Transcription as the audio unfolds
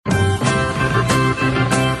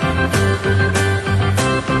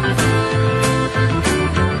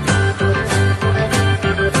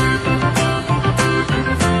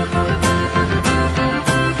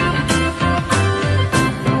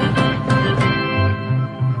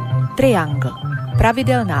Triangel.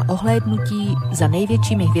 Pravidelná ohlédnutí za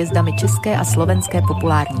největšími hvězdami české a slovenské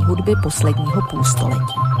populární hudby posledního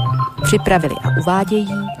půlstoletí. Připravili a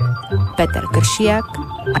uvádějí Peter Kršiak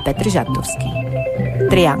a Petr Žantovský.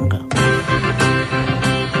 Triangel.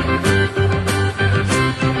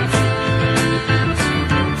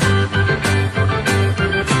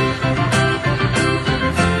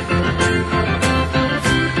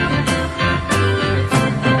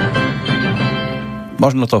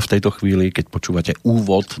 Možno to v tejto chvíli, keď počúvate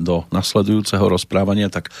úvod do nasledujúceho rozprávania,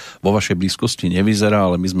 tak vo vašej blízkosti nevyzerá,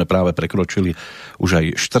 ale my sme práve prekročili už aj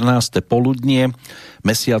 14. poludnie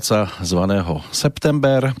mesiaca zvaného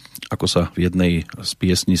september. Ako sa v jednej z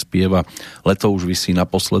piesní spieva, leto už visí na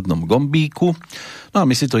poslednom gombíku. No a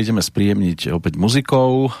my si to ideme spríjemniť opäť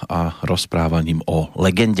muzikou a rozprávaním o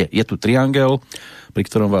legende. Je tu Triangel, pri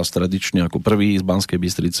ktorom vás tradične ako prvý z Banskej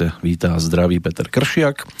Bystrice vítá zdraví Peter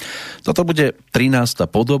Kršiak. Toto bude 13.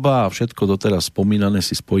 podoba a všetko doteraz spomínané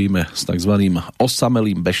si spojíme s takzvaným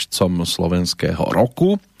osamelým bežcom slovenského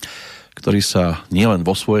roku, ktorý sa nielen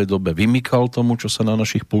vo svojej dobe vymykal tomu, čo sa na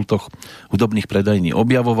našich pultoch hudobných predajní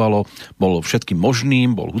objavovalo, bol všetkým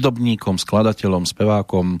možným, bol hudobníkom, skladateľom,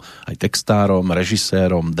 spevákom, aj textárom,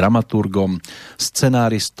 režisérom, dramaturgom,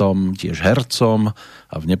 scenáristom, tiež hercom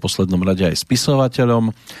a v neposlednom rade aj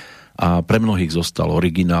spisovateľom. A pre mnohých zostal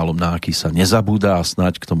originálom, na aký sa nezabúda, a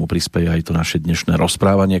snáď k tomu prispieje aj to naše dnešné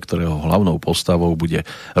rozprávanie, ktorého hlavnou postavou bude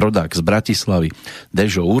rodák z Bratislavy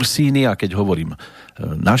Dezider Ursiny. A keď hovorím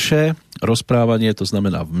naše rozprávanie, to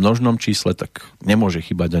znamená v množnom čísle, tak nemôže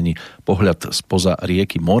chýbať ani pohľad spoza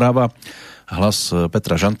rieky Morava. Hlas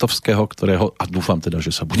Petra Žantovského, ktorého, a dúfam teda, že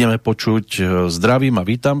sa budeme počuť. Zdravím a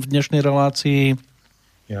vítam v dnešnej relácii.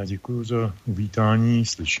 Já děkuji za uvítání,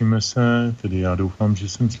 slyšíme se, tedy já doufám, že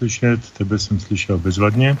jsem slyšet, tebe jsem slyšel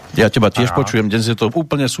bezvadně. Já těba tiež počujem, dnes je to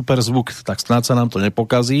úplně super zvuk, tak snad se nám to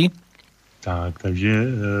nepokazí. Takže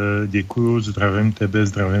děkuji, zdravím tebe,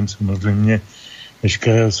 zdravím samozřejmě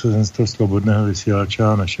veškerého slovenského slobodného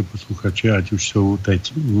vysílača, naše posluchače, ať už jsou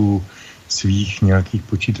teď u svých nějakých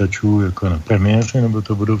počítačů, jako na premiéře, nebo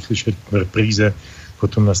to budou slyšet v repríze,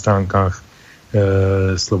 potom na stránkách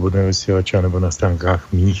slobodného vysílača nebo na stránkách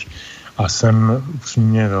mých. A jsem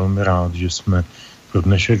upřímně velmi rád, že jsme pro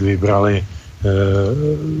dnešek vybrali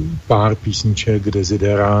pár písniček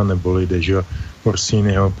Dezidera neboli Dezidera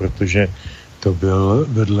Ursinyho, protože to byl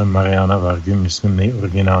vedle Mariana Vargy, myslím,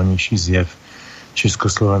 nejoriginálnější zjev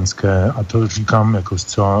československé, a to říkám jako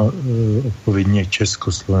zcela odpovědně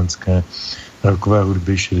československé rokové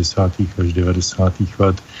hudby 60. až 90.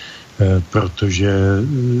 let, protože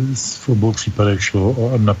v obou případech šlo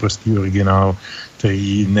o naprostý originál,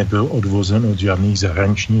 který nebyl odvozen od žádných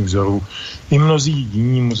zahraničních vzorů. I mnozí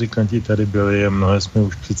jiní muzikanti tady byli a mnohé jsme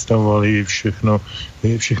už představovali,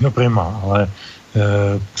 všechno prima, ale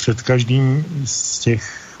před každým z těch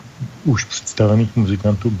už představených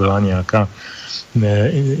muzikantů byla nějaká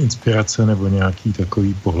inspirace nebo nějaký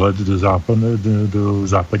takový pohled do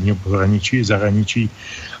západního zahraničí,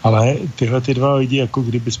 ale tyhle ty dva lidi jako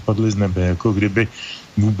kdyby spadli z nebe, jako kdyby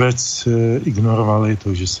vůbec ignorovali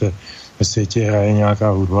to, že se ve světě hraje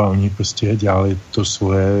nějaká hudba, oni prostě dělali to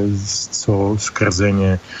svoje, co skrze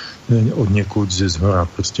ně od někud ze zhora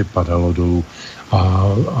prostě padalo dolů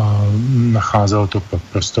a nacházelo to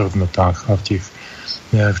prostor v notách a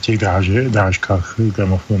v těch drážkách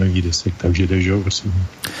gramofonových desek, takže Dezider Ursiny.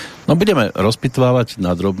 No, budeme rozpitvávať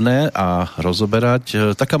na drobné a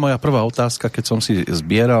rozoberať. Taká moja prvá otázka, keď som si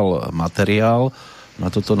zbieral materiál na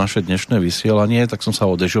toto naše dnešné vysielanie, tak som sa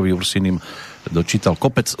o Deziderovi Ursinym dočítal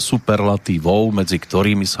kopec superlatívov, medzi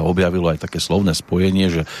ktorými sa objavilo aj také slovné spojenie,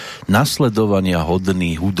 že nasledovania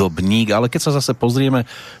hodný hudobník, ale keď sa zase pozrieme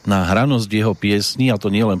na hranosť jeho piesní, a to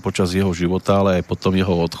nie len počas jeho života, ale aj potom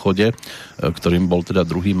jeho odchode, ktorým bol teda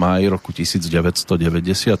 2. máj roku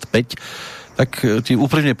 1995, tak ti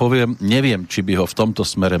úprimne poviem, neviem, či by ho v tomto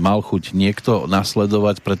smere mal chuť niekto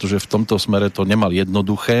nasledovať, pretože v tomto smere to nemal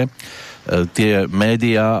jednoduché. Tie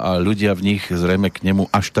médiá a ľudia v nich zrejme k nemu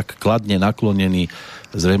až tak kladne naklonení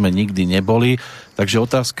zrejme nikdy neboli. Takže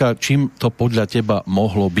otázka, čím to podľa teba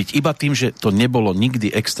mohlo byť? Iba tým, že to nebolo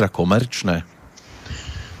nikdy extra komerčné?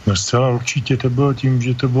 No zcela určitě to bylo tím,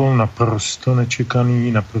 že to bylo naprosto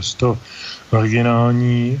nečekaný, naprosto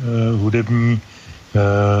originální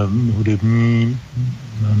hudební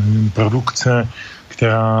produkce,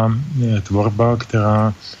 tvorba,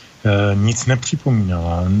 která nic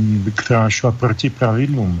nepřipomínala, která šla proti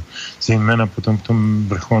pravidlům. Zejména potom v tom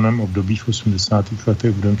vrcholném období v 80.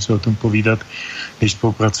 letech, budeme se o tom povídat, když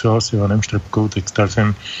spolupracoval s Ivanem Štrbkou,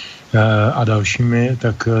 textařem a dalšími,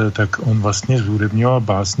 tak on vlastně zhudebňoval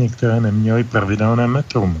básně, které neměly pravidelné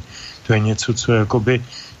metrum. To je něco, co jakoby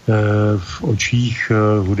v očích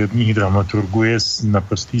hudebních dramaturgů je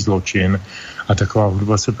naprostý zločin a taková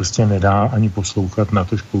hudba se prostě nedá ani poslouchat,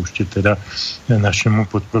 natož pouštět teda našemu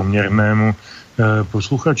podprůměrnému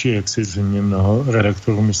posluchači, jak si zřejmě mnoho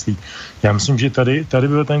redaktorů myslí. Já myslím, že tady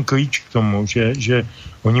byl ten klíč k tomu, že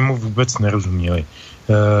oni mu vůbec nerozuměli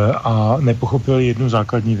a nepochopili jednu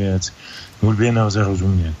základní věc. Hudbě nelze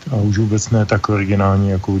rozumět a už vůbec ne tak originální,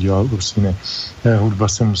 jako udělal Ursiny. Hudba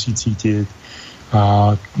se musí cítit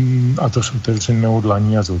a to s otevřenou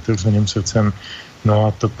dlaní a s otevřeným srdcem. No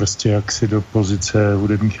a to prostě jaksi do pozice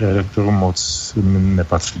hudebních redaktorů moc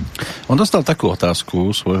nepatří. On dostal takú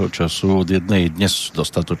otázku svojho času od jednej dnes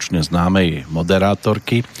dostatočne známej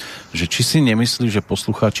moderátorky, že či si nemyslí, že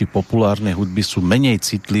poslucháči populárnej hudby sú menej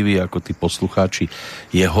citliví ako tí poslucháči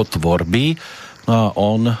jeho tvorby. No a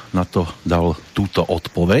on na to dal túto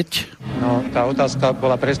odpoveď. No, tá otázka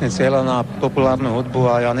bola presne cieľená na populárnu hudbu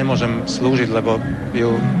a ja nemôžem slúžiť, lebo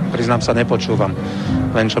ju, priznám sa, nepočúvam.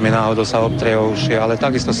 Len čo mi náhodou sa obtrie o uši, ale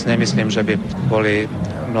takisto si nemyslím, že by boli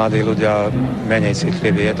mladí ľudia menej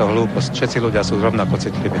citliví. Je to hlúposť. Všetci ľudia sú rovnako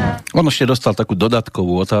citliví. On ešte dostal takú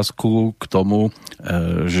dodatkovú otázku k tomu,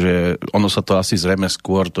 že ono sa to asi zrejme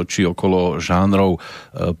skôr točí okolo žánrov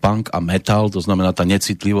punk a metal, to znamená tá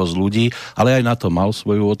necitlivosť ľudí, ale aj na to mal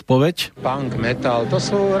svoju odpoveď. Punk, metal, to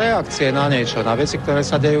sú reakcie na niečo, na veci, ktoré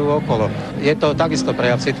sa dejú okolo. Je to takisto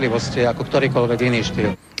prejav citlivosti ako ktorýkoľvek iný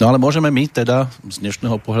štýl. No ale môžeme my teda z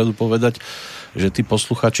dnešného pohľadu povedať, že tí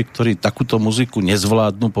posluchači, ktorí takúto muziku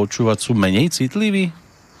nezvládnu počúvať, sú menej citliví?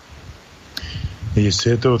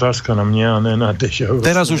 Jestli je to otázka na mě a ne na Dezider Ursiny.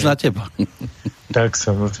 Teraz už na teba. Tak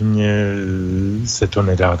samozřejmě se to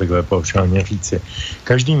nedá takhle paušálně říci.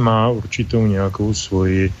 Každý má určitou nějakou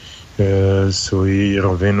svoji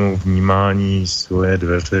rovinu vnímání, svoje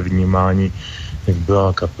dveře vnímání, jak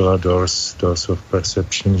byla kapela Doors of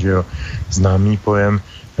Perception, že jo, známý pojem,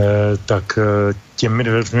 tak těmi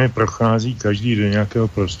dveřmi prochází každý do nějakého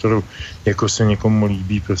prostoru, jako se někomu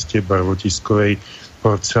líbí prostě barvotiskovej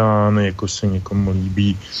porcelán, jako se někomu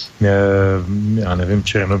líbí, já nevím,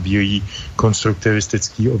 černobílý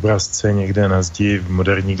konstruktivistický obrazce někde na zdi v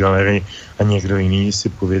moderní galerii a někdo jiný si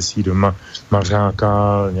pověsí doma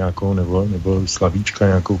mařáka nějakou nebo slavíčka,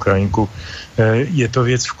 nějakou krajinku. Je to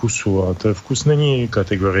věc vkusu a to vkus není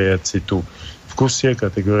kategorie citu. Vkus je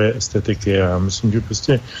kategorie estetiky a já myslím, že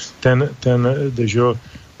prostě ten Dezider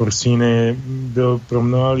Ursiny byl pro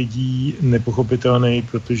mnoha lidí nepochopitelný,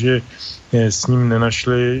 protože s ním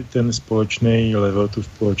nenašli ten společný level, tu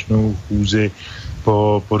společnou chůzi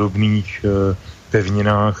po podobných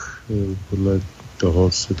pevninách. Podle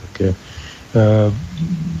toho se také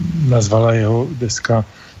nazvala jeho deska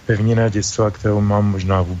Pevnina dětstva, kterou mám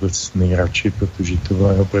možná vůbec nejradši, protože to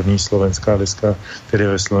byla jeho první slovenská deska, tedy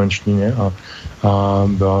ve slovenštině a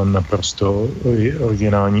byla naprosto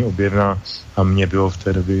originální, objevná a mě bylo v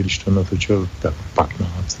té době, když to natočil, tak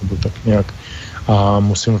 15 nebo tak nějak. A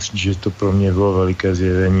musím říct, že to pro mě bylo veliké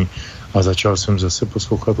zjevení a začal jsem zase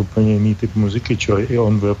poslouchat úplně jiný typ muziky, čili i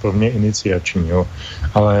on byl pro mě iniciační, jo.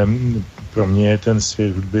 Ale pro mě je ten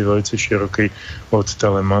svět hudby velice široký od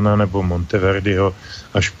Telemana nebo Monteverdiho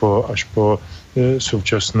až po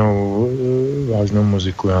současnou vážnou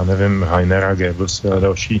muziku, já nevím, Heinera, Goebbelse a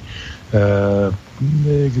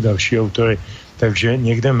další autory. Takže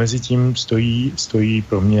někde mezi tím stojí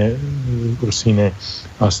pro mě Ursiny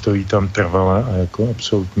a stojí tam trvale a jako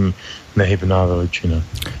absolutní nehybná veličina.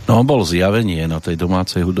 No on bol zjavenie na tej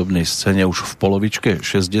domácej hudobnej scéne už v polovičke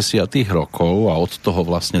 60. rokov a od toho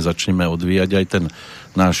vlastne začneme odvíjať aj ten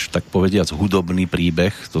náš, tak povediac, hudobný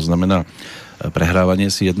príbeh, to znamená prehrávanie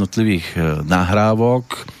si jednotlivých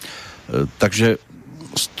nahrávok. Takže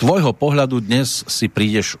z tvojho pohľadu dnes si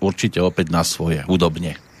prídeš určite opäť na svoje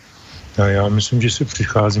hudobne. No, já myslím, že si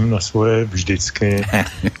přicházím na svoje vždycky.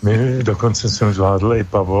 Dokonce jsem zvládl i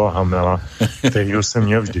Pavola Hamela, kterýho jsem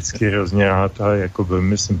měl vždycky hrozně rád a jako byl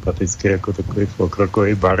mi sympatický jako takový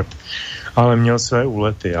folkrokový bard. Ale měl své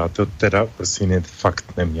úlety, já to teda prostě fakt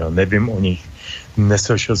neměl. Nevím o nich.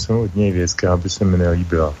 Neslyšel jsem od něj věc, která by se mi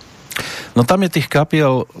nelíbila. No tam je tých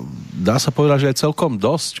kapiel, dá sa povedať, že aj celkom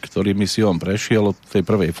dosť, ktorými si on prešiel od tej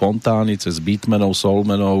prvej Fontány cez Beatmenov,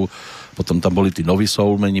 Soulmenov, potom tam boli tí noví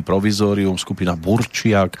soulmeni, Provizorium, skupina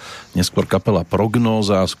Burčiak, neskôr kapela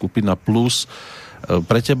Prognóza, skupina Plus.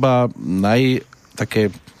 Pre teba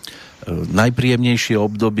najpríjemnejšie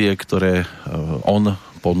obdobie, ktoré on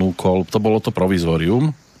ponúkol, to bolo to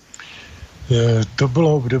Provizorium? To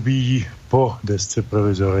bylo období po desce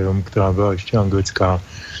Provizorium, která byla ještě anglická,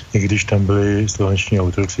 i když tam byli slovenční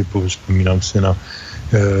autoři, vzpomínám si na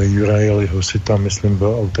Juraje Lihosita, myslím,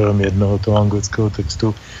 byl autorem jednoho toho anglického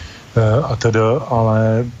textu, a teda,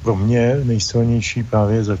 ale pro mě nejsilnější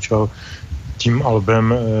právě začal tím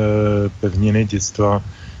albem Pevniny dětstva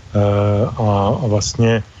a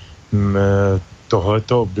vlastně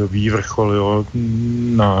tohleto období vrcholilo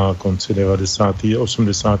na konci 90.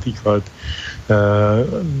 80. let.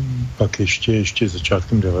 Pak ještě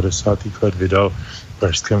začátkem 90. let vydal v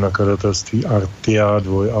pražském nakladatelství Artia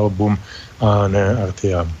dvojalbum,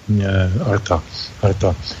 Arta.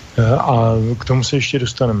 A k tomu se ještě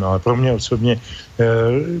dostaneme, ale pro mě osobně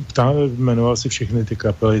jmenoval si všechny ty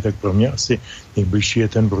kapely, tak pro mě asi nejbližší je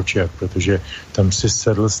ten Bručiak, protože tam si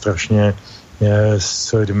sedl strašně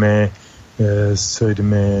s lidmi,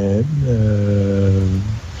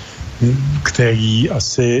 který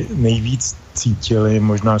asi nejvíc cítili,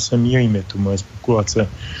 možná se mýlím, je to moje spekulace,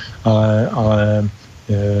 ale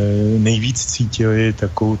nejvíc cítili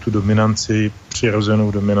takovou tu dominanci,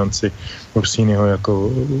 přirozenou dominanci Ursiniho jako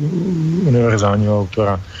univerzálního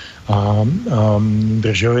autora a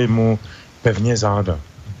drželi mu pevně záda.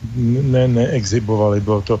 Neexhibovali,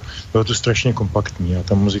 bylo to strašně kompaktní a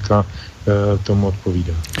ta muzika tomu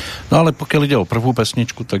odpovídá. No ale pokiaľ ide o prvú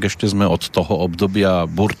pesničku, tak ešte sme od toho obdobia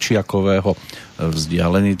Burčiakového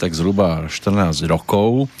vzdialení tak zhruba 14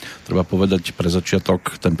 rokov. Treba povedať pre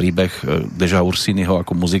začiatok ten príbeh Deža Ursinyho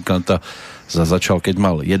ako muzikanta začal, keď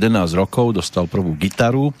mal 11 rokov, dostal prvú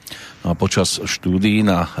gitaru a počas štúdií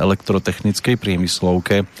na elektrotechnickej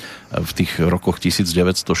priemyslovke v tých rokoch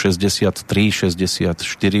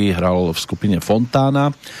 1963-64 hral v skupine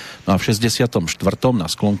Fontána. No a v 64.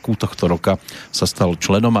 na sklonku tohto roka sa stal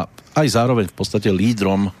členom a aj zároveň v podstate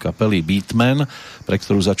lídrom kapely Beatman, pre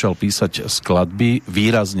ktorú začal písať skladby,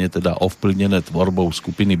 výrazne teda ovplyvnené tvorbou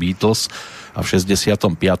skupiny Beatles, a v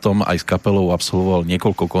 65. aj s kapelou absolvoval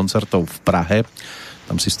niekoľko koncertov v Prahe.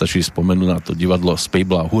 Tam si stačí spomenúť na to divadlo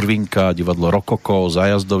Spejbla Hurvinka, divadlo Rokoko,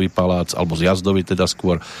 Zájazdový palác, alebo Zjazdový teda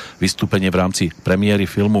skôr, vystúpenie v rámci premiéry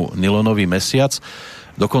filmu Nylonový mesiac.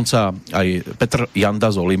 Dokonca aj Petr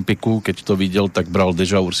Janda z Olympiku, keď to videl, tak bral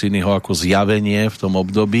Deža Ursinyho ako zjavenie v tom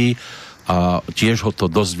období a tiež ho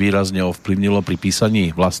to dosť výrazne ovplyvnilo pri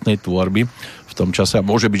písaní vlastnej tvorby v tom čase a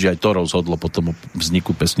môže byť, že aj to rozhodlo potom o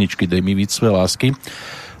vzniku pesničky Dej mi víc své lásky.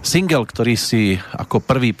 Single, ktorý si ako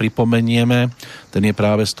prvý pripomenieme, ten je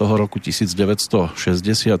práve z toho roku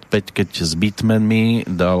 1965, keď s Beatmanmi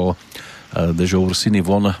dal Dežo Ursiny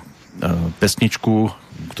von pesničku,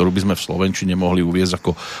 ktorú by sme v slovenčine mohli uviesť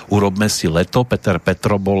ako Urobme si leto. Peter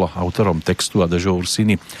Petro bol autorom textu a Dežo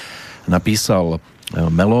Ursiny napísal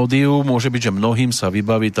melódiu. Môže byť, že mnohým sa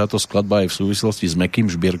vybaví táto skladba aj v súvislosti s Mäkkým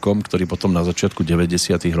Žbírkom, ktorý potom na začiatku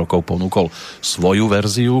 90. rokov ponúkol svoju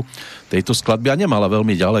verziu tejto skladby a nemala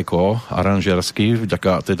veľmi ďaleko aranžersky,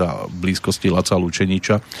 vďaka teda blízkosti Laca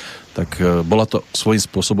Lučeniča, tak bola to svojím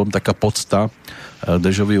spôsobom taká podsta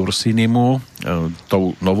Dežovi Ursinymu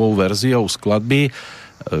tou novou verziou skladby.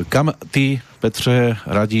 Kam ty, Petře,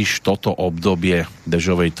 radíš toto obdobie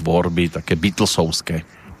Dežovej tvorby, také Beatlesovské?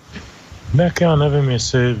 Tak já nevím,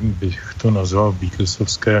 jestli bych to nazval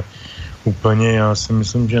Beatlesovské úplně. Já si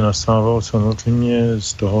myslím, že nasával samozřejmě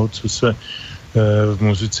z toho, co se v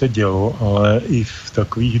muzice dělo, ale i v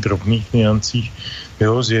takových drobných niancích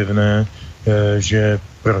bylo zjevné, že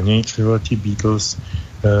pro něj třeba ti Beatles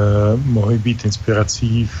mohli být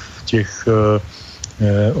inspirací v těch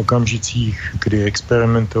okamžicích, kdy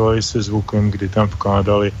experimentovali se zvukem, kdy tam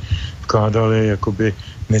vkládali jakoby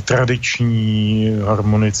netradiční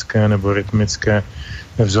harmonické nebo rytmické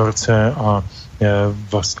vzorce a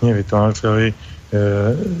vlastně vytvářeli,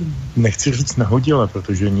 nechci říct nahodile,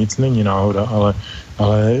 protože nic není náhoda,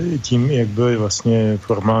 ale tím, jak byli vlastně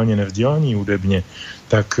formálně nevzdělaní hudebně,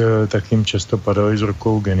 tak jim často padaly z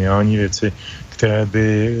rukou geniální věci, které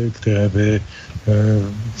by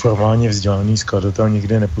formálně vzdělaný skladatel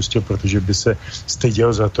nikdy nepustil, protože by se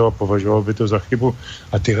styděl za to a považoval by to za chybu.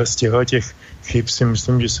 A z těch chyb si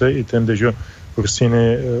myslím, že se i ten Dežo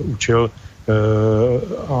Ursiny učil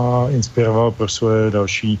a inspiroval pro svoje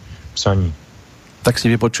další psaní. Tak si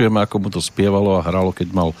vypočujeme, ako mu to spievalo a hralo,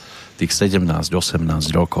 keď mal tých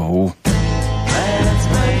 17-18 rokov. Let's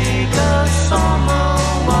make a summer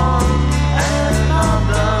one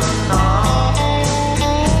another now.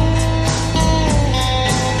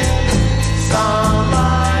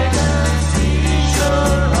 Starlight and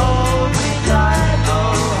seashore hold me like a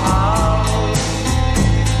house.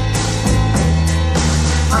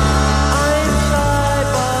 I'm shy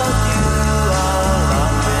but you are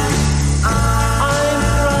laughing. I'm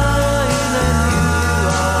crying and you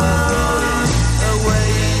are throwing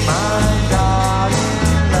away my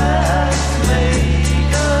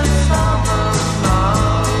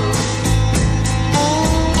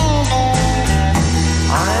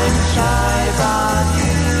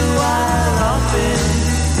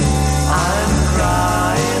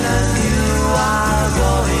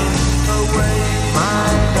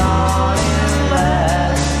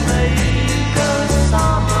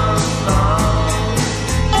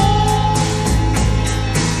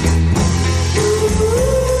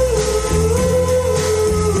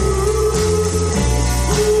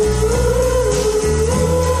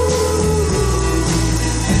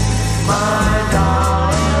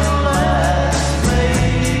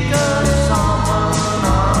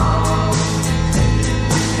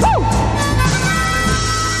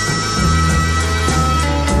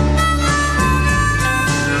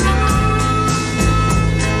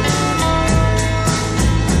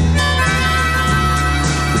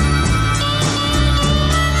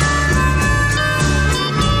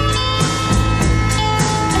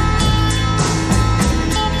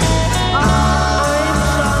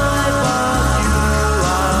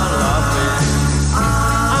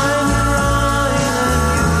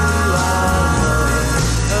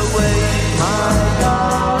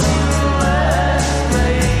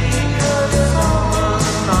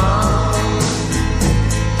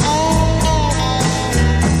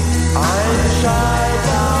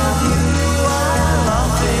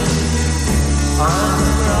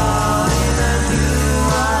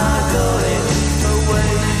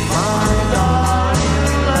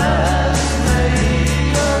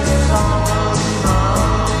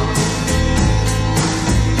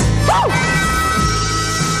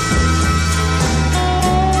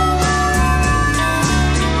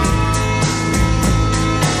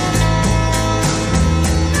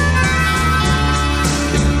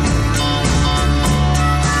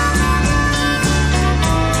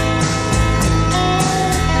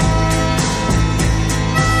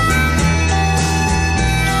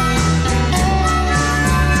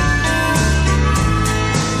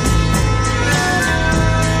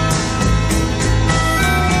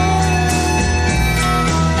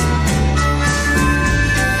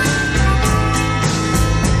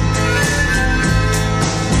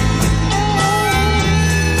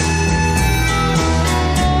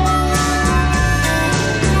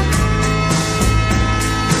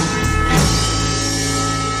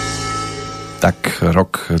Tak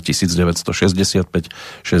rok 1965-66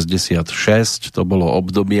 to bolo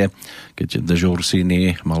obdobie, keď Dezider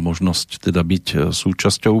Ursiny mal možnosť teda byť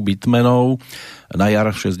súčasťou Beatmenov. Na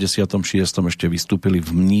jar v 66. ešte vystúpili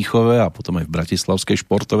v Mníchove a potom aj v Bratislavskej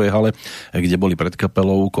športovej hale, kde boli pred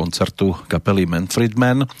kapelou koncertu kapely Manfred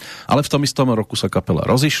Mann. Ale v tom istom roku sa kapela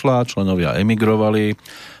rozišla, členovia emigrovali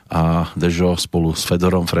a Dežo spolu s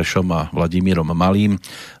Fedorom Frešom a Vladimírom Malým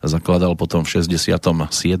zakladal potom v 67.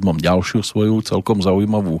 ďalšiu svoju celkom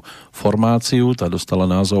zaujímavú formáciu. Tá dostala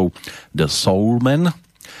názov The Soulmen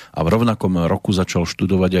a v rovnakom roku začal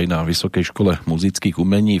študovať aj na Vysokej škole muzických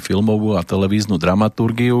umení filmovú a televíznu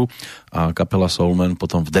dramaturgiu a kapela Soulmen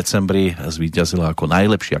potom v decembri zvíťazila ako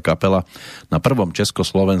najlepšia kapela na prvom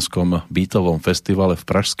československom beatovom festivale v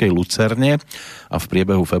pražskej Lucerne a v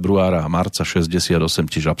priebehu februára a marca 68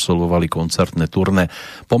 tiež absolvovali koncertné turné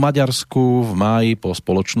po Maďarsku. V máji po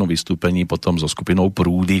spoločnom vystúpení potom so skupinou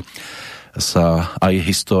Prúdy sa aj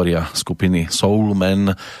história skupiny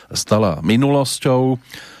Soulmen stala minulosťou.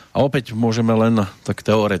 A opäť môžeme len tak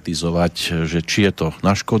teoretizovať, že či je to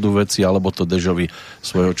na škodu veci, alebo to Dežovi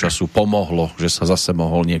svojho času pomohlo, že sa zase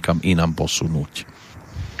mohol niekam inám posunúť.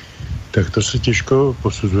 Tak to se těžko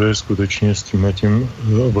posuzuje skutečně s tím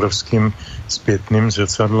obrovským zpětným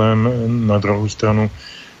zrcadlem. Na druhou stranu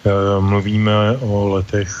mluvíme o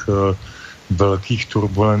letech velkých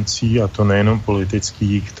turbulencí, a to nejenom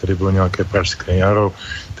politických, tady bylo nějaké pražské jaro,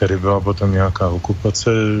 tady byla potom nějaká okupace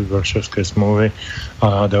Varšavské smlouvy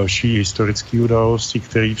a další historické události,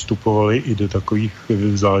 které vstupovaly i do takových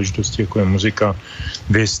záležitostí, jako je muzika.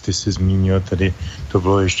 Vys, ty si zmínil, tedy to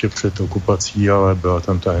bylo ještě před okupací, ale byla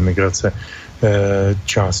tam ta emigrace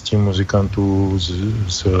části muzikantů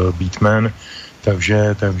z Beatmen.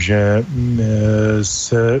 Takže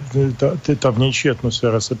se ta vnější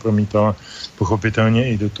atmosféra se promítala pochopitelně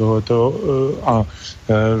i do tohoto a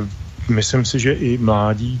myslím si, že i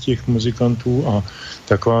mládí těch muzikantů a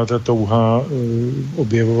taková ta touha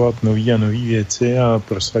objevovat nový a nový věci a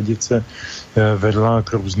prosadit se vedla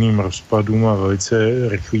k různým rozpadům a velice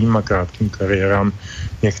rychlým a krátkým kariérám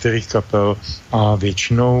některých kapel a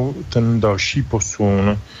většinou ten další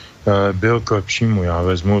posun byl k lepšímu. Já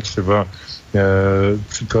vezmu třeba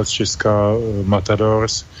příklad z Česka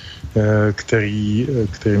Matadors,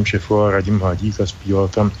 kterým šefoval Radim Hladík a zpíval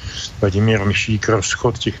tam Vladimír Mišík.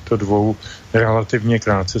 Rozchod těchto dvou relativně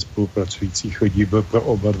krátce spolupracujících lidí byl pro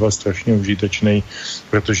oba dva strašně užitečný,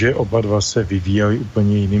 protože oba dva se vyvíjeli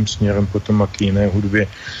úplně jiným směrem potom a k jiné hudbě.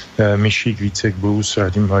 Mišík více k blues,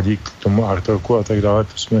 Radim Hladík k tomu art rocku a tak dále.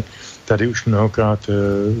 To jsme tady už mnohokrát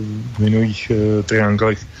v minulých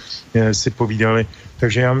trianglech si povídali.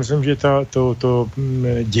 Takže já myslím, že to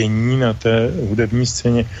dění na té hudební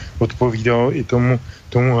scéně odpovídalo i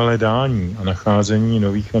tomu hledání a nacházení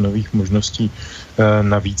nových a nových možností.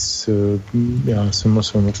 Navíc já jsem ho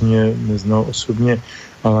samozřejmě neznal osobně,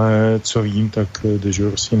 ale co vím, tak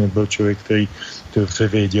Dezider Ursiny nebyl člověk, který dobře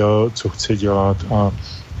věděl, co chce dělat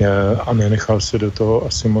a nenechal se do toho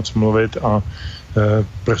asi moc mluvit a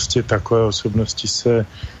prostě takové osobnosti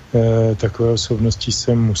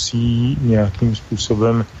se musí nějakým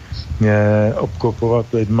způsobem obklopovat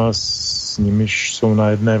lidma, s nimiž jsou na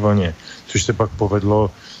jedné vlně, což se pak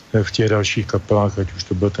povedlo v těch dalších kapelách, ať už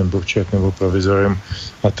to byl ten Burčák nebo Provizorium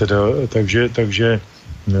a teda, takže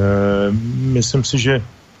myslím si, že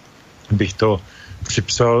bych to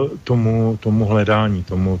připsal tomu hledání,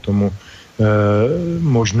 tomu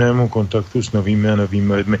možnému kontaktu s novými a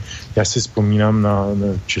novými lidmi. Já si vzpomínám na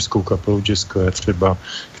českou kapelu České třeba,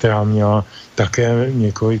 která měla také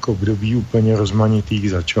několik období úplně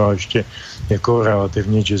rozmanitých. Začala ještě jako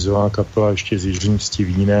relativně jazzová kapela ještě s Jiřím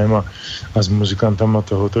Stivínem a s muzikantama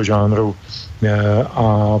tohoto žánru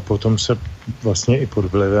a potom se vlastně i pod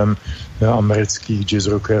vlivem amerických jazz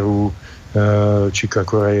rockerů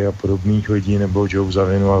Chicago Ray a podobných lidí nebo Joe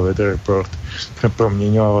Zawinu a Weather Report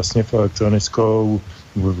proměnila vlastně v elektronickou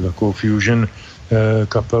takovou fusion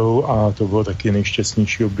kapelu a to bylo taky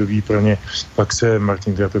nejšťastnější období pro ně. Pak se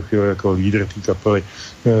Martin Kratochvíl jako lídr té kapely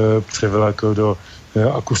převlékl do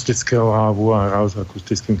akustického hávu a hrál s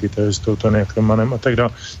akustickým kytaristou Tony Ackermanem a tak dále.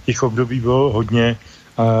 Těch období bylo hodně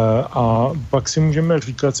a pak si můžeme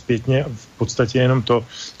říkat zpětně v podstatě jenom to,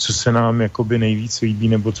 co se nám jakoby nejvíc líbí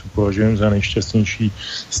nebo co považujeme za nejšťastnější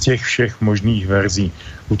z těch všech možných verzí.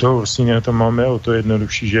 U toho Ursína to máme o to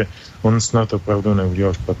jednodušší, že on snad opravdu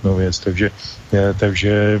neudělal špatnou věc,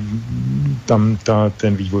 takže tam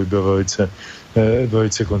ten vývoj byl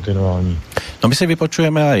velice kontinuální. No my si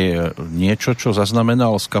vypočujeme aj niečo, čo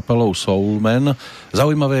zaznamenal s kapelou Soulmen.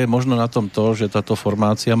 Zaujímavé je možno na tom to, že táto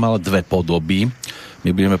formácia mala dve podoby.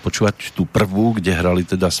 My budeme počúvať tú prvú, kde hrali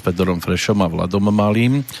teda s Fedorom Frešom a Vladom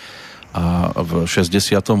Malým. a v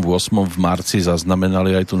 68. v marci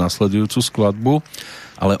zaznamenali aj tú nasledujúcu skladbu,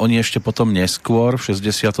 ale oni ešte potom neskôr v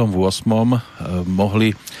 68.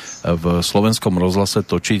 mohli v slovenskom rozhlase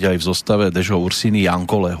točiť aj v zostave Dezider Ursiny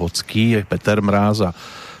Janko Lehocký, Peter Mráz a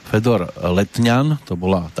Fedor Letňan, to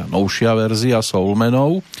bola tá novšia verzia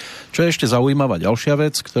Soulmanov. Čo je ešte zaujímavá ďalšia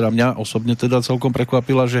vec, ktorá mňa osobne teda celkom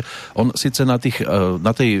prekvapila, že on síce na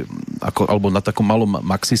takom malom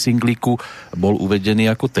maxi-singlíku bol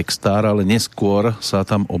uvedený ako textár, ale neskôr sa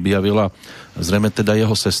tam objavila zrejme teda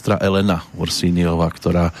jeho sestra Elena Ursinyová,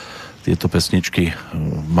 ktorá tieto pesničky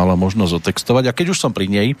mala možnosť otextovať. A keď už som pri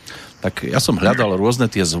nej, tak ja som hľadal rôzne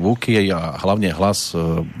tie zvuky a hlavne hlas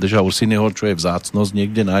Dezidera Ursinyho, čo je vzácnosť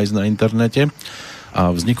niekde nájsť na internete. A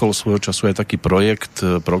vznikol svojho času aj taký projekt,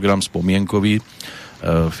 program spomienkový,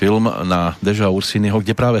 film na Dezidera Ursinyho,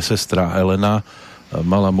 kde práve sestra Elena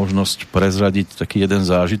mala možnosť prezradiť taký jeden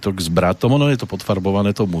zážitok s bratom. Ono je to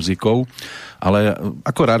podfarbované tou muzikou, ale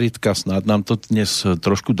ako raritka snáď nám to dnes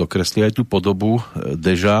trošku dokreslí aj tú podobu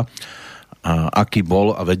Deža, a aký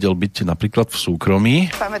bol a vedel byť napríklad v súkromí.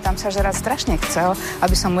 Pamätám sa, že raz strašne chcel,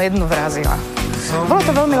 aby som mu jednu vrazila. Bolo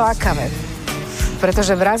to veľmi lákavé,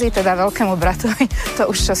 pretože vraziť teda veľkému bratovi, to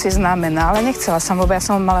už čo si znamená, ale nechcela som, lebo ja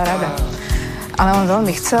som ho mala rada. Ale on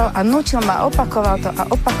veľmi chcel a nútil ma, opakoval to a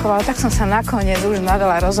opakoval, tak som sa nakoniec už na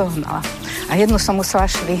veľa rozohnala. A jednu som musela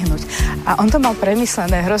švihnúť. A on to mal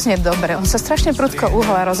premyslené hrozne dobre. On sa strašne prudko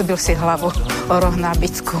uhol a rozbil si hlavu o roh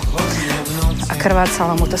nábytku. A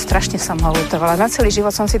krvácalo mu to, strašne som ho ľutovala. Na celý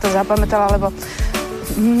život som si to zapamätala, lebo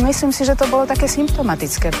myslím si, že to bolo také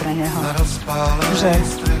symptomatické pre neho. Že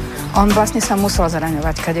on vlastne sa musel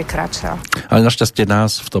zraňovať, kade kráčal. Ale našťastie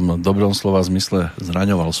nás v tom dobrom slova zmysle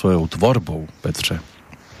zraňoval svojou tvorbou, Petře.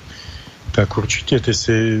 Tak určitě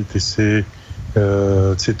ty si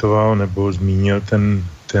citoval nebo zmínil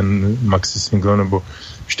ten maxi single nebo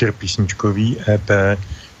 4písničkový EP,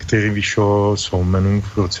 který vyšel Soulmanů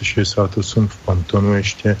v roce 68 v Pantonu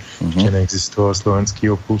ještě neexistoval slovenský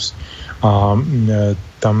opus. A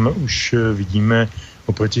tam už vidíme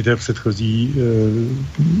oproti té předchozí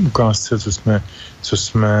ukázce, co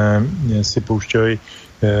jsme si pouštěli,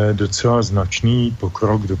 docela značný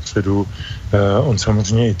pokrok dopředu. On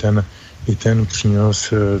samozřejmě i ten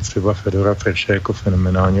přínos třeba Fedora Freše jako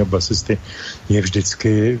fenomenálního basisty je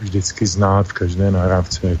vždycky znát v každé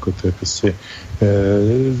nahrávce, jako to je prostě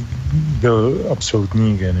byl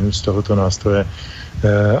absolutní genius tohoto nástroje.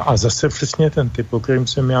 A zase přesně ten typ, o kterým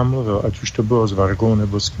jsem já mluvil, ať už to bylo s Vargou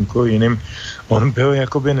nebo s kýmkoliv jiným, on byl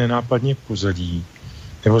jakoby nenápadně v pozadí.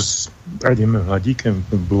 Nebo s Radimem Hladíkem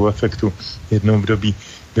v Blue Effectu jednou období.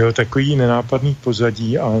 Byl takový nenápadný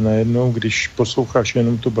pozadí, ale najednou, když posloucháš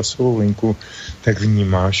jenom tu basovou linku, tak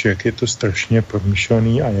vnímáš, jak je to strašně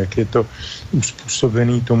promyšlený a jak je to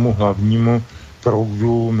uspůsobený tomu hlavnímu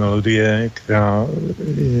proudu melodie, která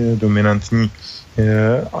je dominantní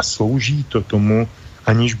a slouží to tomu,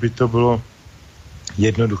 aniž by to bylo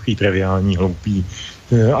jednoduchý, triviální, hloupý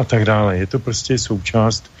a tak dále. Je to prostě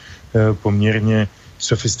součást poměrně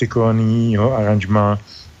sofistikovaného aranžma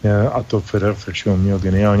a to Fedor Fresh měl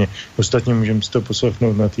geniálně. Ostatně můžeme si to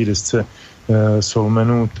poslechnout na té desce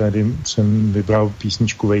Soulmanu, tady jsem vybral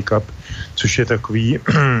písničku Wake Up, což je takový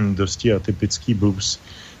dosti atypický blues,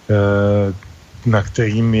 na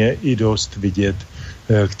kterým je i dost vidět,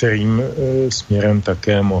 kterým směrem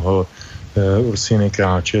také mohl Ursiny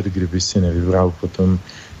kráčet, kdyby si nevybral potom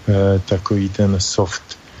takový ten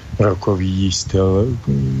soft rockový styl,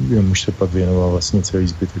 jemuž se pak věnoval vlastně celý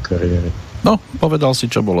zbytek kariéry. No, povedal si,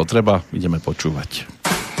 čo bolo treba, ideme počúvať.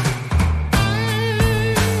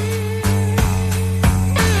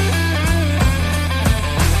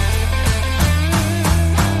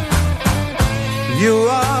 You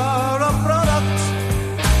are a product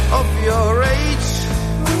of your age.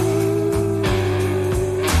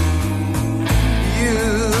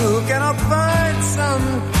 You cannot find some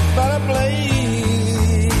better place.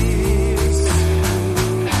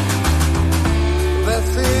 The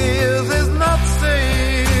field is not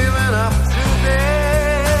safe enough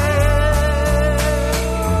today.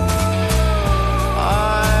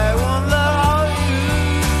 I wonder how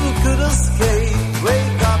you could escape.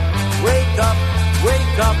 Wake up, wake up,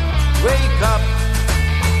 wake up, wake up.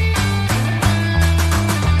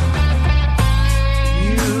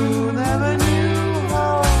 You never knew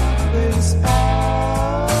how this was.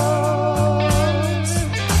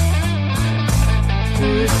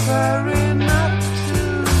 Preferring not to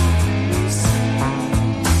be seen.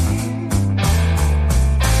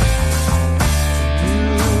 You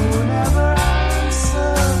never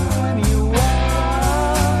answered when you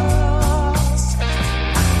asked.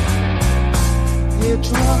 It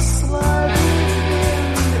was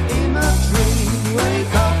sliding in a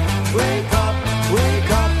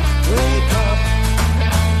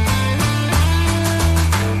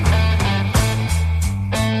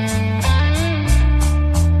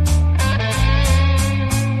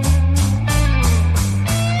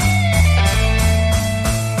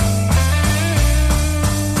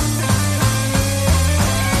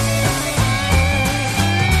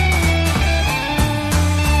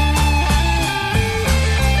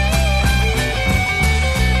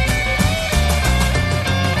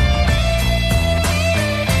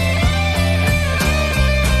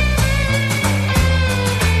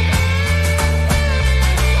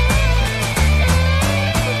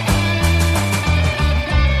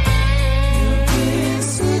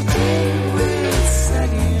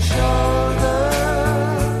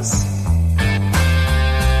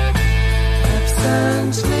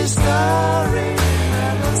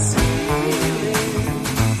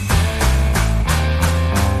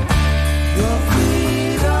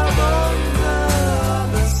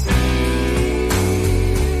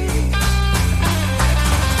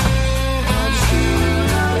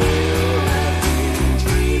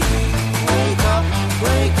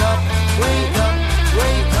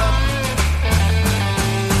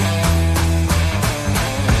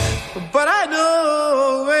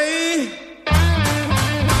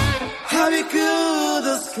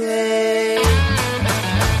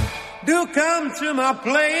you come to my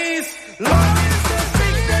place? Love is the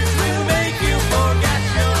thing that will make you forget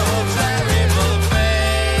your terrible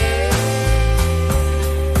fate.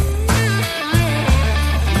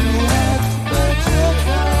 You had better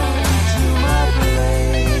come to my place.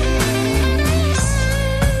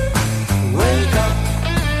 Wake up,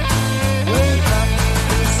 wake up.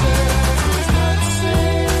 This earth is not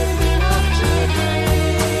saving up to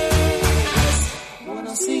grace.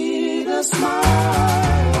 Wanna see the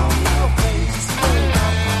smile on your face. Wake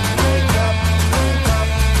up, wake up, wake up,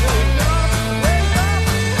 wake up, wake up,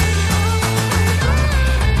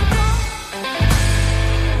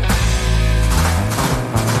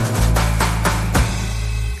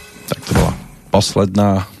 Tak to bola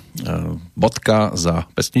posledná bodka za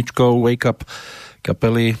pesničkou Wake Up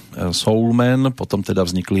kapely Soulman, potom teda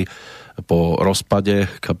vznikli po rozpade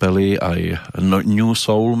kapely aj New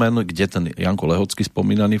Soulman, kde ten Janko Lehocký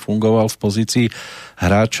spomínaný fungoval v pozícii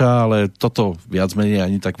hráča, ale toto viac menej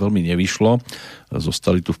ani tak veľmi nevyšlo.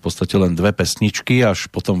 Zostali tu v podstate len dve pesničky, až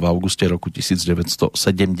potom v auguste roku 1970,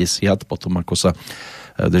 potom ako sa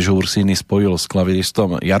Dezider Ursiny spojil s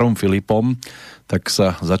klaviristom Jarom Filipom, tak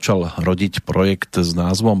sa začal rodiť projekt s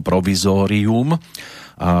názvom Provizorium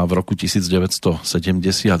a v roku 1972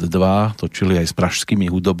 točili aj s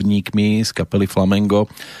pražskými hudobníkmi z kapely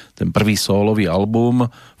Flamengo ten prvý sólový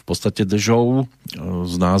album, v podstate Dežov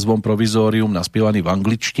s názvom Provizorium, naspievaný v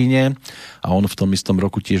angličtine, a on v tom istom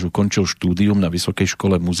roku tiež ukončil štúdium na Vysokej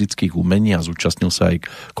škole muzických umení a zúčastnil sa aj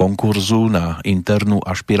konkurzu na internú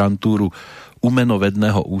ašpirantúru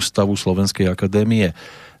Umenovedného ústavu Slovenskej akadémie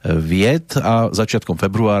vied a začiatkom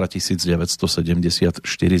februára 1974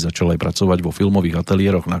 začal aj pracovať vo filmových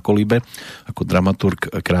ateliéroch na Kolíbe ako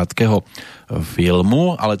dramaturg krátkeho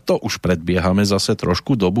filmu, ale to už predbiehame zase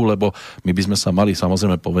trošku dobu, lebo my by sme sa mali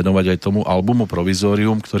samozrejme povenovať aj tomu albumu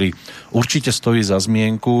Provizorium, ktorý určite stojí za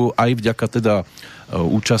zmienku aj vďaka teda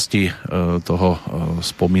účasti toho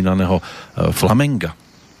spomínaného Flamenga.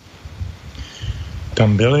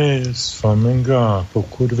 Tam byli z Flamenga,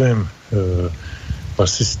 pokud vím,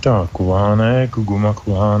 basista Kuhánek, Guma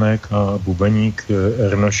Kuhánek a bubeník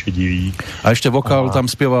Erno Šedivý. A ešte vokál tam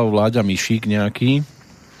spieval Vláďa Mišík nejaký?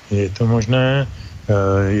 Je to možné.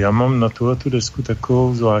 Já mám na tu desku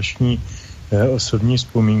takovou zvláštní osobní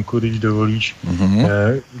vzpomínku, když dovolíš.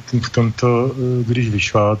 V tomto, když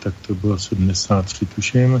vyšla, tak to bylo 73,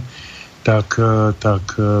 tuším, tak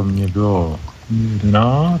mě bylo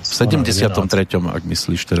 11. V 73. ak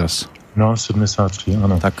myslíš teraz. No, 73,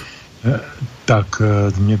 ano. Tak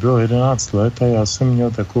mě bylo 11 let a já jsem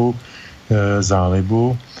měl takovou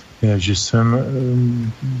zálibu, že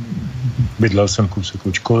bydlel jsem kousek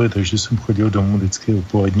od školy, takže jsem chodil domů vždycky o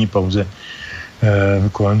polední pauze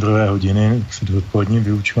kolem 2 hodiny před odpoledním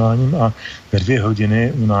vyučováním a ve 2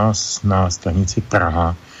 hodiny u nás na stanici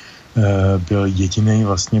Praha byl jediný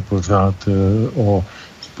vlastně pořád o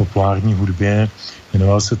populární hudbě,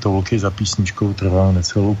 jmenoval se Tolky za písničkou, trval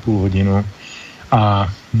necelou půl hodinu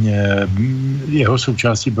a jeho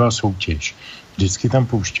součástí byla soutěž. Vždycky tam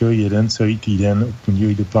pouštěl jeden celý týden od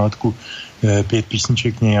pondělí do pátku 5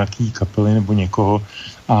 písniček nějaký kapely nebo někoho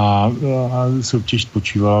a soutěž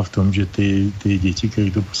spočívala v tom, že ty děti,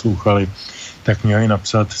 kteří to poslouchali, tak měli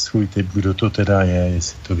napsat svůj tip, kdo to teda je,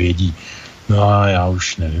 jestli to vědí. No a já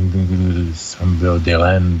už nevím, kdo jsem byl,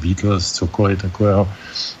 Dylan, Beatles, cokoliv takového,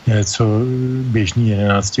 co běžný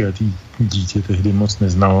 11letý dítě tehdy moc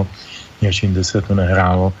neznalo, až jinde se to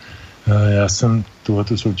nehrálo. Já jsem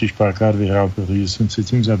tuhletu soutěž párkrát vyhrál, protože jsem se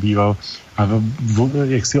tím zabýval a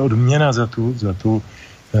jak si odměna za tu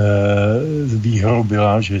výhru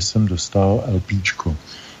byla, že jsem dostal LPčko,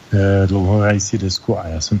 dlouhohrající desku a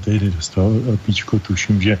já jsem tehdy dostal LPčko,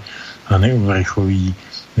 tuším, že Hany Ulrichový,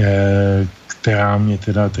 která mě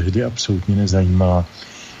teda tehdy absolutně nezajímala.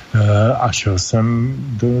 A šel jsem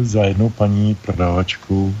za jednou paní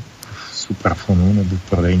prodavačku Superfonu nebo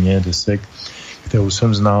prodejně desek, kterou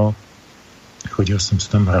jsem znal. Chodil jsem se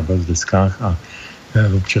tam hrabat v deskách a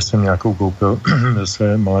občas jsem nějakou koupil ve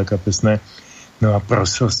své malé kapesné. No a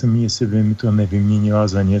prosil jsem jí, jestli by mi to nevyměnila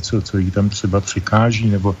za něco, co jí tam třeba přikáží,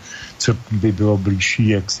 nebo co by bylo blížší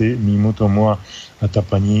jaksi mimo tomu. A ta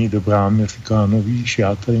paní dobrá mi říkala, no víš,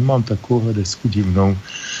 já tady mám takovou desku divnou,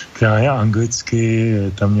 která je anglicky,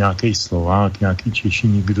 je tam nějaký Slovák, nějaký Češi,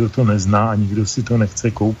 nikdo to nezná a nikdo si to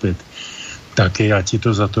nechce koupit. Tak já ti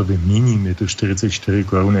to za to vyměním, je to 44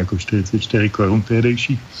 korun, jako 44 korun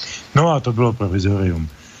tehdejší. No a to bylo Provizorium.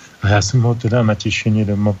 A já jsem ho teda natěšeně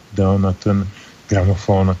doma dal na ten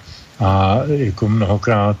gramofon a jako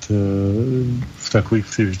mnohokrát v takových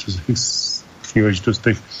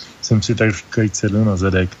příležitostech jsem si tak říkajíc sedl na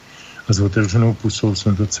zadek a s otevřenou pusou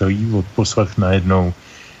jsem to celý odposlech najednou.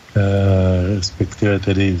 respektive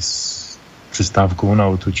tedy s přestávkou na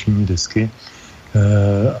otočení desky.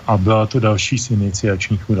 A byla to další z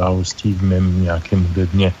iniciačních událostí v mém nějakém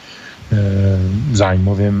hudebně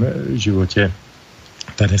zájmovém životě.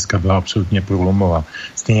 Ta deska byla absolutně průlomová.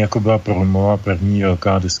 Stejně jako byla průlomová první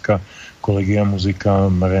velká deska Kolegia muzika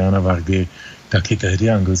Mariana Vargy, taky tehdy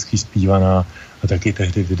anglicky zpívaná a taky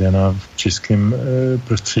tehdy vydaná v českém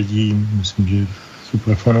prostředí, myslím, že v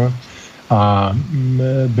Superfonu. A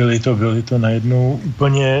byly to najednou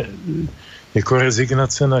úplně jako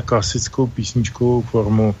rezignace na klasickou písničkovou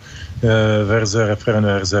formu verze,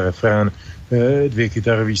 refrén, 2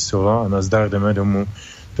 kytarový solo a nazdar jdeme domů.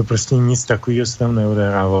 To prostě nic takového se tam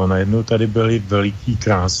neodehrávalo. Najednou tady byly veliký,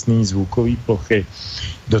 krásný zvukový plochy,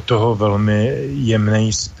 do toho velmi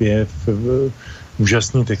jemnej zpěv,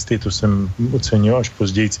 úžasný texty, to jsem ocenil až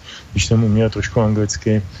později, když jsem uměl trošku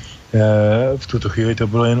anglicky. V tuto chvíli to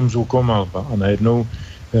bylo jenom zvukomalba a najednou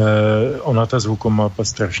ona ta zvukomalba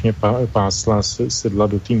strašně pásla, sedla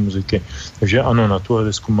do té muziky. Takže ano, na tuhle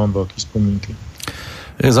desku mám velký vzpomínky.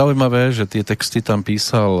 Je zaujímavé, že tie texty tam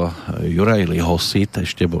písal Juraj Lihosit,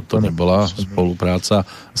 ešte to nebola spolupráca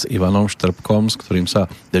s Ivanom Štrbkom, s ktorým sa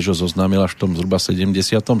Dežo zoznámil až v tom zhruba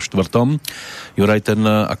 74. Juraj ten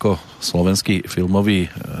ako slovenský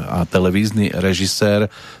filmový a televízny režisér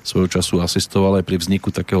svojho času asistoval aj pri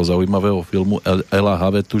vzniku takého zaujímavého filmu Ela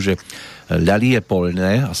Havetu, že Ľali je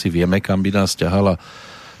poľné, asi vieme, kam by nás ťahal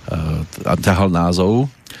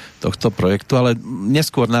názov tohto projektu, ale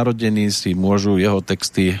neskôr narodení si môžu jeho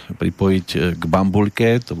texty pripojiť k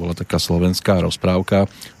Bambuľke, to bola taká slovenská rozprávka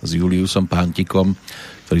s Juliusom Pántikom,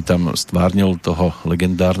 ktorý tam stvárnil toho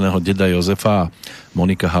legendárneho deda Jozefa a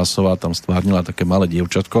Monika Hasová tam stvárnila také malé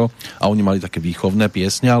dievčatko a oni mali také výchovné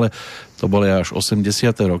piesne, ale to boli až 80.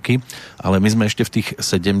 roky, ale my sme ešte v tých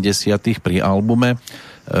 70. pri albume,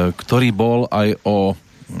 ktorý bol aj o,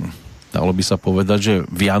 dalo by sa povedať, že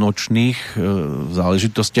vianočných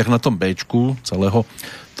záležitostiach na tom Bčku celého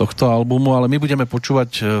tohto albumu, ale my budeme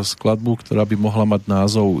počúvať skladbu, ktorá by mohla mať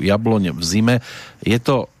názov Jabloň v zime. Je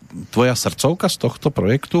to tvoja srdcovka z tohto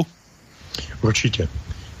projektu? Určitě.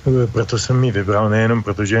 Proto jsem ji vybral, nejenom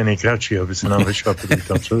protože je nejkratší, aby se nám vešla, protože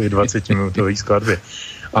tam jsou i 20-minutové skladby.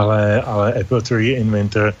 Ale Apple Tree in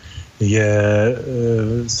Winter je,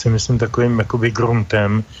 si myslím, takovým jakoby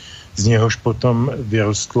gruntem, z něhož potom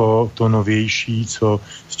vyrostlo to novější,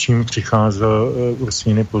 s čím přicházel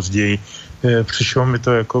Ursiny později. Přišlo mi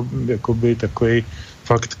to jakoby takový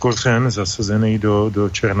fakt kořen zasazený do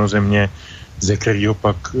černozemě, ze kterého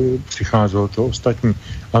pak přicházelo to ostatní.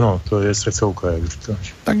 Ano, to je srdcovka, jak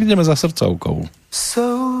říkáš. Tak jdeme za srdcovkou.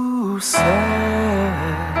 So sad,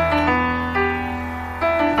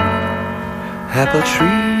 apple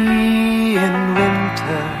tree in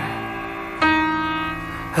winter.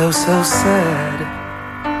 Oh, so sad.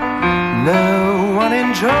 No one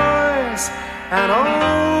enjoys an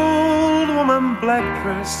old woman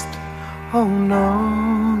black-dressed. Oh, no.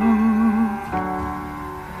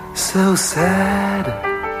 So sad.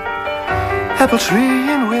 Apple tree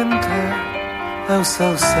in winter. Oh,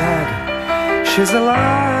 so sad. She's alive.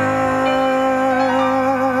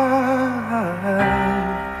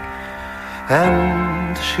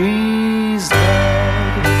 And she's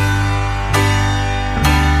dead.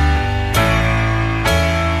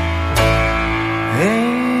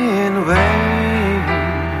 In vain.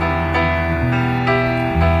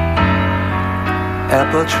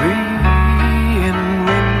 Apple tree in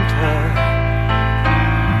winter.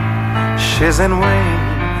 She's in vain.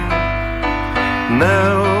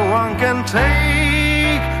 No one can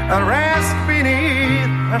take a rest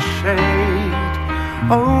beneath a shade.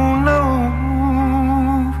 Oh no.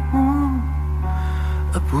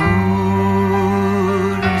 A booze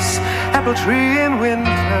apple tree in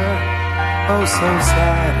winter. Oh, so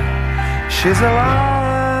sad. She's alive.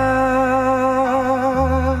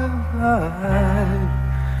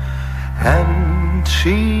 And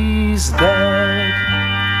she's dead.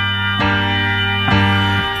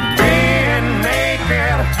 Being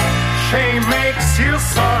naked, she makes you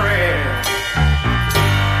sorry.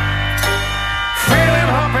 Feeling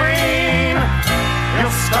her pain, you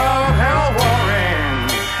start her worrying.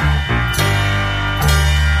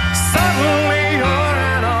 Suddenly you're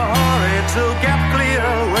in a hurry to get clear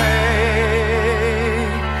away.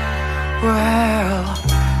 Well,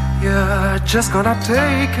 you're just gonna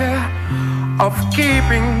take care of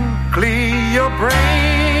keeping clear your brain.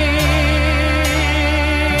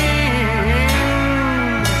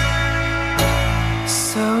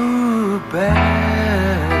 So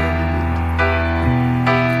bad.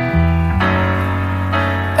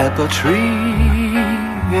 Apple tree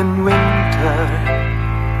in winter.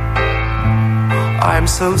 I'm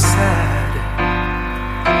so sad.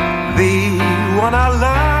 The one I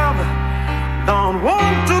love don't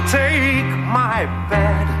want to take my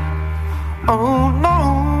bed. Oh no,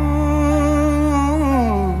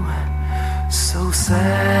 so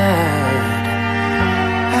sad.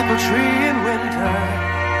 Apple tree in winter,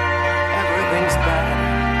 everything's bad.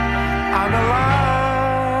 I'm alive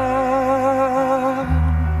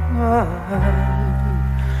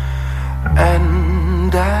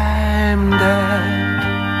and I'm dead.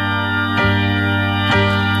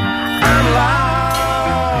 I'm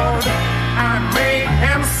loud, I make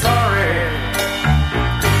him sorry.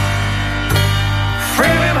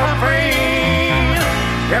 Feeling her pain,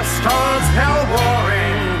 it starts hell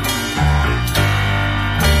warring.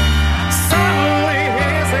 Suddenly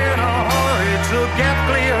he's in a hurry to get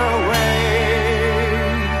clear away.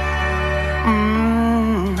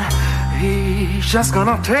 He's just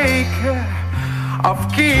gonna take care of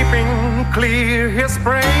keeping clear his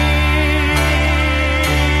brain.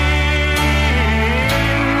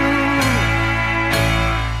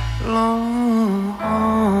 Lonely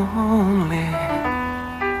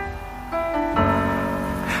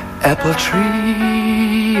apple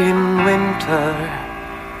tree in winter,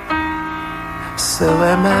 so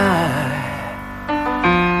am I.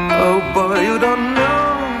 Oh boy, you don't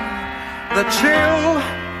know the chill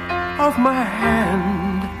of my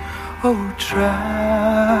hand. Oh, try.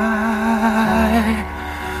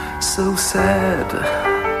 So sad.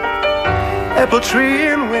 Apple tree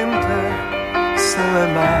in winter, so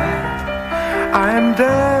am I. I'm dead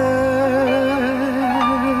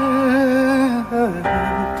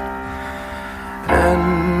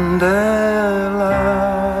and alive.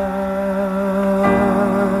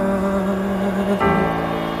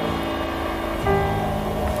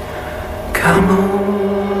 Come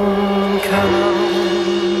on, come on.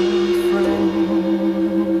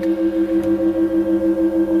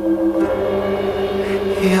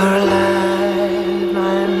 You're alive,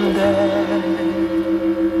 I'm dead.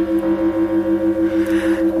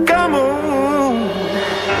 Come on,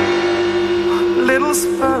 little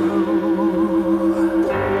sparrow,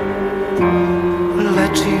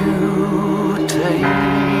 let you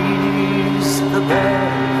taste the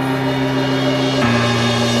bed.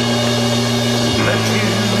 Let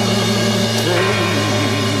you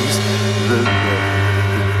taste the bed.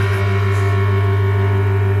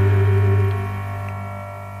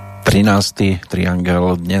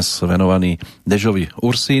 Triangel, dnes venovaný Dezovi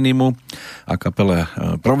Ursinimu a kapele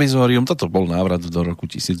Provizorium. Toto bol návrat do roku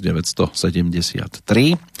 1973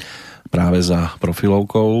 práve za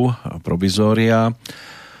profilovkou Provizoria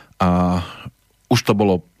a už to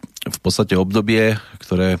bolo v podstate obdobie,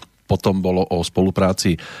 ktoré potom bolo o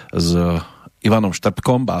spolupráci s Ivanom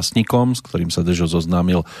Štrbkom, básnikom, s ktorým sa Dežo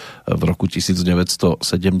zoznámil v roku 1974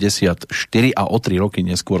 a o 3 roky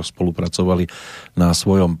neskôr spolupracovali na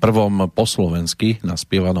svojom prvom po slovensky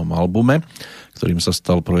naspievanom albume, ktorým sa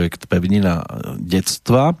stal projekt Pevnina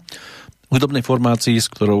detstva. V hudobnej formácii, s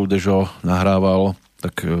ktorou Dežo nahrával,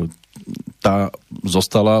 tak tá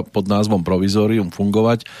zostala pod názvom Provizorium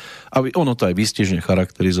fungovať a ono to aj výstižne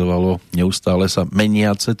charakterizovalo neustále sa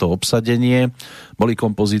meniace to obsadenie. Boli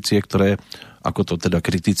kompozície, ktoré, ako to teda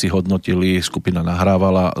kritici hodnotili, skupina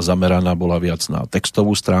nahrávala, zameraná bola viac na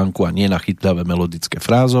textovú stránku a nie na chytľavé melodické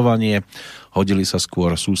frázovanie. Hodili sa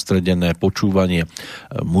skôr sústredené počúvanie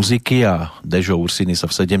muziky a Dezo Ursiny sa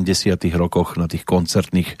v 70. rokoch na tých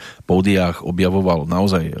koncertných pódiách objavoval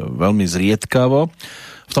naozaj veľmi zriedkavo.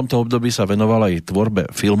 V tomto období sa venoval aj tvorbe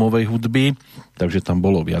filmovej hudby, takže tam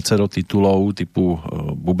bolo viacero titulov typu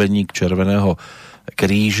Bubeník Červeného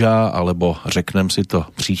kríža alebo Řeknem si to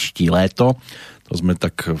příští léto. To sme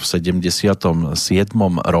tak v 77.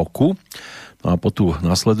 roku. No a po tú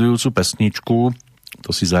nasledujúcu pesničku,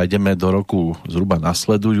 to si zájdeme do roku zhruba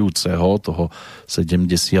nasledujúceho, toho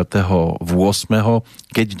 78.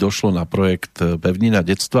 keď došlo na projekt Pevnina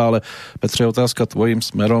detstva, ale Petře, otázka tvojim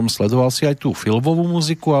smerom, sledoval si aj tú filmovú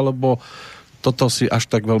muziku, alebo toto si až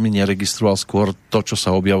tak veľmi neregistroval, skôr to, čo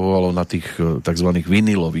sa objavovalo na tých takzvaných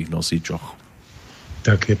vinilových nosičoch?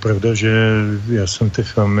 Tak je pravda, že já jsem ty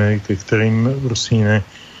filmy, ke kterým Ursíny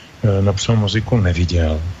napsal muziku,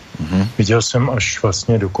 neviděl. Mm-hmm. Viděl jsem až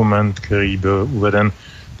vlastně dokument, který byl uveden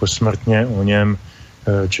posmrtně o něm.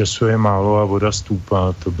 Času je málo a voda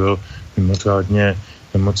stůpá. To byl mimořádně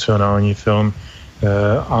emocionální film,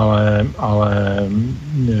 ale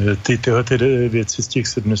tyhle věci z těch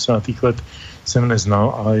 70. let jsem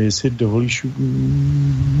neznal a jestli dovolíš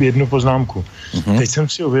jednu poznámku. Mm-hmm. Teď jsem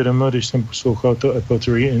si uvědomil, když jsem poslouchal to Apple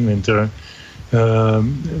Tree in Winter,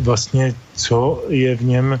 vlastně co je v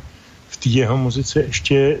něm v té jeho muzice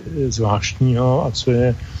ještě zvláštního a co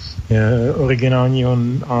je originálního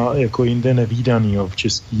a jako jinde nevídanýho v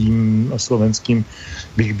českým a slovenským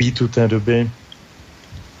big beatu té doby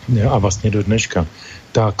a vlastně do dneška.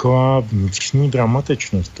 Taková vnitřní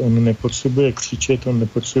dramatičnost. On nepotřebuje křičet, on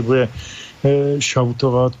nepotřebuje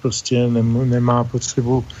šautovat, prostě nemá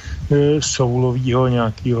potřebu soulového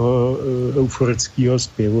nějakého euforického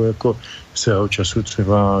zpěvu, jako svého času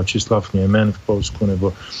třeba Čislav Němen v Polsku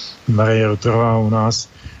nebo Marie Rotorová u nás.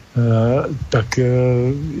 Tak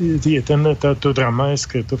je to drama je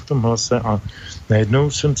skryto v tom hlase a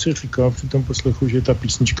najednou jsem si říkal při tom poslechu, že ta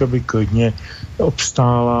písnička by klidně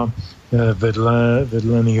obstála vedle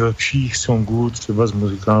nejlepších songů třeba z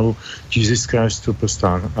muzikálu Jesus Christ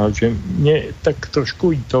Superstar. A že mě tak trošku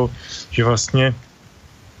líto, že vlastně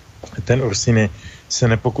ten Ursiny se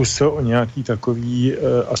nepokusil o nějaký takový,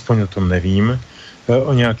 aspoň o tom nevím,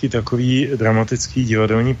 o nějaký takový dramatický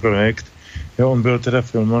divadelní projekt. On byl teda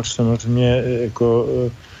filmař samozřejmě jako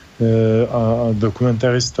a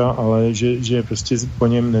dokumentarista, ale že prostě po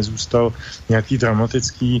něm nezůstal nějaký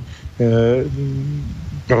dramatický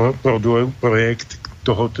projekt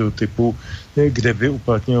tohoto typu, kde by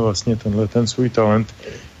uplatnil vlastně ten svůj talent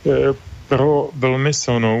pro velmi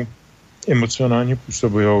silnou emocionálně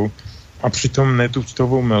působivou a přitom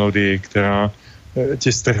netuctovou melodii, která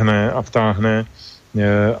tě strhne a vtáhne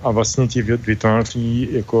a vlastně ti vytváří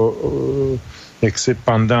jako jaksi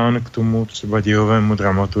pandán k tomu třeba dějovému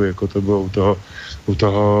dramatu, jako to bylo u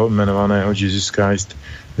toho jmenovaného Jesus Christ,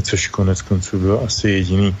 což konec konců byl asi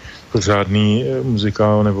jediný pořádný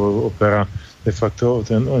muzikál nebo opera de facto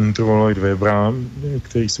ten Andrew Lloyd Webbera,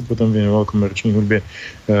 který se potom věnoval komerční hudbě,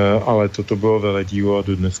 ale toto bylo veledílo a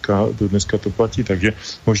do dneska to platí, takže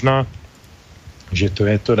možná, že to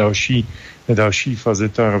je to další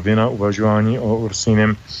fazeta rovina uvažování o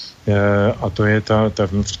Ursinem a to je ta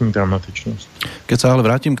vnitřní dramatičnosť. Keď sa ale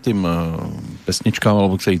vrátim k tým pesničkám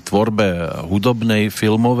alebo k tej tvorbe hudobnej,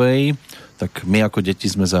 filmovej, tak my ako deti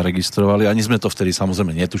sme zaregistrovali, ani sme to vtedy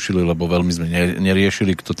samozrejme netušili, lebo veľmi sme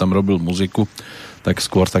neriešili, kto tam robil muziku, tak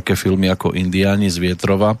skôr také filmy ako Indiáni z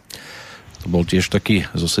Vietrova. To bol tiež taký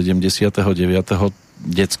zo 79.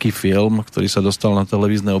 detský film, ktorý sa dostal na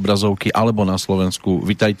televízne obrazovky, alebo na Slovensku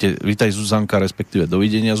Vitaj Zuzanka, respektíve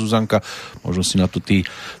Dovidenia Zuzanka. Možno si na to tí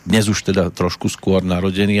dnes už teda trošku skôr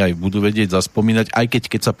narodení aj budú vedieť zaspomínať, aj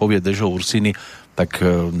keď sa povie Dežo Ursiny, tak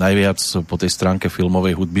najviac po tej stránke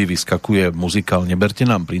filmovej hudby vyskakuje muzikál Neberte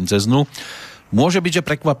nám princeznu. Môže byť, že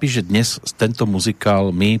prekvapí, že dnes tento muzikál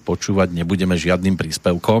my počúvať nebudeme žiadnym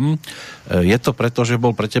príspevkom. Je to preto, že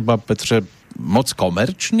bol pre teba, Petře, moc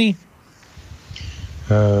komerčný?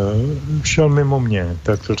 Šel mimo mě,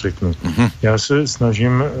 tak to řeknu. Já se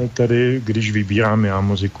snažím tady, když vybírám já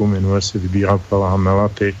muziku, minule si vybíral Pala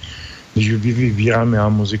Melaty, když vybírám já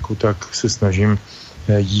muziku, tak se snažím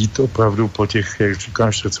jít opravdu po těch, jak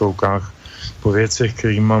říkáš, srdcoukách, po věcech,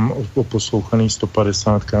 který mám poslouchaný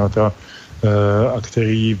 150krát a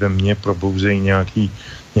který ve mně probouzejí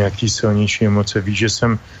nějaký silnější emoce. Víš, že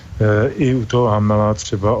jsem i u toho Hamela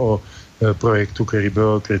třeba o projektu, který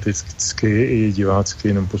byl kriticky i divácky,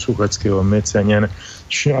 jenom posluchačsky velmi ceněn,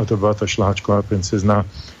 a to byla ta Šláčková princezna,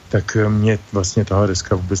 tak mě vlastně tahle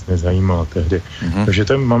deska vůbec nezajímala tehdy. Takže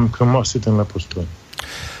mám k tomu asi tenhle postoj.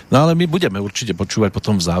 No ale my budeme určite počúvať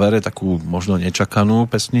potom v závere takú možno nečakanú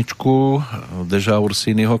pesničku Deža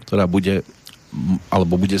Ursinyho, ktorá bude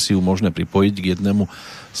si ju možné pripojiť k jednému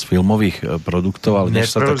z filmových produktov, ale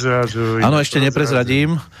áno, ešte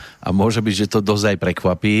neprezradím a môže byť, že to dosť aj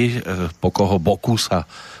prekvapí, po koho boku sa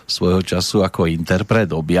svojho času ako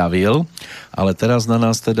interpret objavil, ale teraz na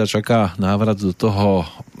nás teda čaká návrat do toho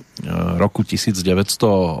roku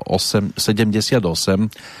 1978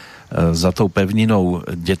 za tou pevninou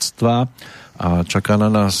detstva a čaká na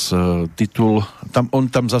nás titul, on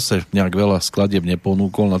tam zase nejak veľa skladieb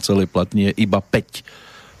neponúkol, na celej platni je iba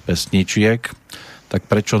 5 pesničiek, tak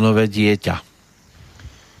prečo Nové dieťa?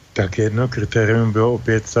 Tak jedno kritérium bylo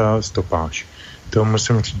opět ta stopáž. To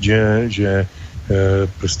musím říct, že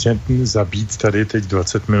prostě zabít tady teď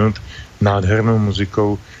 20 minut nádhernou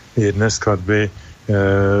muzikou jedné skladby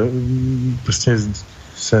prostě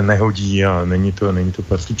se nehodí a není to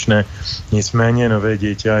patřičné. Nicméně Nové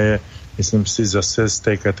dieťa je, myslím si, zase z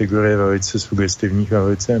té kategorie velice sugestivních a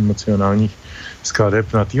velice emocionálních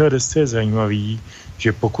skladeb. Na téhle desce je zajímavý,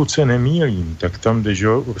 že pokud se nemýlím, tak tam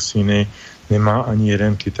Dežo Ursiny nemá ani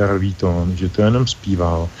jeden kytarový tón, že to jenom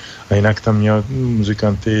zpíval. A jinak tam měl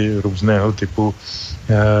muzikanty různého typu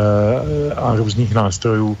a různých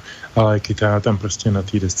nástrojů, ale kytara tam prostě na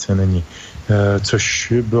té desce není.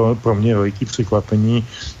 Což bylo pro mě veliký překvapení,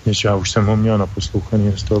 že já už jsem ho měl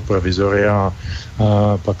naposlouchaný z toho provizoria a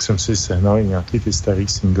pak jsem si sehnal i nějaký ty starý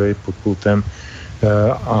singly pod pultem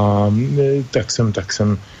A tak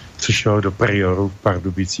jsem přišel do Prioru v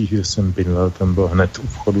Pardubicích, kde jsem bydlel, tam byl hned u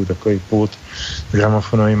vchodu takový pult s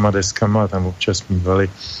gramofonovýma deskama a tam občas mívali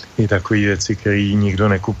i takové věci, které nikdo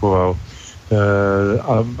nekupoval.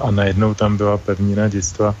 A najednou tam byla pevnina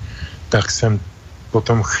dětstva, tak jsem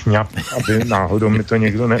potom chňap, aby náhodou mi to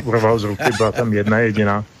někdo neurval z ruky, byla tam jedna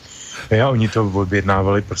jediná. A oni to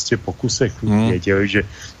objednávali prostě po kusech. Věděli, že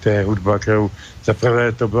to je hudba, kterou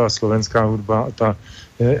zaprvé to byla slovenská hudba a ta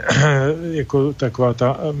jako taková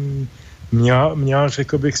ta měla,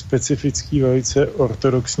 řekl bych, specifický, velice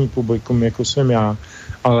ortodoxní publikum, jako jsem já,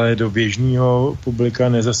 ale do běžného publika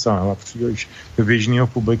nezasáhla příliš. Do běžného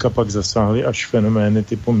publika pak zasáhly až fenomény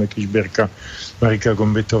typu Meky Žbírka, Marika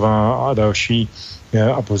Gombitová a další,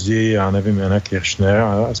 a později, já nevím, Jana Kiršner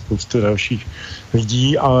a spoustu dalších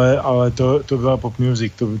lidí, ale to byla pop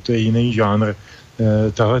music, to je jiný žánr.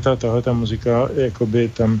 Tahleta muzika jakoby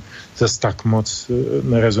tam zase tak moc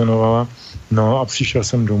nerezonovala. No a přišel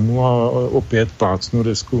jsem domů a opět plácnu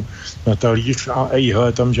desku na talíř a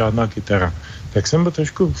ejhle, tam žádná kytara. Tak jsem byl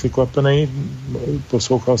trošku překvapený,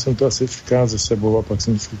 poslouchal jsem to asi třikrát ze sebou a pak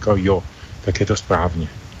jsem si říkal, jo, tak je to správně.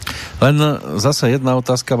 Len zase jedna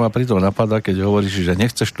otázka ma pri tom napadá, keď hovoríš, že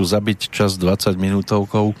nechceš tu zabiť čas 20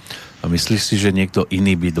 minútovkou a myslíš si, že niekto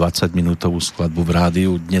iný by 20 minútovú skladbu v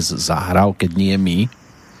rádiu dnes zahral, keď nie my?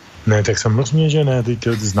 Ne, tak samozřejmě, že ne. Teď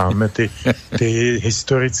známe ty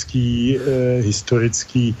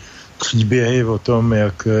historický příběhy o tom,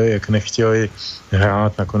 jak nechtěli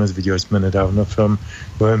hrát. Nakonec viděli jsme nedávno film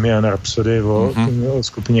Bohemian Rhapsody o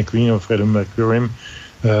skupině Queen of Freddie Mercurym,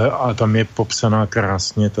 a tam je popsaná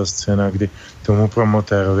krásně ta scéna, kdy tomu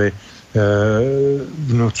promotérovi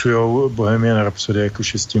vnucujou Bohemian Rhapsody jako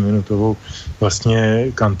 6minutovou vlastně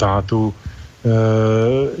kantátu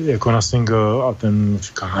jako na single a ten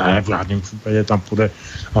říká, ne, v žádném případě tam půjde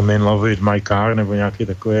I'm in love with my car nebo nějaký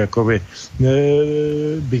takový jakoby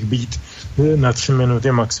big beat na 3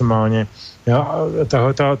 minuty maximálně.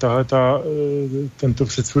 Tento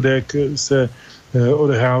předsudek se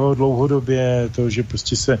odehrávalo dlouhodobě, to, že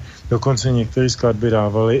prostě se dokonce některé skladby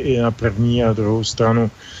dávaly i na první a druhou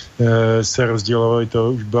stranu se rozdělovaly,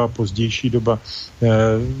 to už byla pozdější doba.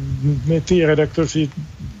 Ty redaktoři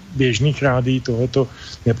běžných rádií tohleto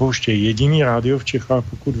nepouštějí. Jediný rádio v Čechách,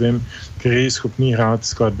 pokud vím, který je schopný hrát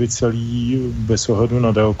skladby celý bez ohledu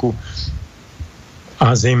na délku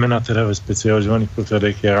a zejména teda ve specializovaných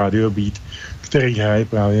pořadech je Radio Beat, který hraje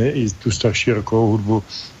právě i tu starší rockovou hudbu,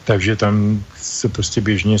 takže tam se prostě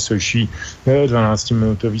běžně slyší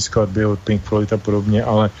 12-minutový skladby od Pink Floyd a podobně,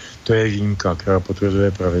 ale to je výjimka, která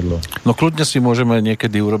potvrzuje pravidlo. No kľudne si môžeme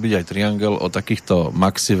niekedy urobiť aj Triangel o takýchto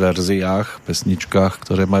maxi verziách, pesničkách,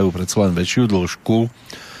 ktoré majú predsa len väčšiu dĺžku,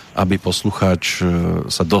 aby poslucháč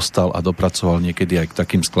sa dostal a dopracoval niekedy aj k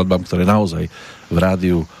takým skladbám, ktoré naozaj v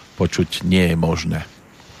rádiu počuť nie je možné.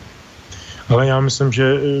 Ale já myslím,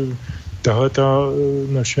 že tahle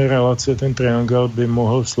naše relace, ten Triangel by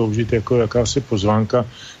mohl sloužit jako jakási pozvánka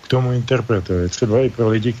k tomu interpretovi. Třeba i pro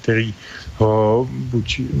lidi, kteří ho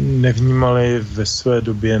buď nevnímali ve své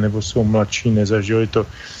době, nebo jsou mladší, nezažili to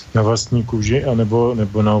na vlastní kůži,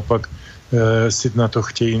 anebo naopak si na to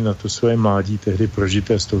chtějí, na to své mládí tehdy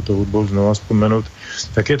prožité s touto hudbou znova vzpomenout.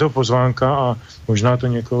 Tak je to pozvánka a možná to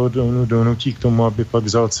někoho donutí k tomu, aby pak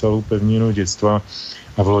vzal celou pevninu dětstva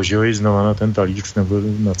a vložil ji znova na ten talíř nebo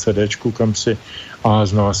na CDčku kam si a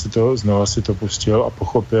znova si to pustil a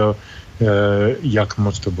pochopil, jak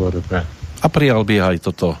moc to bylo dobré. A prijal by aj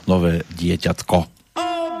toto nové dieťatko.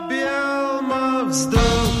 Objal ma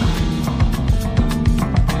vzduch,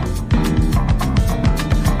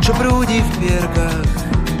 čo prúdi v pierkach,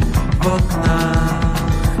 v oknách,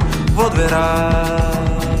 vo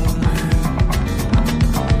dverách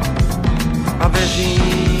a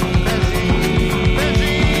bežím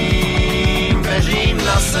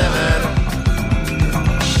na sever.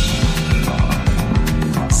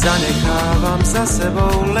 Zanechávam za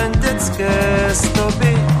sebou len detské stopy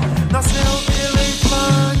na snehobielej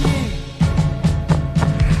pláni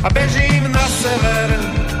a bežím na sever,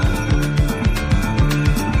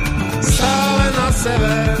 stále na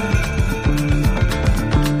sever.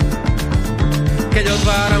 Keď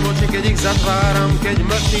otváram oči, keď ich zatváram, keď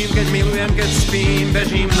mlčím, keď milujem, keď spím,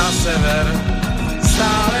 bežím na sever,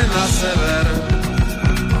 stále na sever.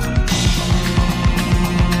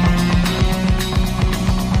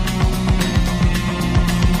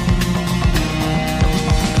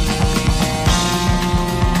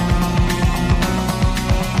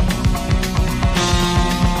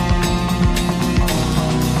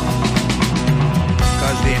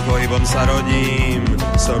 Pohybom sa rodím,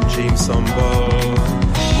 som čím som bol.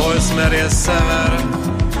 Môj smer je sever,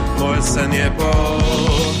 môj sen je pol.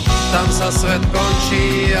 Tam sa svet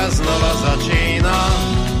končí a znova začína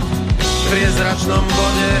v priezračnom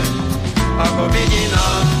bode ako vidina.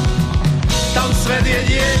 Tam svet je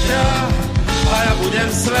dieťa a ja budem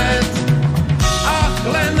svet a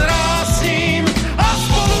len rád s ním a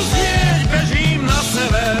spolu znieť bežím na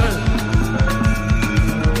sever.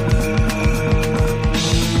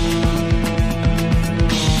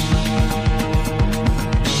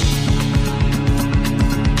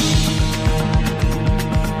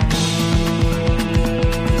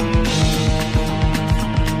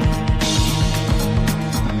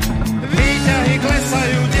 Výťahy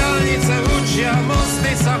klesajú, diaľnice učia,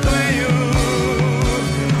 mosty sa chvejú.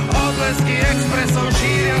 Odlesky expresov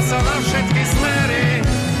šíria sa na všetky smery.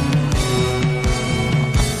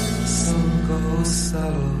 Slnko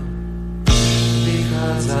ustalo,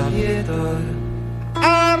 vychádza vietor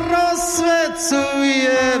a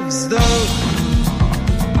rozsvecuje vzduch.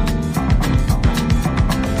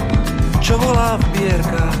 Čo volá v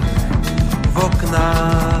bierkach, v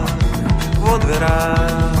oknách, vo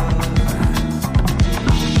dverách.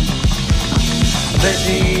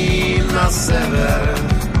 Bežím na sever,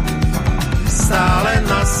 stále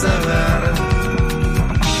na sever.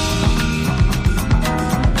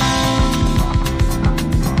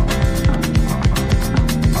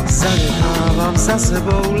 Zanechávam za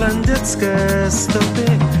sebou len detské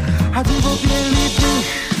stopy a dubo bielý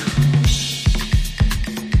dých.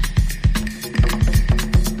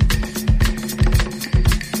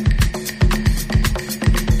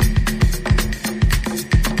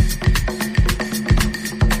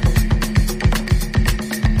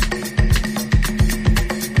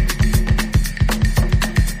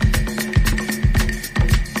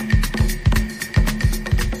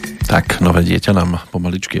 Tak, nové dieťa nám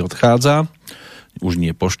pomaličky odchádza. Už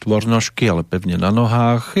nie po štvornožky, ale pevne na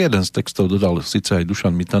nohách. Jeden z textov dodal síce aj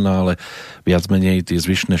Dušan Mitana, ale viac menej tie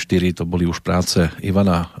zvyšné 4 to boli už práce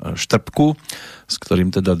Ivana Štrbku, s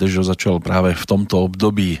ktorým teda Dežo začal práve v tomto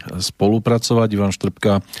období spolupracovať. Ivan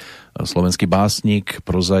Štrbka, slovenský básnik,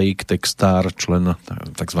 prozaik, textár, člen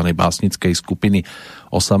tzv. Básnickej skupiny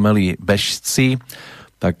Osamelí bežci.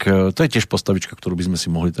 Tak to je tiež postavička, ktorú by sme si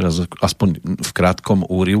mohli teraz aspoň v krátkom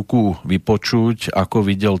úryvku vypočuť, ako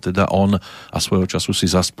videl teda on a svojho času si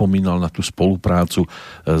zaspomínal na tú spoluprácu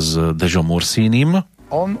s Dežom Ursínym.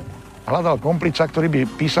 On hľadal komplica, ktorý by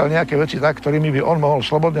písal nejaké veci tak, ktorými by on mohol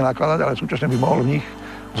slobodne nakladať, ale súčasne by mohol v nich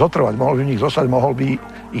zotrvať, mohol by v nich zostať, mohol by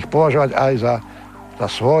ich považovať aj za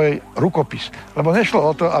svoj rukopis. Lebo nešlo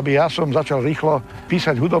o to, aby ja som začal rýchlo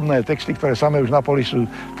písať hudobné texty, ktoré samé už na poli sú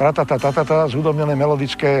tratata, zhudobnené,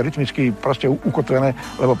 melodické, rytmicky proste ukotvené,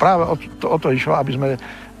 lebo práve o to išlo, aby sme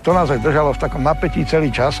to nás aj držalo v takom napätí celý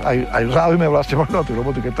čas, aj v záujme vlastne možno tú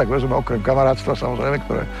robotu, keď tak vezme okrem kamarátstva, samozrejme,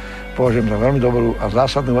 ktoré považujem za veľmi dobrú a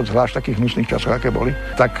zásadnú vec, zvlášť v takých hnusných časoch, aké boli.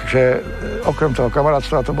 Takže okrem toho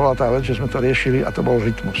kamarátstva to bola tá vec, že sme to riešili a to bol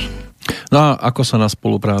rytmus. No a ako sa na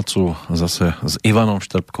spoluprácu zase s Ivanom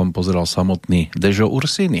Štrbkom pozeral samotný Dežo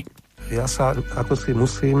Ursiny? Ja sa ako si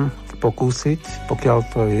musím pokúsiť, pokiaľ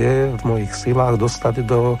to je v mojich silách, dostať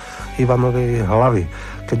do Ivanovej hlavy.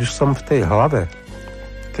 Keď už som v tej hlave,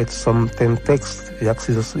 keď som ten text, jak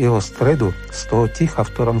si z jeho stredu, z toho ticha,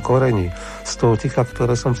 v ktorom korení, z toho ticha,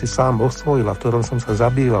 ktoré som si sám osvojil a v ktorom som sa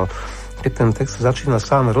zabýval, keď ten text začína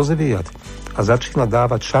sám rozvíjať a začína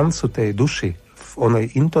dávať šancu tej duši v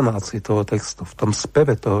onej intonácii toho textu, v tom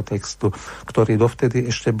speve toho textu, ktorý dovtedy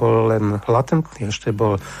ešte bol len latentný, ešte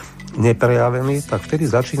bol neprejavený, tak vtedy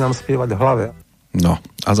začínam spievať v hlave. No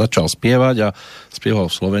a začal spievať a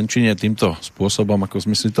spieval v slovenčine týmto spôsobom, ako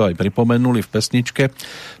sme si to aj pripomenuli v pesničke.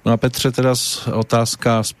 No a Petře, teraz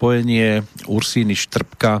otázka, spojenie Ursíny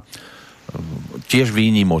Štrbka, tiež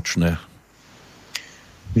výnimočné.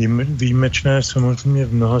 Výjimečné samozřejmě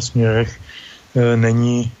v mnoha směrech.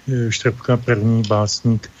 Není Štrbka první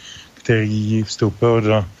básník, který vstoupil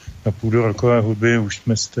na půdu rockové hudby. Už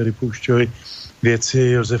jsme si tady pouštěli věci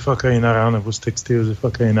Josefa Kajnara nebo z texty Josefa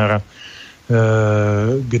Kajnara,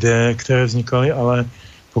 které vznikaly, ale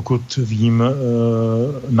pokud vím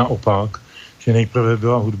naopak, že nejprve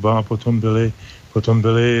byla hudba a potom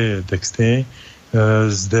byly texty.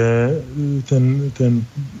 Zde ten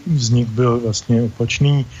vznik byl vlastně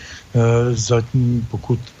opačný.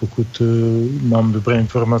 Pokud mám dobré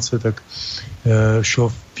informace, tak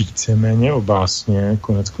šlo víceméně o básně.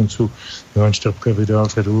 Konec konců Ivan Štrbka vydal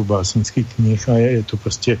řadu básnických knih a je to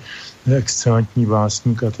prostě excelentní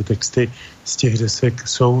básník a ty texty z těch desek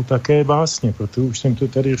jsou také básně. Proto už jsem to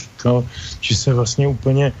tady říkal, že se vlastně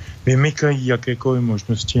úplně vymykají jakékoliv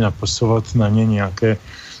možnosti napasovat na ně nějaké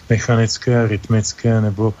mechanické, rytmické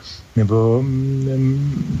nebo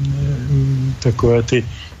takové ty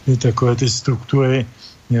takové ty struktury,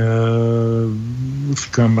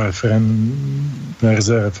 říkám refrén,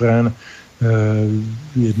 verze, refrén,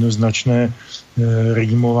 jednoznačné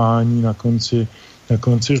rýmování na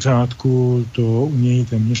konci řádku, to u něj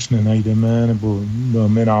téměř nenajdeme, nebo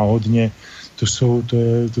velmi náhodně. To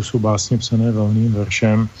jsou básně psané velným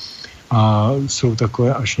veršem a jsou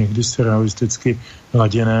takové až někdy surrealisticky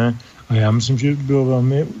laděné. A já myslím, že bylo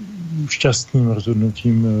velmi šťastným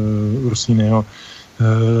rozhodnutím Ursinyho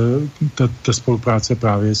ta spolupráce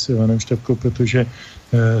právě s Ivanem Štapkou, protože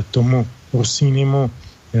tomu Ursinymu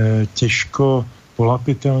těžko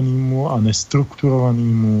polapitelnému a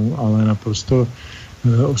nestrukturovanému, ale naprosto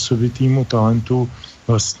osobitýmu talentu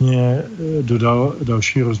vlastně dodal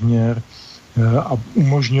další rozměr a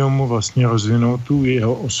umožnil mu vlastně rozvinout tu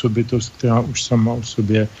jeho osobitost, která už sama o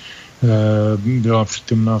sobě byla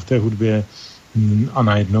přítomná v té hudbě a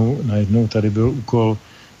najednou tady byl úkol,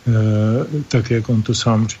 tak jak on to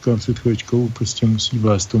sám říkal před chvíličkou, prostě musí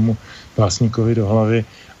vlézt tomu básníkovi do hlavy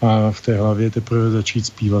a v té hlavě teprve začít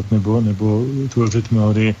zpívat nebo tvořit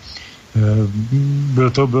melodii.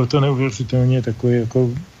 Byl to neuvěřitelně takový jako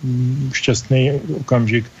šťastný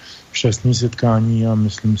okamžik, šťastný setkání a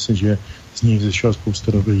myslím si, že z něj vzešla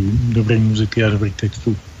spousta dobré muziky a dobrých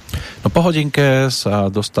textů. No po hodinke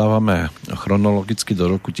sa dostávame chronologicky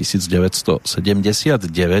do roku 1979,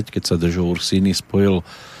 keď sa Dezider Ursiny spojil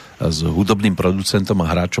s hudobným producentom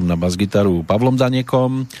a hráčom na basgitaru Pavlom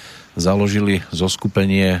Daniekom. Založili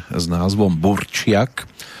zoskupenie s názvom Burčiak,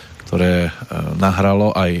 ktoré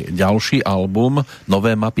nahralo aj ďalší album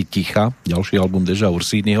Nové mapy ticha, ďalší album Dezider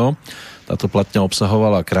Ursinyho. Táto platňa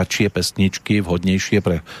obsahovala kratšie pesničky, vhodnejšie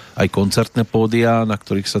pre aj koncertné pódia, na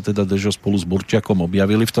ktorých sa teda Dežo spolu s Burčiakom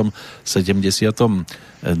objavili v tom 79.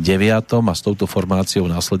 a s touto formáciou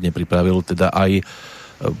následne pripravil teda aj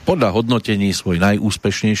podľa hodnotení svoj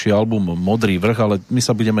najúspešnejší album Modrý vrch, ale my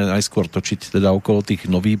sa budeme najskôr točiť teda okolo tých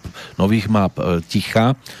nových map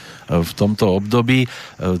ticha v tomto období.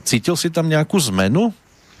 Cítil si tam nejakú zmenu?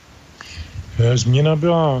 Změna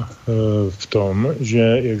byla v tom,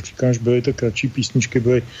 že, jak říkáš, byly to kratší písničky,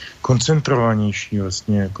 byly koncentrovanější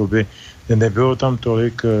vlastně, jakoby nebylo tam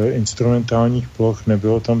tolik instrumentálních ploch,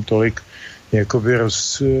 nebylo tam tolik jakoby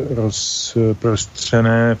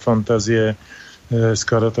rozprostřené fantazie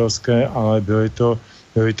skladatelské, ale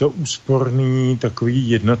byly to úsporný, takový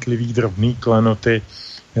jednotlivý drobný klenoty,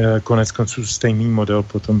 konec konců stejný model,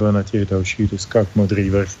 potom byl na těch dalších deskách Modrý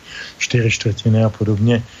vrch, 4/4 a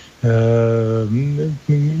podobně.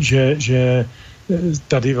 Že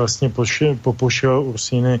tady vlastně popošel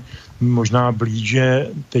Ursiny možná blíže,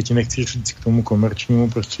 teď nechci říct k tomu komerčnímu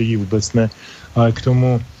prostředí, vůbec ne, ale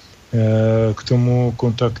k tomu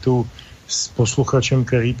kontaktu s posluchačem,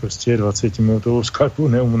 který prostě 20-minutovou skladbu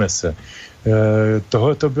neunese.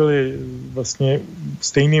 Tohle to byly vlastně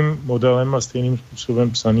stejným modelem a stejným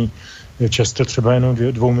způsobem psaný, často třeba jenom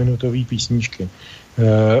 2minutové písničky.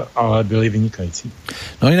 Ale byli vynikající.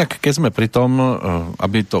 No inak, keď sme pri tom,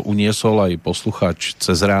 aby to uniesol aj posluchač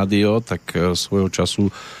cez rádio, tak svojho času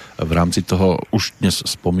v rámci toho už dnes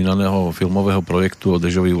spomínaného filmového projektu o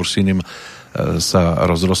Dežovi Ursinym sa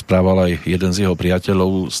rozprával aj jeden z jeho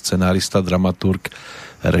priateľov, scenárista, dramaturg,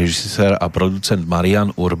 režisér a producent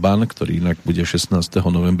Marian Urban, ktorý inak bude 16.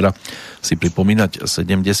 novembra si pripomínať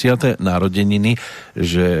 70. narodeniny,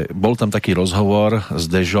 že bol tam taký rozhovor s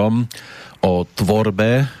Dežom o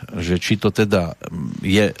tvorbe, že či to teda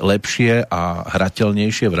je lepšie a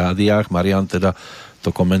hrateľnejšie v rádiách. Marian teda to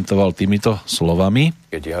komentoval týmito slovami.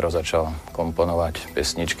 Keď Jaro začal komponovať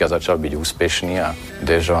pesničky a začal byť úspešný a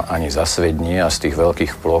Dežo ani za svední a z tých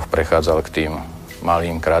veľkých ploch prechádzal k tým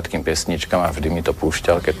malým, krátkým pesničkám a vždy mi to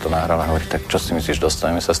púšťal, keď to nahral a hovorí, tak čo si myslíš,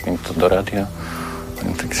 dostaneme sa s týmto do rádia?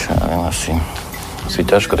 Tak asi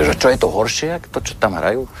ťažko. Dežo, čo je to horšie, ako to, čo tam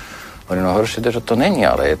hrajú? No horšie, že to není,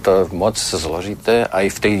 ale je to moc zložité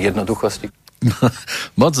aj v tej jednoduchosti.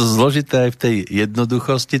 Moc zložité aj v tej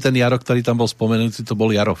jednoduchosti. Ten Jaro, ktorý tam bol spomenutý, to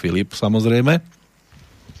bol Jaro Filip, samozrejme.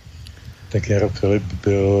 Tak Jaro Filip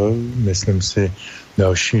byl, myslím si,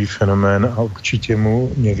 další fenomén a určitě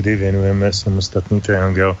mu někdy věnujeme samostatný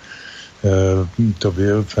Triangel. To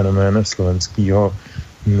byl fenomén slovenského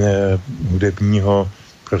hudebního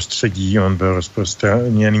prostředí. On byl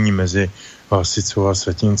rozprostřeněný mezi Hlasicou a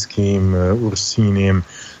Světinským, Ursínym,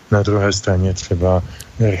 na druhé straně třeba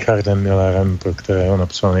Richardem Millerem, pro kterého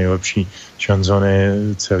napsal nejlepší šanzony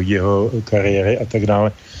celé jeho kariéry a tak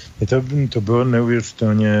dále. To byl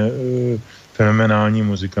neuvěřitelně fenomenální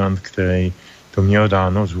muzikant, který to měl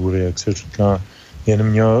dáno z hůry, jak se říká, jen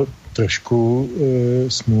měl trošku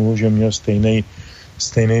smůlu, že měl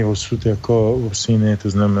stejný osud jako Ursiny, to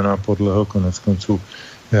znamená podlehl konec konců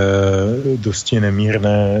dosti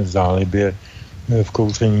nemírné zálibě v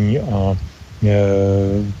kouření a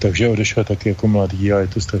takže odešel taky jako mladý a je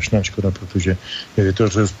to strašná škoda, protože je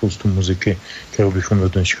vytvořil spoustu muziky, kterou bychom do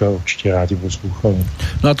dneška určitě rádi poslouchali.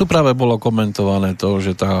 No a tu práve bolo komentované to,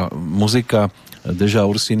 že tá muzika Dezidera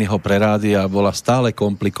Ursinyho pre rádia bola stále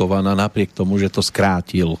komplikovaná napriek tomu, že to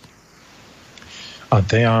skrátil. A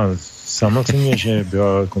to já samozřejmě, že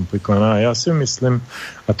byla komplikovaná. Já si myslím,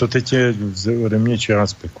 a to teď je ode mě čirá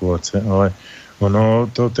spekulace, ale ono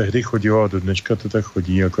to tehdy chodilo a do dneška to tak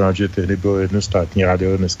chodí, akorát, že tehdy bylo jedno státní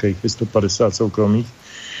rádio, dneska jich je 150 soukromých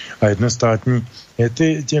a jedno státní.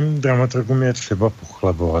 Těm dramaturgům je třeba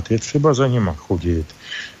pochlebovat, je třeba za nima chodit,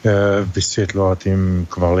 vysvětlovat jim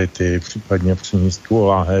kvality, případně přinést tu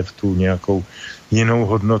láhev, tu nějakou jinou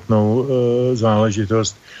hodnotnou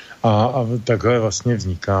záležitost a takhle vlastně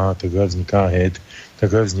vzniká hit,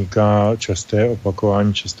 takhle vzniká časté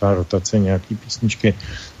opakování, častá rotace nějaký písničky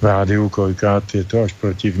v rádiu, kolikrát je to až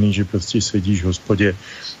protivný, že prostě sedíš v hospodě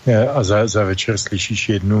a za večer slyšíš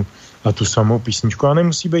jednu a tu samou písničku a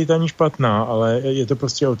nemusí být ani špatná, ale je to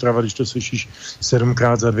prostě otrava, když to slyšíš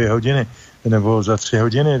 7krát za 2 hodiny nebo za 3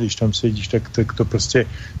 hodiny, když tam sedíš, tak to prostě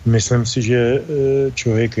myslím si, že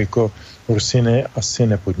člověk jako Ursiny asi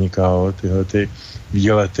nepodnikal tyhle ty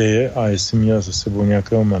výlety a jestli měl za sebou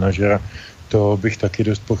nějakého manažera, to bych taky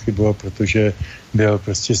dost pochyboval, protože byl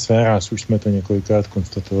prostě své ráz. Už jsme to několikrát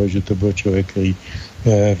konstatovali, že to byl člověk, který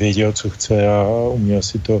věděl, co chce a uměl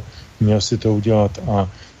si to udělat a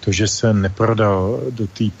to, že se neprodal do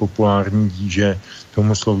té populární díže,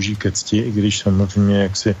 tomu slouží ke cti, i když samozřejmě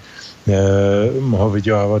jaksi mohl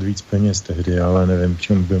vydělávat víc peněz tehdy, ale nevím, k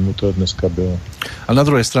čemu by mu to dneska bylo. A na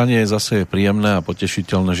druhej strane je zase príjemné a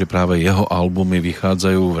potešiteľné, že práve jeho albumy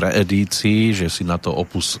vychádzajú v reedícii, že si na to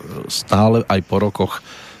opus stále aj po rokoch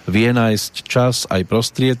vie nájsť čas, aj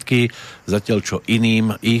prostriedky, zatiaľ čo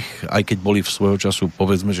iným ich, aj keď boli v svojho času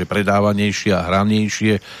povedzme, že predávanejšie a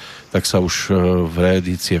hranejšie, tak sa už v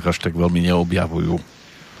reedíciách až tak veľmi neobjavujú.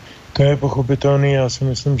 To je pochopitelný, já si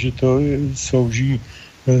myslím, že to slouží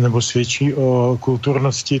nebo svědčí o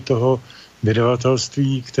kulturnosti toho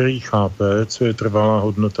vydavatelství, který chápe, co je trvalá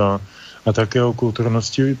hodnota a také o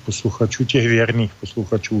kulturnosti posluchačů, těch věrných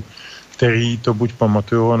posluchačů, který to buď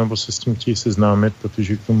pamatujou, nebo se s tím chtějí seznámit,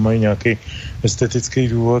 protože k tomu mají nějaký estetický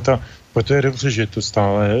důvod a proto je dobře, že to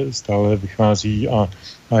stále vychází a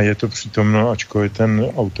je to přítomno, ačkoliv ten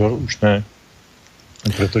autor už ne,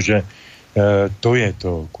 protože to je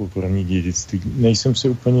to kulturní dědictví. Nejsem si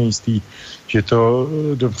úplně jistý, že to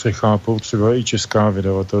dobře chápou třeba i česká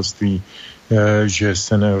vydavatelství, že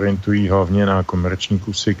se neorientují hlavně na komerční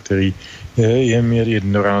kusy, který jen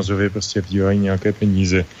jednorázově prostě vdívají nějaké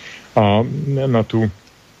peníze a na tu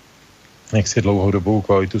jaksi dlouhodobou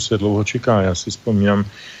kvalitu se dlouho čeká. Já si vzpomínám,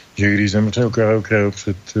 že když zemřel Karel Kryl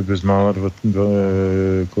před bezmála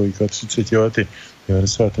 30 lety,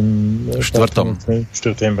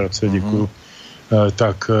 94. roce, děkuju,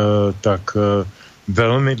 tak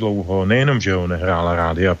velmi dlouho, nejenom, že ho nehrála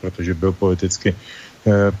rádia, protože byl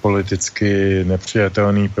politicky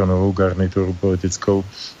nepřijatelný pro novou garnituru politickou,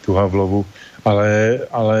 tu Havlovu,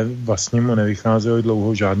 ale vlastně mu nevycházely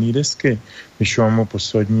dlouho žádný desky. Vyšla mu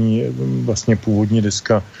poslední, vlastně původní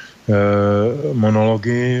deska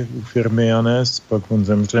monology u firmy Janes, pak on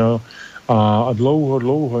zemřel a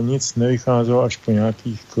dlouho nic nevycházelo až po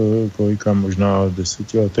nějakých kolika, možná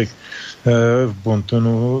 10 letech v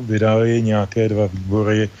Bontonu vydali nějaké 2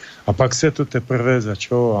 výbory a pak se to teprve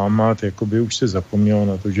začalo lámat, jakoby už se zapomnělo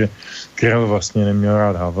na to, že Kryl vlastně neměl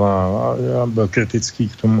rád Havla a byl kritický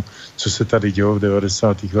k tomu, co se tady dělo v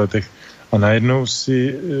 90. letech a najednou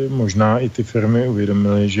si možná i ty firmy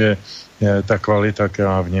uvědomily, že ta kvalita,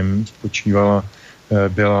 která v něm spočívala,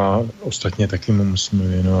 byla, ostatně taky mu musíme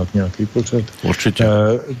věnovat nějaký pořad. Určitě.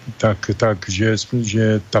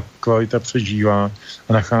 Takže ta kvalita přežívá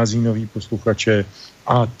a nachází nový posluchače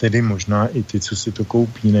a tedy možná i ty, co si to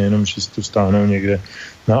koupí, nejenom, že si to stáhnou někde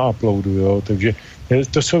na uploadu, jo. Takže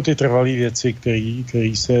to jsou ty trvalé věci,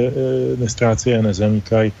 které se nestrácí a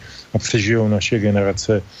nezanikají a přežijou naše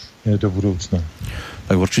generace do budoucna.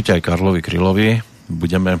 Tak určite aj Karlovi Krylovi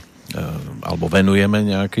budeme alebo venujeme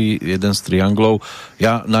nejaký jeden z Trianglov.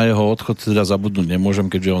 Ja na jeho odchod teda zabudnúť nemôžem,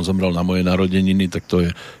 keďže on zomrel na moje narodeniny, tak to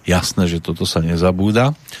je jasné, že toto sa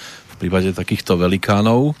nezabúda v prípade takýchto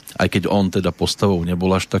velikánov, aj keď on teda postavou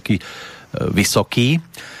nebol až taký vysoký.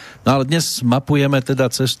 No ale dnes mapujeme teda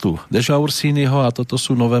cestu Dezidera Ursinyho a toto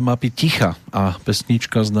sú nové mapy Ticha a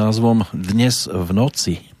pesnička s názvom Dnes v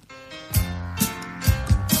noci.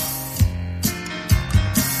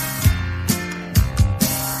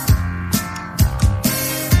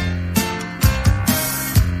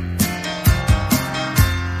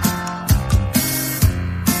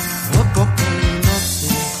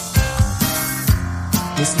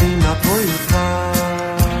 myslím na tvoju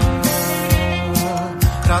tvár.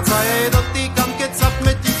 Rád sa jej dotýkam, keď sa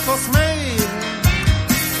tme ticho smeje.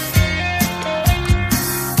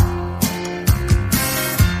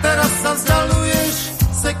 Teraz sa vzdialuješ,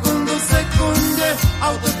 sekundu sekunde,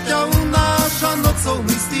 auto ťa unáša nocou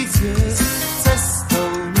mlistých ciest, cestou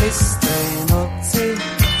mlistej noci.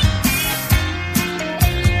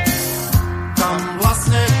 Kam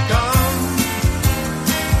vlastne kam?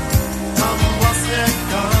 Kam vlastne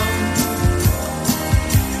kam?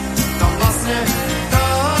 Kam vlastne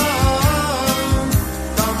kam?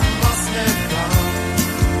 Kam vlastne kam?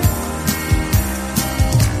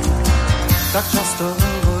 Tak často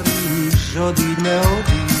hovoríš, odíďme,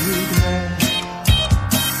 odíďme.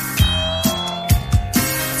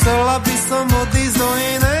 Chcela by som odísť do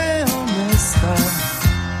iného mesta.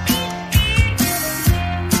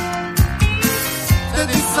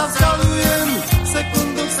 Vtedy sa vzdialujem,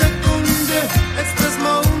 sekundu v sekunde, expres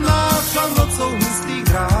ma unáša nocou mlistých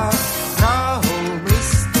dráh, dráhou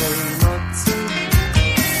mlistej noci.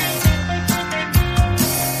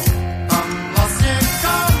 Kam vlastne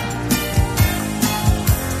kam?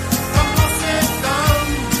 Kam vlastne kam?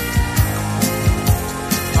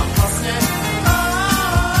 Kam vlastne kam?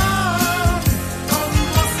 Kam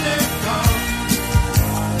vlastne kam?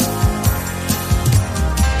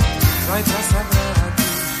 Zajtra sa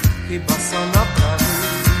vrátiš, chyba sa napraví.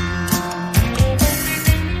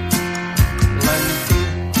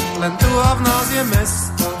 Len tu a v nás je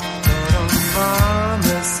mesto, ktorom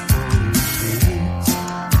máme spolu žiť.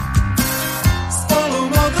 Spolu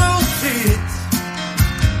modrou žiť.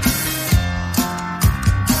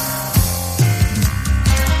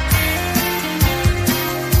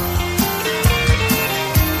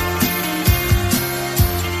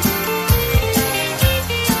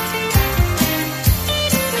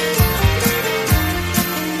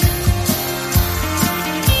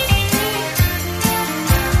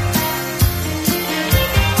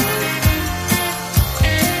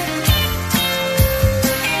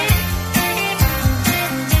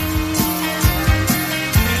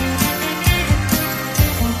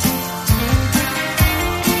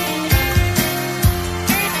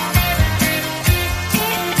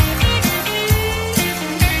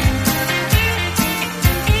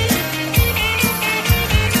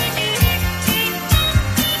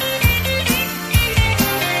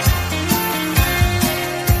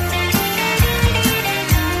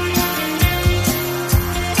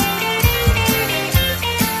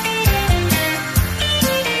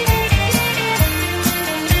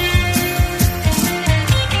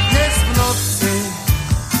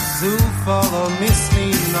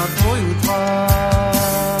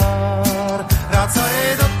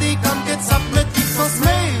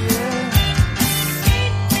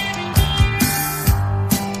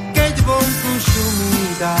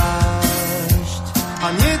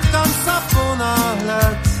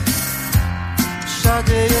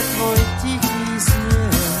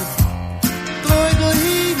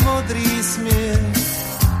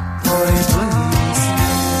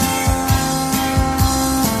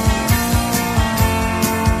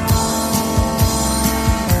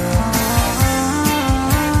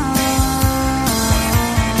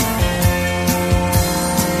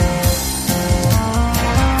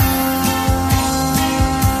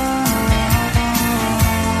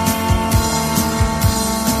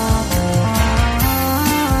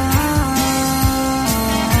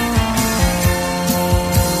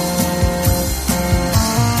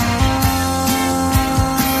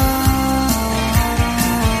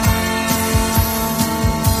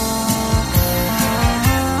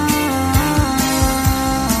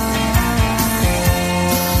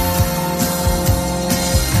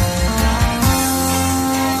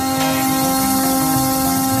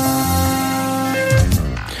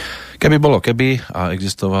 Keby bolo keby a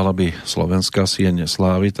existovala by slovenská sieň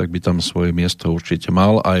slávy, tak by tam svoje miesto určite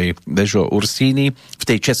mal aj Dezider Ursiny. V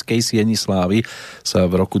tej českej sieni slávy sa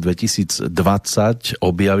v roku 2020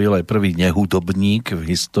 objavil aj prvý nehudobník v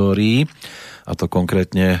histórii, a to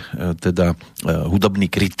konkrétne teda hudobný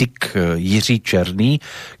kritik Jiří Černý,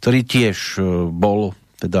 ktorý tiež bol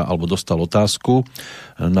teda, alebo dostal otázku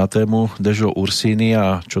na tému Dezider Ursiny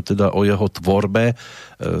a čo teda o jeho tvorbe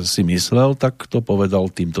si myslel, tak to povedal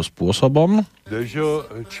týmto spôsobom. Dežo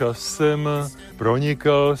časem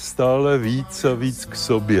pronikal stále víc a víc k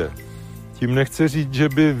sobě. Tím nechci říct, že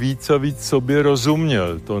by víc a víc sobě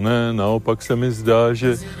rozuměl. To ne, naopak se mi zdá,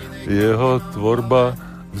 že jeho tvorba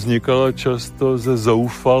vznikala často ze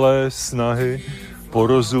zoufalé snahy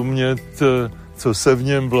porozumět, co se v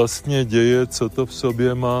něm vlastně děje, co to v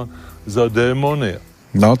sobě má za démony.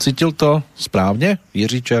 No, cítil to správně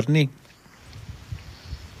Jiří Černý?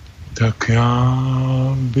 Tak já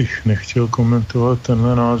bych nechtěl komentovat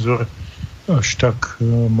tenhle názor až tak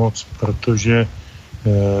moc, protože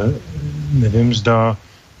nevím, zda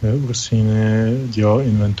Ursiny dělal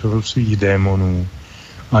inventuru svých démonů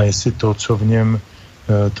a jestli to, co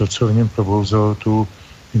v něm probouzelo tu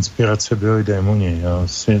inspirace, byly démoni. Já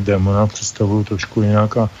si démona představuju trošku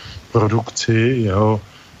jinak a produkci jeho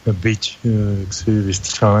byť jaksi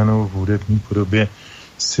vystřelenou v hudební podobě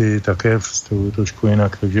si také představuju trošku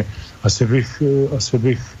jinak. Takže asi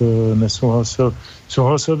bych nesouhlasil.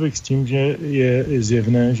 Souhlasil bych s tím, že je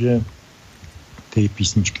zjevné, že ty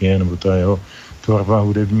písničky nebo ta jeho tvorba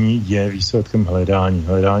hudební je výsledkem hledání.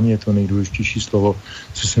 Hledání je to nejdůležitější slovo,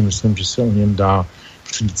 co si myslím, že se o něm dá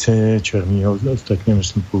příce černýho, ostatně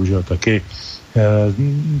myslím použil taky.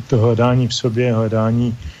 To hledání v sobě,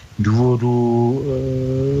 hledání důvodů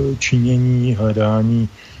činění, hledání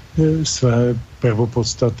své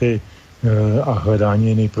prvopodstaty a hledání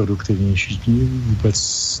je nejproduktivnější vůbec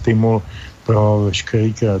stimul pro veškeré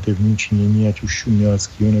kreativní činění, ať už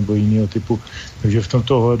uměleckého nebo jiného typu. Takže v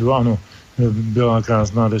tomto ohledu ano, byla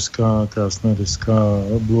krásná deska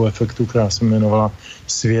Blue Effectu, která se jmenovala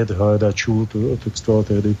Svět hledačů, to textoval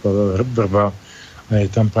tehdy Pavel Vrba a je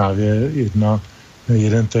tam právě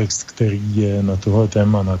jeden text, který je na tohle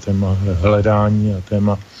téma, na téma hledání a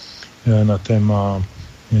na téma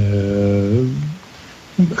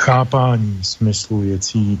chápání smyslu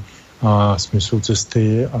věcí a smyslu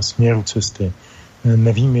cesty a směru cesty.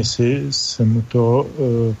 Nevím, jestli se mu to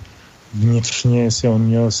vnitřně, jestli on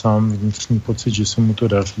měl sám vnitřní pocit, že se mu to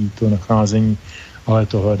daří, to nacházení, ale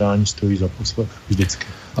to hledání stojí za poslech vždycky.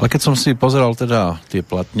 Ale keď som si pozeral teda tie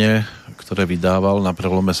platne, ktoré vydával na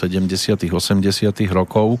prelome 70. 80.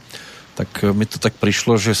 rokov, tak mi to tak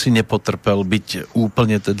prišlo, že si nepotrpel byť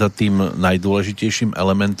úplne teda tým najdôležitejším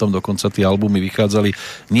elementom, dokonca tie albumy vychádzali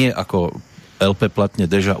nie ako LP platne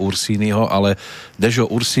Deža Ursinyho, ale Dežo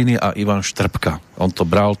Ursiny a Ivan Štrbka. On to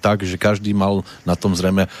bral tak, že každý mal na tom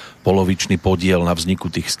zrejme polovičný podiel na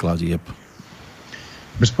vzniku tých skladieb.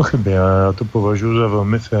 Bez pochyby, já to považuji za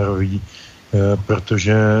velmi férový,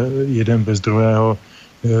 protože jeden bez druhého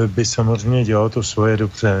by samozřejmě dělal to svoje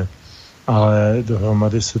dobře, ale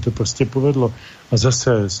dohromady se to prostě povedlo. A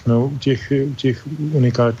zase jsme u těch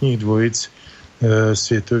unikátních dvojic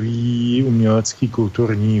světový, umělecký,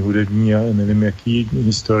 kulturní, hudební, já nevím jaký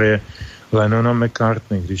historie Lennona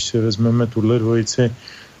McCartney. Když si vezmeme tuhle dvojici,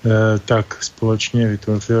 tak společně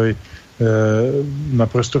vytvořili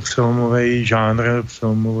naprosto přelomový žánr,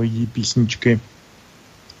 přelomové písničky,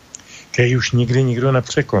 který už nikdy nikdo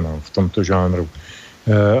nepřekonal v tomto žánru.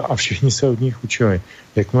 A všichni se od nich učili.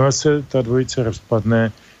 Jakmile se ta dvojice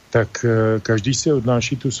rozpadne, tak každý si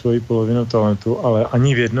odnáší tu svoji polovinu talentu, ale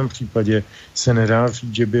ani v jednom případě se nedá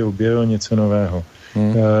říct, že by objevil něco nového.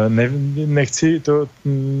 Nechci to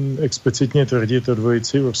explicitně tvrdit o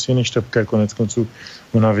dvojici Ursiny Štrbka, konec konců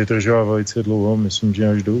ona vydržela velice dlouho, myslím, že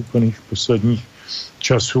až do úplných posledních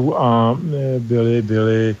časů a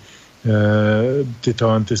byly ty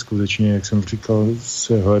talenty skutečně, jak jsem říkal,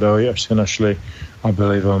 se hledali, až se našli a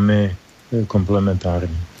byly velmi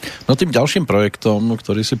komplementární. No tým ďalším projektom,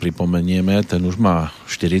 ktorý si pripomenieme, ten už má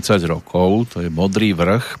 40 rokov, to je Modrý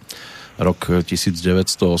vrch, rok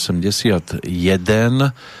 1981,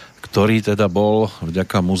 ktorý teda bol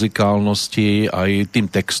vďaka muzikálnosti aj tým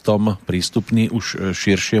textom prístupný už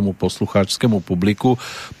širšiemu poslucháčskému publiku.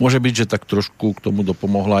 Môže byť, že tak trošku k tomu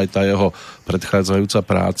dopomohla aj tá jeho predchádzajúca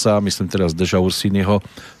práca, myslím teraz Deža Ursinyho,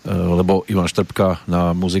 lebo Ivan Štrbka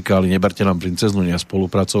na muzikáli Neberte nám princeznu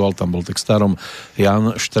nespolupracoval, tam bol textárom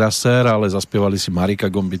Jan Štraser, ale zaspievali si Marika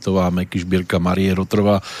Gombitová, Meky Šbírka, Marie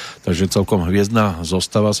Rotrová, takže celkom hviezdna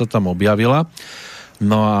zostava sa tam objavila.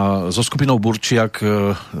 No a so skupinou Burčiak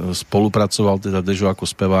spolupracoval teda Dežo ako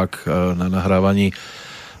spevák na nahrávaní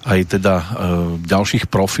aj teda ďalších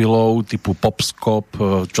profilov typu Popskop,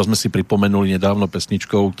 čo sme si pripomenuli nedávno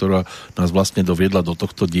pesničkou, ktorá nás vlastne doviedla do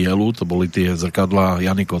tohto dielu, to boli tie zrkadlá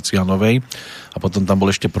Jany Kocianovej a potom tam bol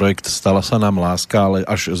ešte projekt Stala sa nám láska, ale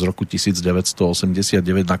až z roku 1989,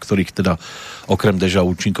 na ktorých teda okrem Deža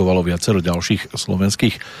účinkovalo viacero ďalších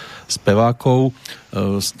slovenských spevákov.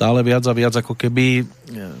 Stále viac a viac ako keby,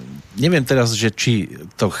 neviem teraz, že či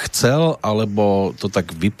to chcel, alebo to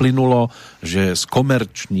tak vyplynulo, že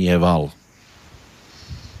skomerčnieval.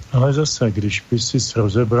 Ale zase, když by si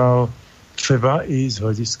rozebral třeba i z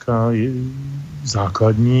hlediska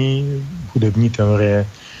základní hudební teorie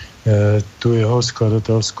tu jeho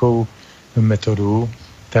skladatelskou metodu,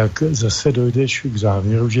 tak zase dojdeš k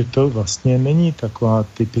závěru, že to vlastně není taková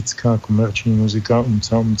typická komerční muzika,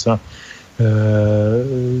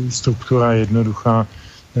 struktura jednoduchá,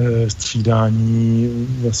 střídání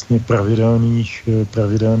vlastně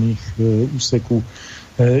pravidelných úseků.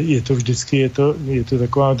 Je to vždycky, je to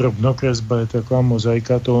taková drobnokresba, je to taková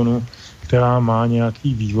mozaika tónu, která má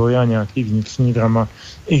nějaký vývoj a nějaký vnitřní drama,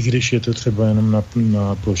 i když je to třeba jenom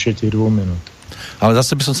na ploše těch 2 minut. Ale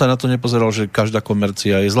zase by som sa na to nepozeral, že každá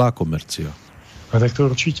komercia je zlá komercia. A tak to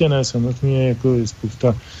určitě ne, samozřejmě jako je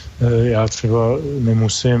spousta, já třeba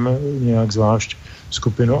nemusím nějak zvlášť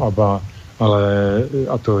skupinu ABBA,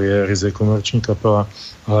 a to je ryze komerční kapela,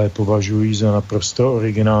 ale považuji za naprosto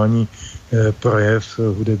originální projev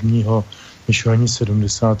hudebního myšlení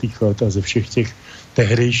 70. let a ze všech těch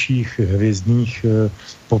tehdejších hvězdných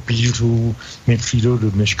popířů mi přijdou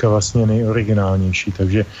do dneška vlastně nejoriginálnější,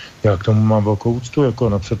 takže já k tomu mám velkou úctu, jako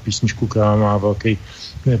napsat písničku, která má velký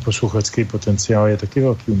posluchačský potenciál, je taky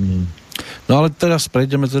velký umění. No ale teraz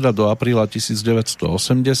prejdeme teda do apríla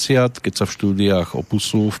 1980, keď sa v štúdiách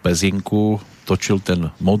Opusu v Pezinku točil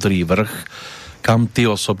ten Modrý vrch. Kam ty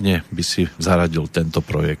osobne by si zaradil tento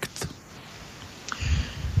projekt?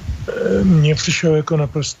 Mně přišel jako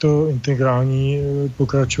naprosto integrální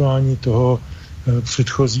pokračování toho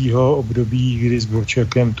předchozího období, kdy s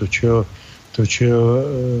Burčakem točil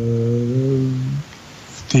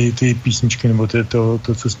ty písničky, nebo to,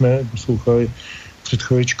 co jsme poslouchali před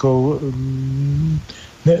chvíličkou.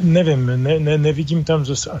 Nevidím tam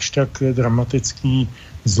zase až tak dramatický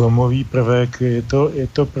zlomový prvek. Je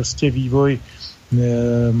to prostě vývoj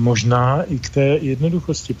možná i k té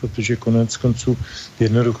jednoduchosti, protože konec konců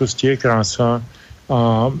jednoduchosti je krása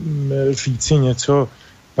a říci něco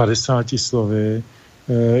 50 slovy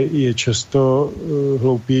je často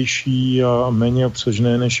hloupější a méně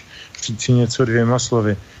obsažné, než říci něco 2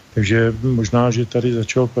 slovy. Takže možná, že tady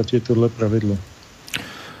začalo platit tohle pravidlo.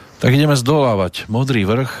 Tak ideme zdolávať Modrý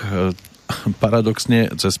vrch,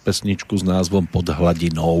 paradoxne cez pesničku s názvom Pod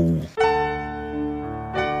hladinou.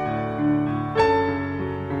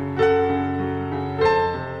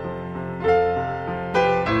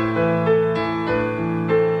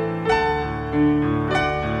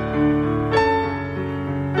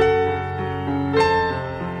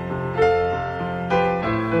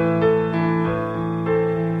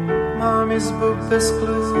 Bez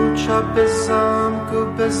kľúča, bez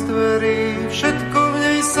zámku, bez dverí, všetko v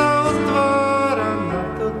nej sa otvára na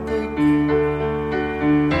dotyk.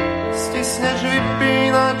 Stisneš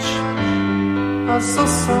vypínač a zo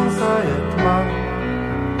slnka je tma.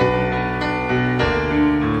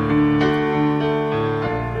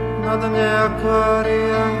 Na dne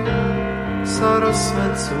akvária sa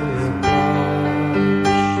rozsvecuje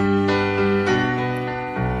pláž.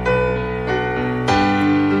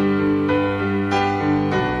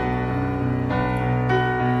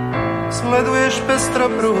 Sleduješ pestro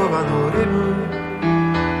pruhovanú rybu,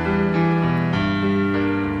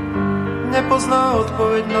 nepozná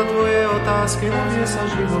odpoveď na tvoje otázky, nevie sa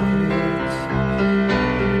život vieť.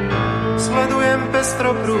 Sledujem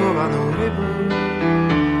pestro pruhovanú rybu,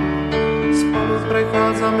 spolu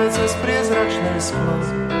prechádzame cez priezračné sklo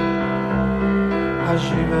a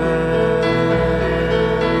živé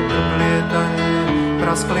oblietanie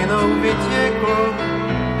prasklinou vytieklo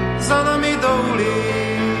za nami do ulic.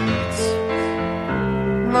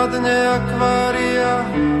 Na dne akvária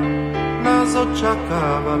nás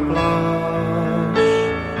očakáva pláž.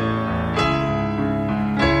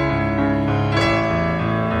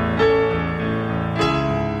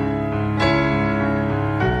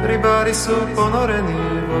 Rybári sú ponorení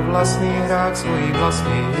vo vlastných hrách svojich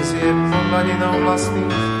vlastných izieb, pod hladinou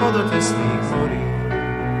vlastných vodotesných morí.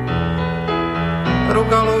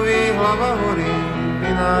 Ruka loví, hlava horí,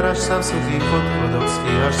 vynáraš sa v suchých podchodoch,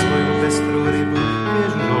 stíhaš svoju pestrú rybu,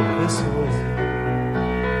 vieš už oľbe svoj.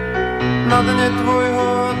 Na dne tvojho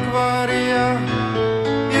akvária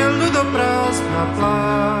je ľudoprázdna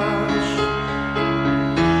pláž.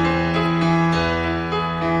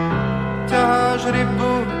 Ťaháš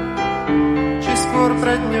rybu, či skôr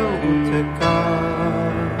pred ňou utekáš.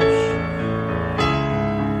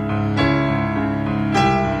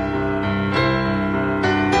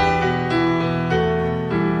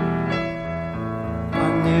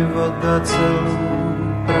 Voda celú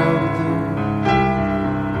pravdu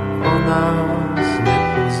o nás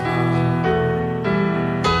nepozná.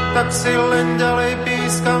 Tak si len ďalej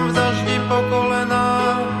pískam v daždi po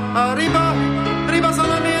kolená a ryba za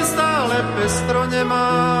nami je stále pestro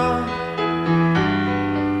nemá.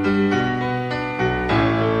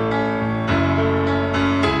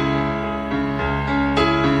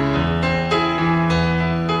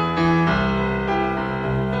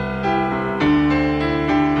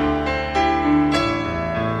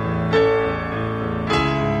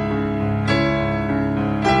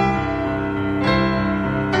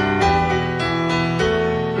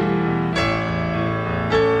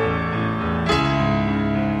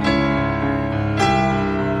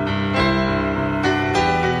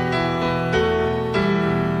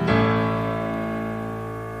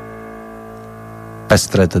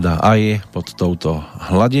 Pestré teda aj pod touto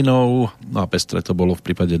hladinou, no a pestré to bolo v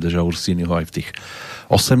prípade Dezider Ursinyho aj v tých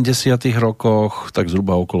 80. rokoch, tak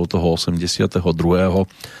zhruba okolo toho 82.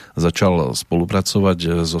 začal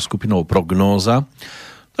spolupracovať so skupinou Prognóza.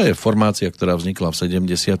 To je formácia, ktorá vznikla v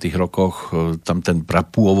 70. rokoch. Tam ten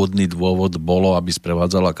prapôvodný dôvod bolo, aby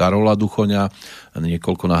sprevádzala Karola Duchoňa.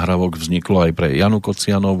 Niekoľko nahrávok vzniklo aj pre Janu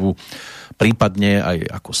Kocianovu. Prípadne aj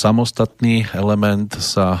ako samostatný element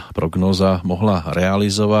sa Prognóza mohla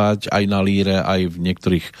realizovať aj na líre, aj v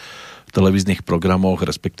niektorých televíznych programoch,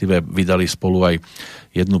 respektíve vydali spolu aj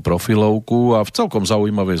jednu profilovku a v celkom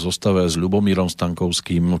zaujímavej zostave s Ľubomírom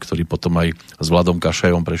Stankovským, ktorý potom aj s Vladom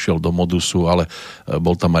Kašajom prešiel do Modusu, ale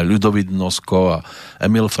bol tam aj Ľudovít Nosko a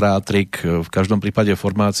Emil Frátrik. V každom prípade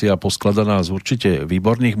formácia poskladaná z určite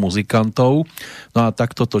výborných muzikantov. No a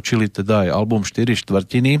takto točili teda aj album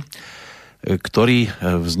 4/4, ktorý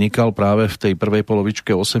vznikal práve v tej prvej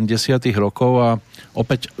polovičke 80. rokov a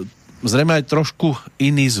opäť zřejmě aj trošku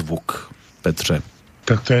iný zvuk, Petře.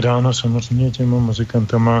 Tak to je dáno samozřejmě těma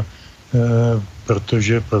muzikantama,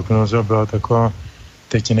 protože Prognóza byla taková,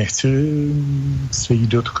 teď nechci se jí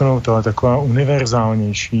dotknout, ale taková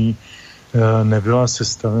univerzálnější, nebyla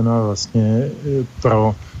sestavená vlastně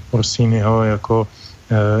pro Ursinyho jako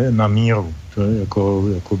na míru, to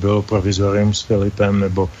jako bylo Provizorium s Filipem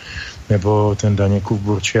nebo ten Daněkův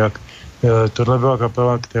Burčiak. Tohle byla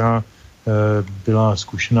kapela, která byla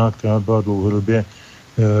zkušená, která byla dlouhodobě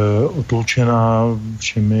otloučená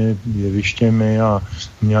všemi jevištěmi a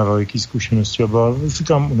měla veliké zkušenosti a byla,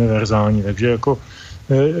 říkám, univerzální. Takže jako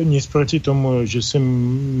nic proti tomu, že jsem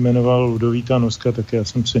jmenoval Ludovíta Noska, tak já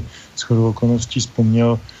jsem si shodou okolností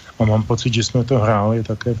vzpomněl a mám pocit, že jsme to hráli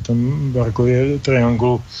také v tom Barkově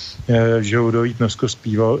Trianglu, že Ludovít Nosko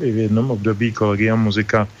zpíval i v jednom období Kolegia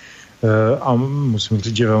muzika a musím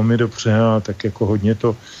říct, že velmi dobře a tak jako hodně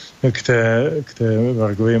to k té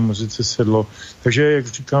Vargově muzice sedlo. Takže, jak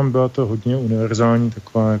říkám, byla to hodně univerzální,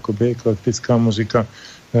 taková jakoby eklektická muzika,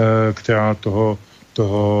 která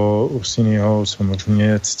toho Ursinyho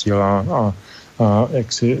samozřejmě ctila a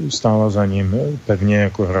jak si stála za ním pevně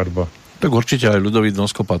jako hradba. Tak určite aj Ľudovít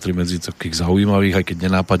Nosko patrí medzi takých zaujímavých, aj keď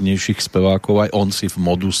nenápadnejších spevákov. Aj on si v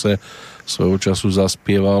Moduse svojho času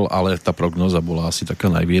zaspieval, ale tá Prognóza bola asi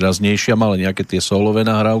taká najvýraznejšia. Mala nejaké tie solové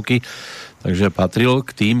nahrávky, takže patril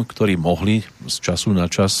k tým, ktorí mohli z času na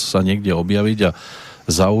čas sa niekde objaviť a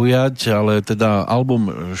zaujať, ale teda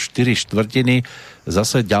album 4/4,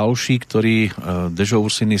 zase ďalší, ktorý Dezider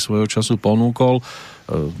Ursiny svojho času ponúkol.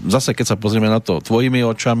 Zase, keď sa pozrieme na to tvojimi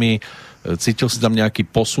očami, cítil si tam nejaký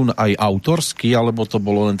posun aj autorský, alebo to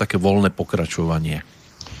bolo len také voľné pokračovanie?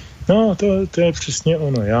 No, to je přesně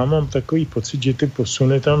ono. Já mám takový pocit, že ty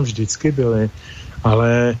posuny tam vždycky byly,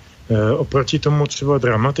 ale oproti tomu třeba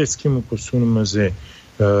dramatickému posunu mezi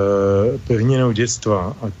Pevninou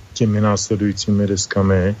dětstva a těmi následujícími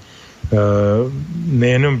deskami,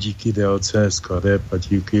 nejenom díky délce skladeb a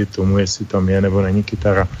díky tomu, jestli tam je nebo není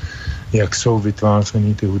kytara, jak jsou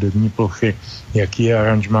vytvářeny ty hudební plochy, jaký je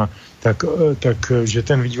aranžma, tak že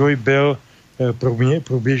ten vývoj byl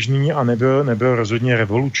průběžný a nebyl rozhodně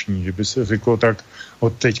revoluční, že by se řeklo tak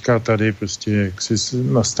od teďka tady prostě jak si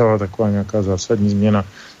nastala taková nějaká zásadní změna.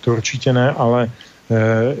 To určitě ne, ale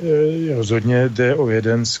rozhodně jde o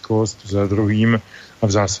jeden skvost za druhým a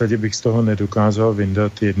v zásadě bych z toho nedokázal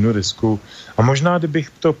vyndat jednu desku. A možná, kdybych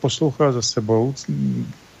to poslouchal za sebou,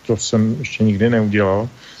 to jsem ještě nikdy neudělal,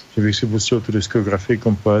 že bych si pustil tu diskografii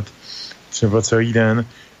komplet, třeba celý den,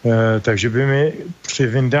 takže by mi při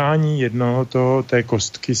vyndání jednoho té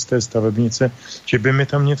kostky z té stavebnice, že by mi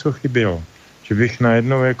tam něco chybělo. Že bych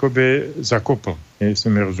najednou jakoby zakopl, jestli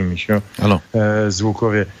mi rozumíš, jo? Ano.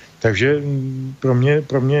 Zvukově. Takže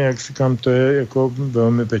pro mě, jak říkám, to je jako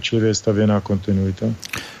velmi pečlivě stavěná kontinuita.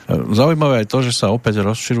 Zaujímavé je to, že sa opäť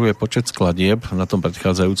rozširuje počet skladieb. Na tom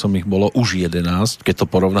predchádzajúcom ich bolo už 11. Keď to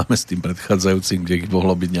porovnáme s tým predchádzajúcim, kde ich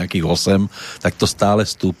mohlo byť nejakých 8, tak to stále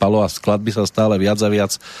stúpalo a skladby sa stále viac a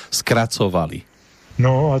viac skracovali.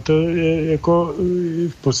 No a to je jako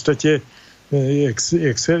v podstatě,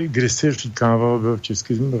 jak se kdysi říkával, byl v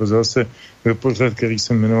Českém rozhlase byl pořad, který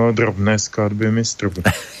se jmenoval Drobné skladby mistrů.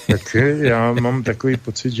 Tak já mám takový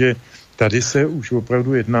pocit, že tady se už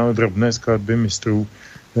opravdu jedná o drobné skladby mistrů,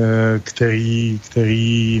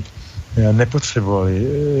 který nepotřebovali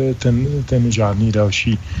ten žádný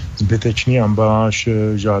další zbytečný ambaláž,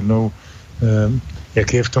 žádnou,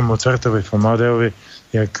 jak je v tom Mozartovi, v Amadeovi,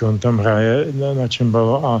 jak on tam hraje na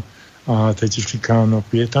čembalo a teď říká, no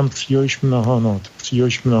je tam příliš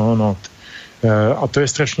mnoho not. A to je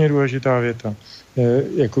strašně důležitá věta.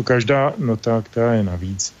 Jako každá nota, která je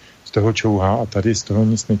navíc, z toho čouhá a tady z toho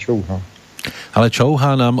nic nečouhá. Ale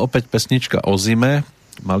čouhá nám opäť pesnička o zime.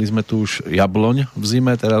 Mali sme tu už jabloň v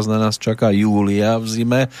zime, teraz na nás čaká Júlia v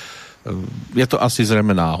zime. Je to asi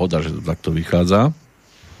zrejme náhoda, že to takto vychádza?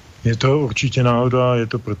 Je to určitě náhoda, je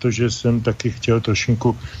to proto, že jsem taky chtěl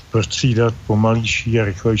trošinku prostřídat pomalejší a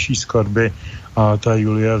rychlejší skladby a ta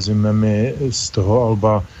Julia v zime mi z toho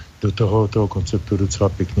alba do toho konceptu docela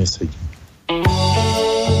pěkně sedí.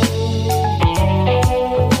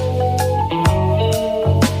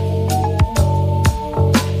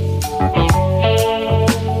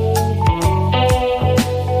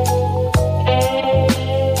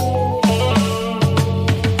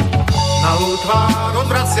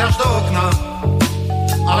 Až do okna,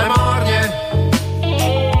 ale márně.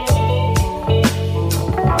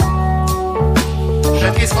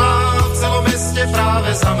 Všetky sklá v celom meste práve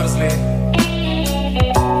zamrzli.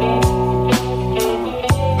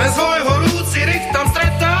 Bez svojho horúci rych tam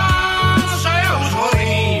stretáš a ja už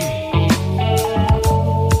horím.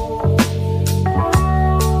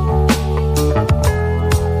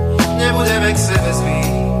 Nebudeme k sebe zlí.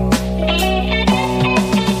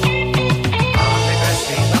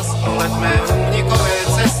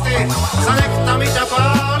 Za nechtami ťa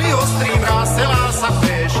páli ostrý mráz, celá sa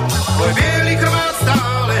chvieš. Tvoj bielý krvát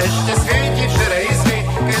stále ešte svieti v šerej izby,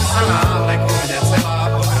 keď sa náhle ku mne celá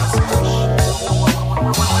podrasíš.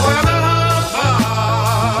 Tvoja nahá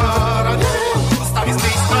tvár a ústa mi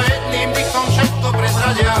zblízka jedným dychom všetko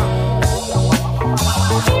prezradia.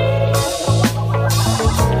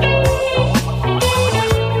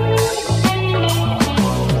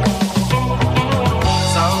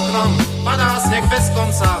 Za oknom padá sneh bez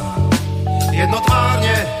konca,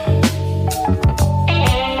 jednotvárne.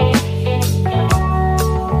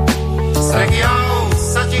 Z regiáov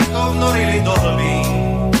sa ticho vnorili do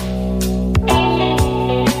hlbín.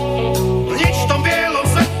 Nič v tom bielom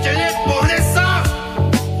svete nepohne sa,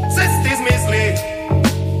 cesty zmizli.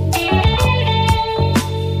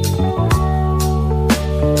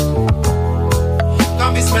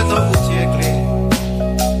 Kam by sme to utiekli?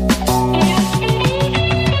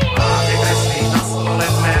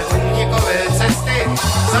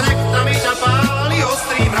 Za nechtami ťa páli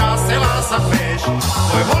ostrý mráz, celá sa chvieš.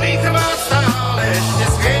 Tvoj holý krvát stále ešte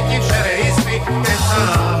svieti v šerej izby, keď sa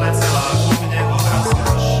náhle celá ku mne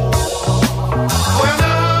obraciaš. Tvoja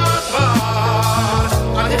nahá tvár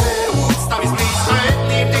a neúcta mi zblízka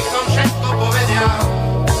jedným dychom všetko povedia.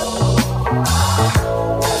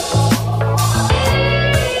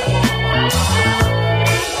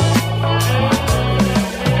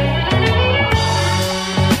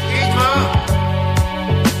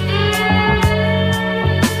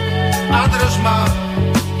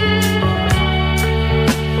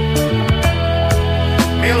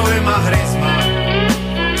 Miluj ma, hryz ma,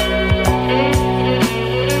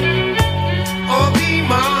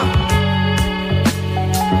 objíma,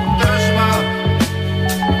 drž ma.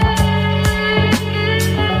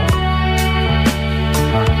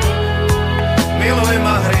 Miluj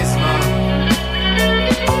ma, hryz ma.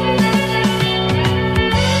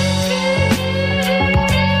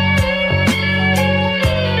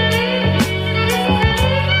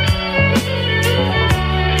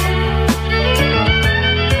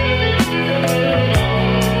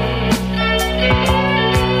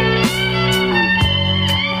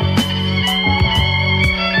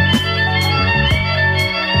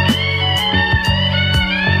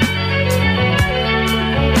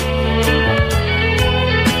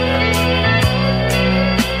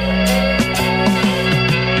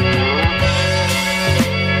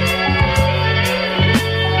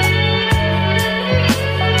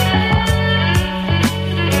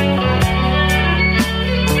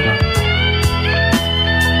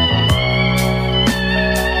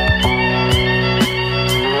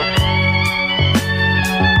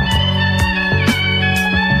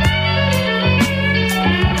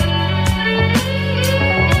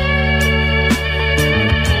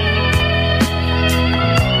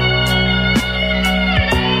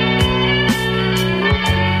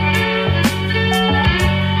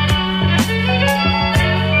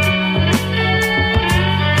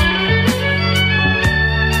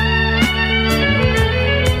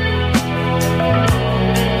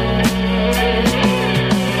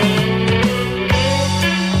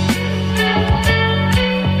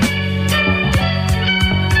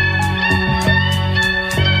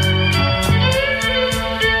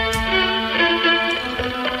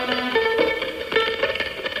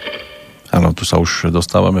 Tu sa už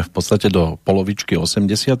dostávame v podstate do polovičky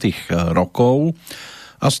 80. rokov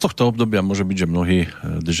A z tohto obdobia môže byť, že mnohí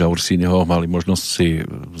Dezidera Ursinyho mali možnosť si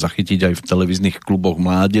zachytiť aj v televíznych kluboch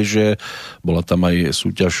mládeže. Bola tam aj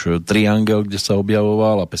súťaž Triangel, kde sa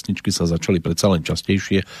objavoval a pesničky sa začali predsa len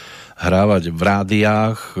častejšie hrávať v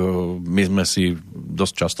rádiách. My sme si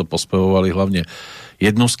dosť často pospevovali hlavne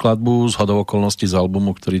jednu skladbu z hodou okolností z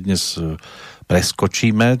albumu, ktorý dnes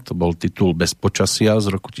preskočíme. To bol titul Bez počasia z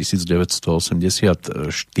roku 1984,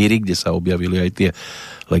 kde sa objavili aj tie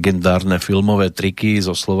legendárne filmové triky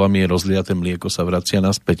so slovami rozliaté mlieko sa vracia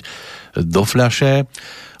naspäť do fľaše.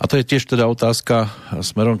 A to je tiež teda otázka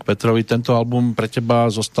smerom k Petrovi. Tento album pre teba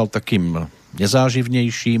zostal takým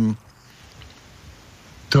nezáživnějším?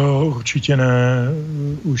 To určitě ne.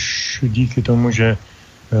 Už díky tomu, že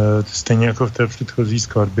stejně jako v té předchozí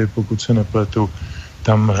skladbě, pokud se nepletu,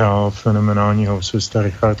 tam hrál fenomenální housista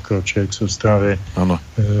Richard Kroček z Ostravy. Ano.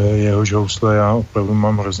 Jehož housle já opravdu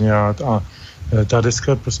mám hrozně rád a ta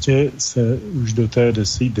deska prostě se už do té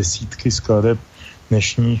desítky skladeb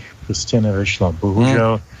dnešních prostě nevešla.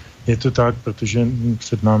 Bohužel je to tak, protože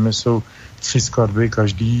před námi jsou 3 skladby,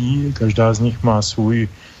 každá z nich má svůj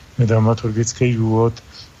dramaturgický důvod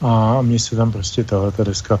a mně se tam prostě tahleta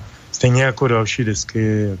deska stejně jako další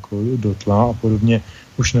desky jako Dotla a podobně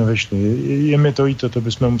už nevešli. Je mi to i toto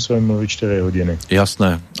bychom museli mluvit 4 hodiny.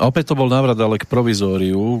 Jasné. A opäť to bol návrat ale k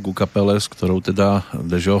provizóriu, ku kapele, s ktorou teda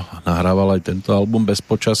Dežo nahrával aj tento album Bez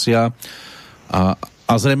počasia.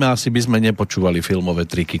 A zrejme asi by sme nepočúvali filmové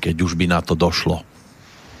triky, keď už by na to došlo.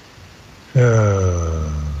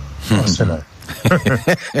 Asi ne.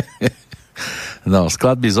 No,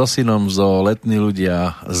 skladby so synom, zo Letní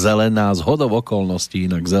ľudia, Zelená, z hodou okolností,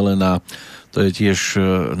 inak Zelená, to je tiež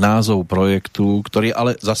názov projektu, ktorý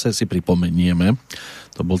ale zase si pripomenieme.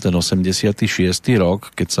 To bol ten 86. rok,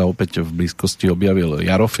 keď sa opäť v blízkosti objavil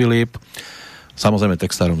Jaro Filip. Samozrejme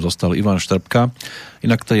textárom zostal Ivan Štrbka.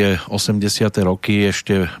 Inak tie 80. roky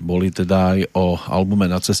ešte boli teda aj o albume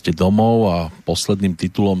Na ceste domov a posledným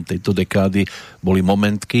titulom tejto dekády boli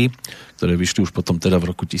Momentky, ktoré vyšli už potom teda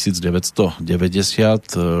v roku 1990.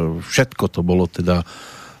 Všetko to bolo teda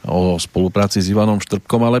o spolupráci s Ivanom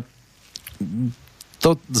Štrbkom, ale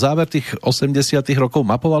to záver tých 80. rokov,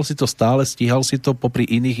 mapoval si to stále, stíhal si to popri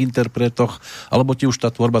iných interpretoch, alebo ti už tá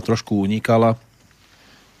tvorba trošku unikala?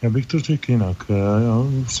 Já bych to řekl jinak.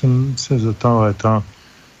 Já jsem se za ta léta,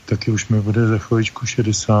 taky už mi bude za chviličku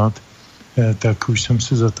 60, tak už jsem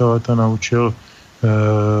se za ta léta naučil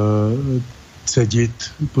cedit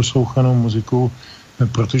poslouchanou muziku,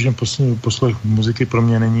 protože poslech muziky pro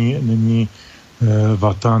mě není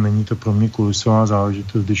vata, není to pro mě kulisová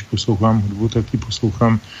záležitost. Když poslouchám hudbu, tak ji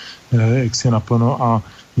poslouchám jak si naplno a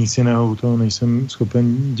nic jiného u toho nejsem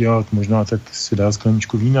schopen dělat. Možná tak si dá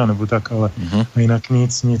skleničku vína nebo tak, ale jinak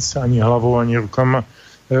nic ani hlavou, ani rukama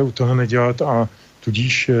u toho nedělat a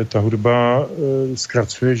tudíž ta hudba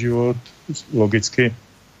zkracuje život logicky.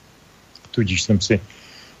 Tudíž jsem si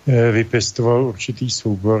vypěstoval určitý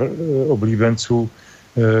soubor oblíbenců,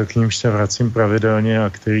 k nímž se vracím pravidelně a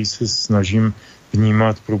který se snažím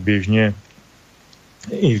vnímat průběžně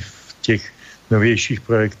i v těch novějších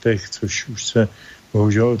projektech, což už se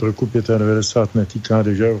bohužel od roku 95 netýká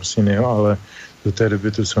Dezidera Ursinyho, ale do té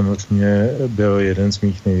doby to samozřejmě byl jeden z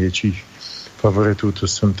mých největších favoritů, to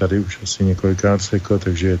jsem tady už asi několikrát řekl,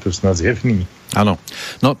 takže je to snad zjevný. Áno.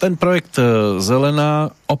 No ten projekt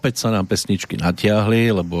Zelená, opäť sa nám pesničky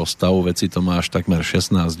natiahli, lebo stav veci to má až takmer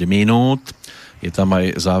 16 minút. Je tam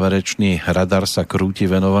aj záverečný Radar sa krúti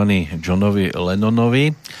venovaný Johnovi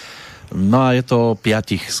Lennonovi. No a je to o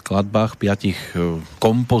 5 skladbách, 5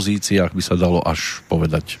 kompozíciách by sa dalo až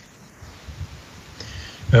povedať.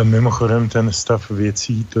 Mimochodem ten stav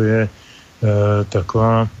věcí, to je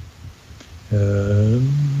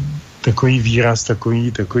takový výraz,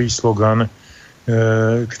 takový slogan,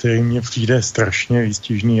 který mně přijde strašně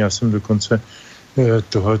výstižný. Já jsem dokonce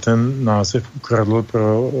tohle ten název ukradl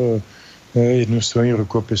pro jednu svoji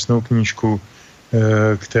rukopisnou knížku,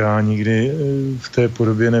 která nikdy v té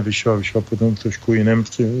podobě nevyšla. Vyšla potom trošku jiném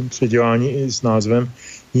předělání i s názvem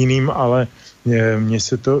jiným, ale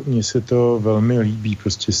mně se to velmi líbí,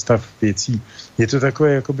 prostě stav věcí. Je to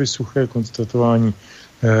takové jakoby suché konstatování,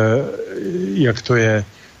 jak to je.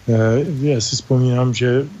 Já si vzpomínám,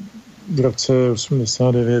 že v roce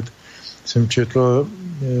 89 jsem četl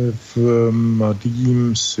v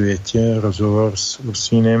Mladým světě rozhovor s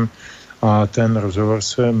Ursínem a ten rozhovor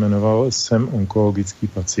se jmenoval Jsem onkologický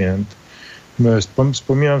pacient.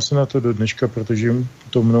 Vzpomínám se na to do dneška, protože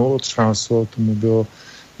to mnou otřáslo, tomu bylo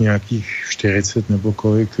nějakých 40 nebo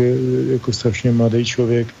kolik, jako strašně mladý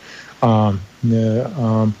člověk a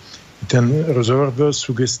ten rozhovor byl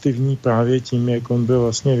sugestivní právě tím, jak on byl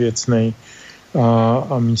vlastně věcnej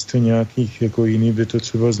a místo nějakých jako jiný by to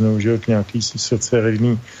třeba zneužil k nějaký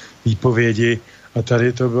sociální výpovědi a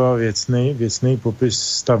tady to byl věcný popis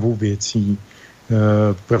stavu věcí.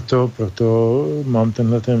 Proto mám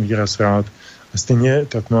tenhle ten výraz rád a stejně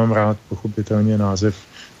tak mám rád pochopitelně název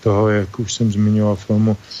toho, jak už jsem zmiňoval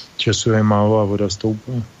filmu Času je málo a voda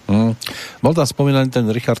stoupá. Bol tam spomínaný ten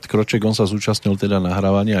Richard Kroček, on sa zúčastnil teda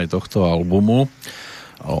nahrávania aj tohto albumu.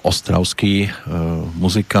 Ostravský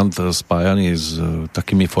muzikant spájaný s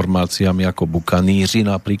takými formáciami ako Bukaníři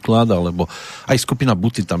napríklad, alebo aj skupina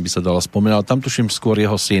Buty tam by sa dala spomínať, ale tam tuším skôr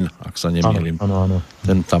jeho syn, ak sa nemýlim. Áno.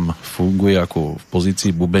 Ten tam funguje ako v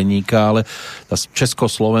pozícii bubeníka, ale tá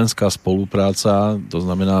československá spolupráca, to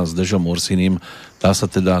znamená s Dezom Ursinym, tá sa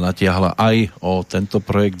teda natiahla aj o tento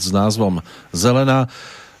projekt s názvom Zelená.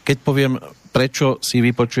 Keď poviem, prečo si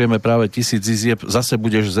vypočujeme práve 1000 izieb, zase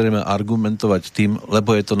budeš zrejme argumentovať tým,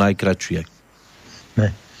 lebo je to najkratšie. Ne.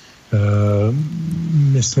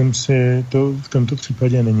 Myslím si, to v tomto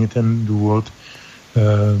případě není ten důvod.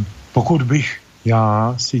 Pokud bych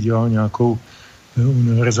já si dělal nějakou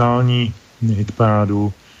univerzální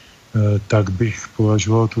hitparádu, tak bych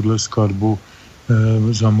považoval tuhle skladbu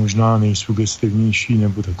za možná nejsugestivnější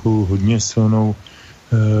nebo takovou hodně silnou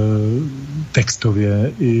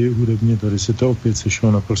textově i hudebně. Tady se to opět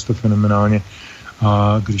sešlo naprosto fenomenálně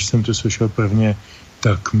a když jsem to slyšel prvně,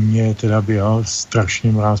 tak mě teda běhal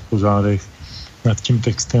strašně mráz po zádech nad tím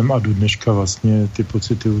textem a do dneška vlastně ty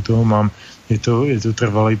pocity u toho mám. Je to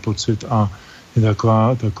trvalý pocit a je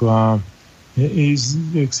taková je i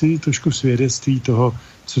jaksi trošku svědectví toho,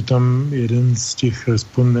 co tam jeden z těch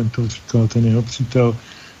respondentů říkal, ten jeho přítel,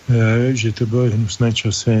 že to byly hnusné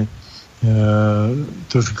časy.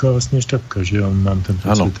 To říkal vlastně Štapka, že on mám ten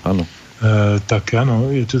pocit. Ano. Tak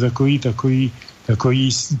ano, je to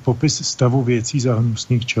takový popis stavu věcí za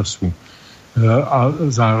hnusných časů. A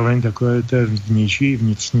zároveň takové té vnější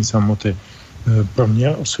vnitřní samoty. Pro mě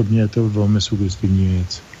osobně je to velmi sugestivní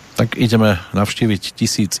věc. Tak ideme navštíviť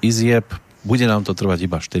 1000 izieb. Bude nám to trvať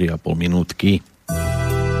iba 4,5 minútky.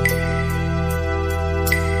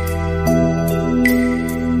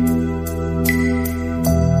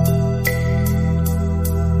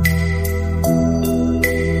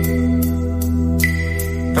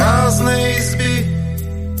 Prázdne izby,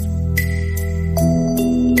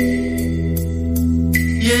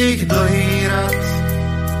 je ich dlhý rad.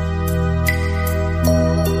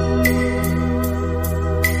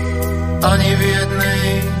 Ani v jednej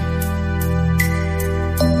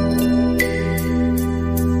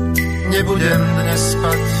nebudem dnes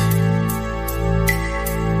spať.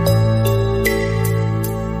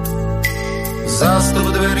 Zástup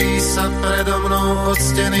dverí sa predo mnou od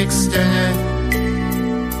steny k stene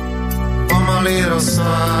pomaly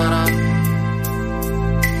rozsvára.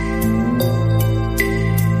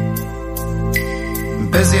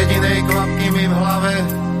 Bez jedinej kvapky mi v hlave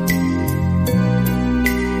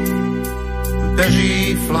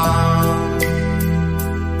beží flám.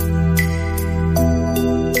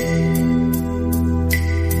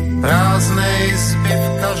 Prázdne izby, v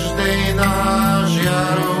každej nahá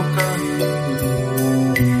žiarovka,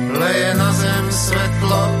 leje na zem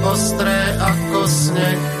svetlo ostré ako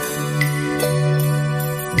sneh,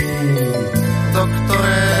 do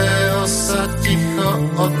ktorého sa ticho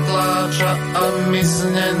otláča a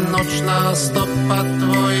mizne nočná stopa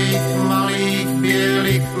tvojich malých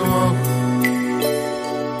bielých nôh.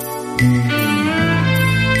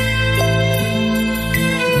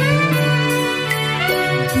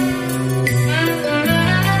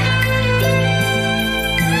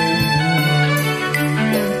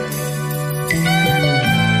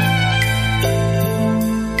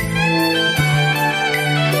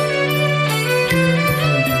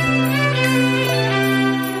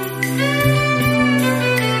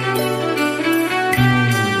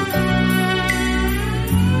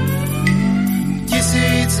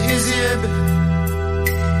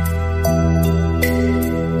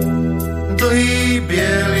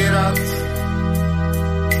 Bielý rad,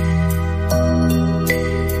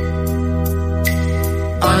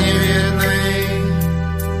 ani v jednej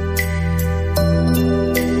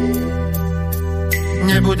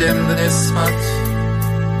nebudem dnes spať.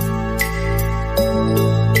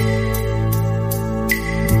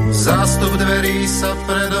 Zástup dverí sa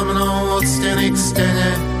predo mnou od steny k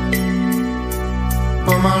stene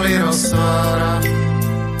pomaly rozsvára.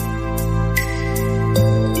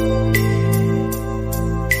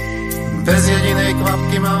 Bez jedinej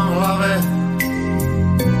kvapky mám v hlave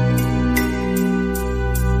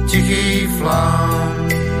tichý flám.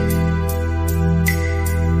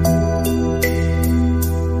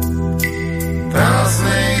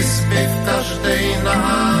 Prázdnej izby, v každej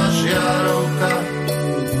nahá žiarovka,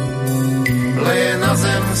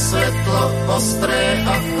 svetlo ostré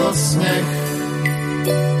ako sneh,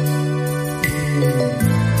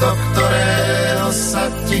 do ktorého sa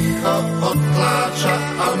ticho odtláča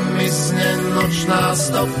a mysne nočná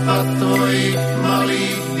stopa tvojich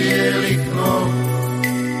malých bielých nôh.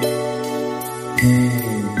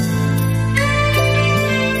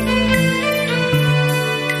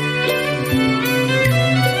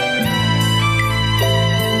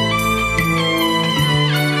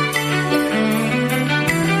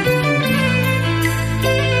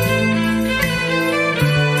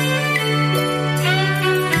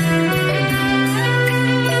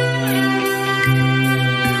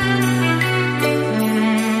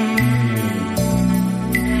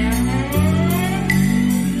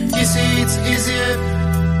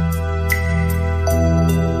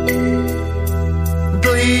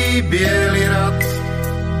 Bielý rad,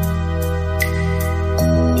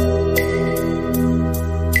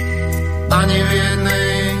 ani v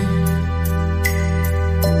jednej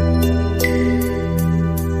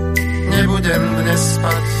nebudem dnes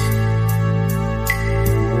spať.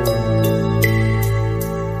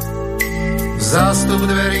 Zástup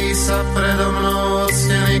dverí sa predo mnou od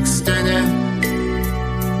steny k stene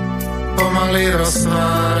pomaly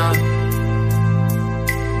roztvára.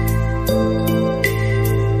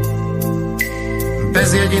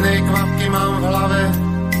 Bez jedinej kvapky mám v hlave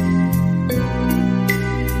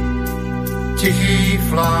tichý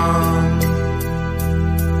flám.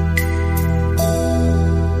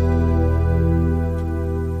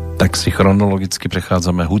 Tak si chronologicky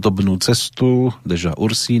prechádzame hudobnú cestu Deža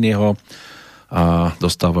Ursínyho a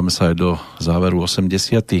dostávame sa aj do záveru 80.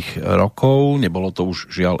 rokov. Nebolo to už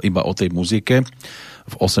žiaľ iba o tej muzike.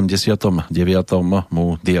 V 89.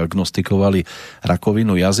 mu diagnostikovali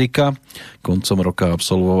rakovinu jazyka. Koncom roka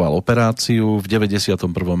absolvoval operáciu. V 91.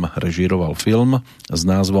 režíroval film s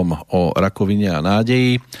názvom O rakovine a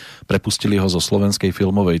nádeji. Prepustili ho zo slovenskej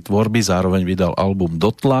filmovej tvorby. Zároveň vydal album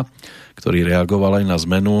Dotla, ktorý reagoval aj na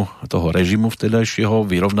zmenu toho režimu vtedajšieho,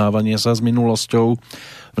 vyrovnávanie sa s minulosťou.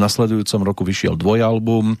 V nasledujúcom roku vyšiel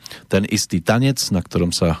dvojalbum Ten istý tanec, na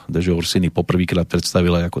ktorom sa Dežo Ursiny poprvýkrát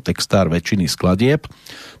predstavil aj ako textár väčšiny skladieb.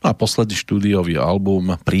 No a posledný štúdiový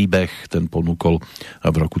album Príbeh, ten ponúkol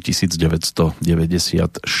v roku 1994.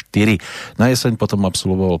 Na jeseň potom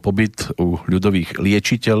absolvoval pobyt u ľudových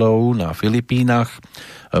liečiteľov na Filipínach.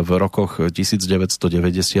 V rokoch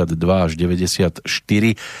 1992 až 1994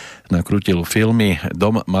 nakrútil filmy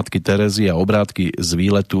Dom matky Terezy a Obrátky z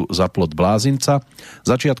výletu za plot blázinca.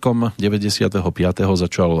 Začiatkom 95.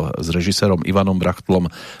 začal s režisérom Ivanom Brachtlom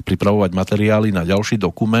pripravovať materiály na ďalší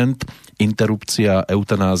dokument Interrupcia,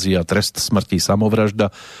 eutanázia, trest smrti,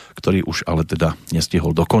 samovražda, ktorý už ale teda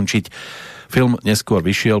nestihol dokončiť. Film neskôr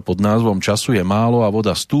vyšiel pod názvom Času je málo a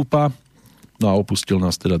voda stúpa, no a opustil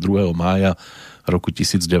nás teda 2. mája roku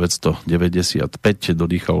 1995,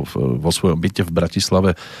 dodýchal vo svojom byte v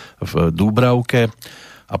Bratislave v Dúbravke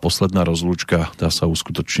a posledná rozlúčka tá sa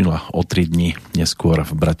uskutočnila o 3 dní neskôr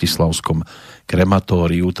v bratislavskom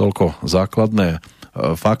krematóriu. Toľko základné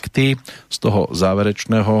fakty z toho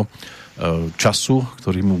záverečného času,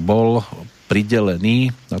 ktorý mu bol pridelený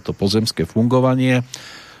na to pozemské fungovanie.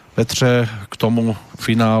 Petre, k tomu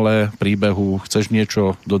finále príbehu chceš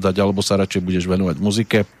niečo dodať, alebo sa radšej budeš venovať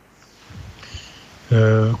muzike?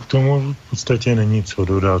 K tomu v podstatě není co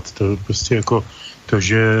dodat. To prostě jako to,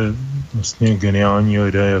 že vlastně geniální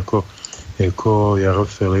lidé jako Jaro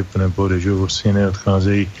Filip nebo Dežo Ursiny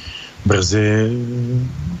odcházejí brzy.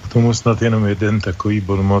 K tomu snad jenom jeden takový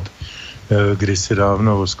bonmot, kdysi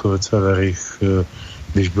dávno Voskovec a Verich,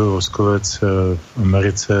 když byl Voskovec v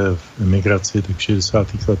Americe v emigraci, tak v 60.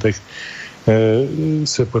 letech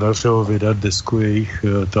se podařilo vydat desku jejich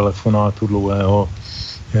telefonátu dlouhého,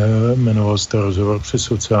 jmenoval se to Rozhovor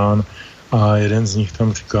přes oceán a jeden z nich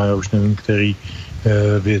tam říká, já už nevím, který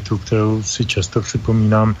větu, kterou si často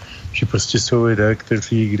připomínám, že prostě jsou lidé,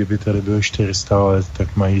 kteří, kdyby tady bylo 400 let,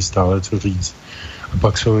 tak mají stále co říct. A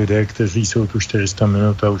pak jsou lidé, kteří jsou tu 400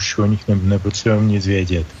 minut a už o nich nepotřebují nic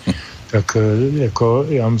vědět. Tak jako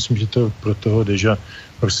já myslím, že to pro toho Deža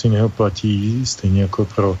Ursinyho platí stejně jako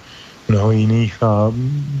pro mnoho jiných a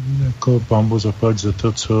jako pánbu zaplať za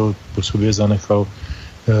to, co po sobě zanechal,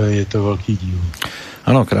 je to veľký díl.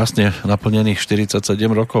 Áno, krásne naplnených 47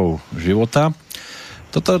 rokov života.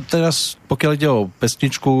 Toto teraz, pokiaľ ide o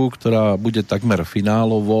pesničku, ktorá bude takmer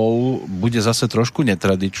finálovou, bude zase trošku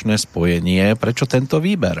netradičné spojenie. Prečo tento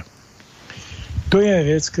výber? To je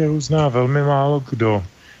věc, kterou zná velmi málo kdo.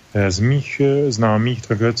 Z mých známých,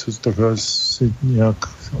 takhle si nějak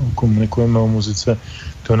komunikujeme o muzice,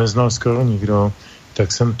 to neznal skoro nikdo.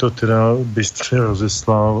 tak jsem to teda bystře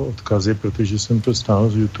rozeslal odkazy, protože jsem to stáhl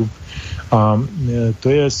z YouTube. A to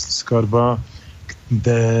je skladba,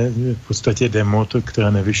 kde v podstatě demo,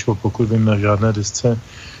 které nevyšlo, pokud vím, na žádné desce,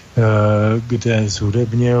 kde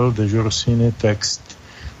zhudebnil Dezider Ursiny text,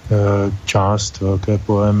 část velké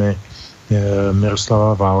poémy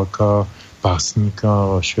Miroslava Válka, básníka,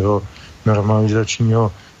 vašeho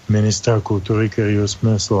normalizačního ministra kultury, kterýho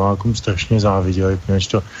jsme Slovákům strašně záviděli, protože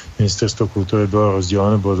to ministerstvo kultury bylo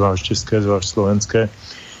rozděleno, bylo zvlášť české, zvlášť slovenské.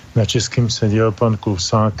 Na českém seděl pan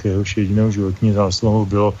Klusák, jehož jedinou životní zásluhou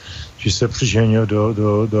bylo, že se přiženil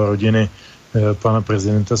do rodiny pana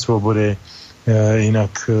prezidenta Svobody.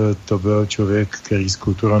 Jinak to byl člověk, který s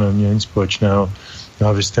kulturou neměl nic společného. No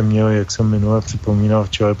a vy jste měli, jak jsem minule připomínal, v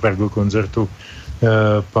čele Prago koncertu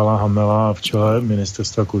Pala Hamela a v čele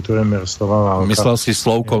ministerstva kultury Miroslava Válka. Myslel si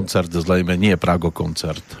Slov koncert, zlejme, nie Prago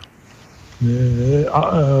koncert.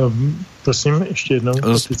 Prosím, ještě jednou.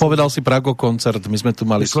 Povedal si Prago koncert, my jsme tu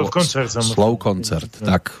mali Slov koncert,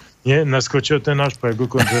 tak. Mě naskočil ten náš Prago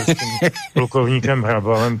koncert s tím plukovníkem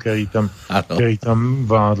Hrabalem, který tam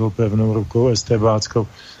vládl pevnou rukou estébáckou.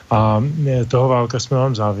 A toho Válka jsme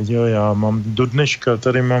vám záviděli. Já mám do dneška,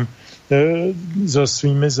 tady mám za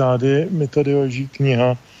svými zády, mi tady leží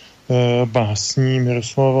kniha básní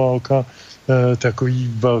Miroslava Válka,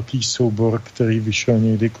 takový velký soubor, který vyšel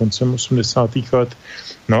někdy koncem 80. let.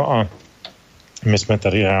 No a my jsme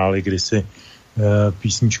tady hráli kdysi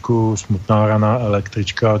písničku Smutná raná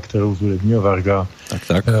električka, kterou zhudebnil Varga.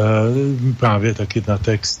 Tak. Právě taky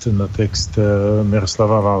na text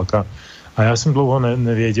Miroslava Válka. A já jsem dlouho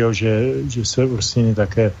nevěděl, že se Ursiny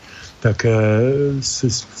také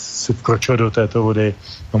se vkročil do této vody.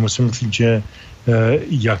 A musím říct, že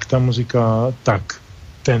jak ta muzika, tak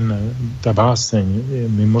ta báseň je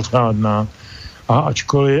mimořádná. A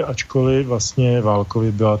ačkoliv vlastně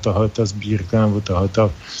Válkovi byla tahleta sbírka nebo tahleta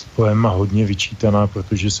poema hodně vyčítaná,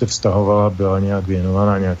 protože se vztahovala, byla nějak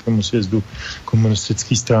věnovaná nějakému sjezdu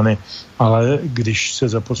komunistické strany, ale když se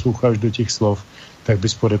zaposloucháš do těch slov, tak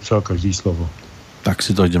bys podepsal každý slovo. Tak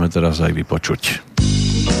si to ideme teraz aj vypočuť.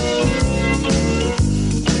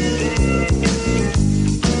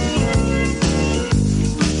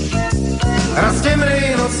 Raz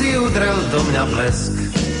temnej noci udrel do mňa blesk.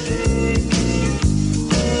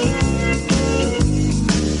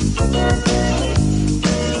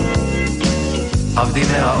 A v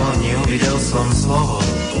dyme a ohni uvidel som slovo.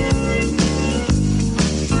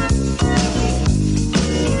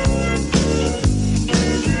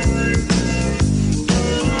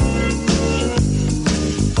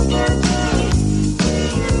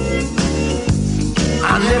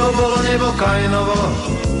 A nebo bolo nebo Kainovo.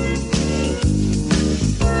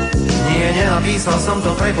 Nie, nenapísal som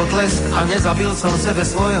to pre potlesk a nezabil som sebe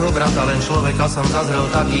svojho brata, len človeka som zazrel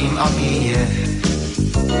takým, aký je.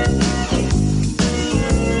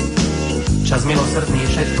 Čas milosrdný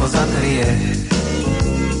všetko zatrie.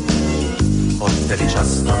 Odtedy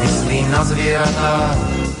často myslím na zvieratá,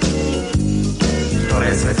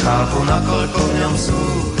 ktoré svet chápu, nakoľko v ňom sú,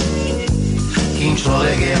 kým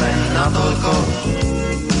človek je len natoľko,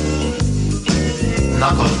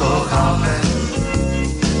 nakoľko ho chápe.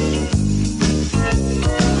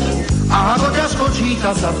 A ako ťažko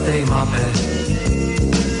číta sa v tej mape.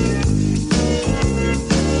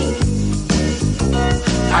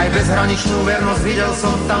 Aj bezhraničnú vernosť videl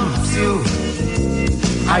som tam psiu,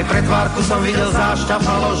 aj pretvárku som videl zášťa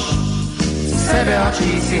faloš. V sebe a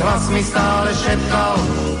čísi hlas mi stále šepkal,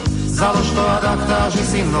 založ to a daktáži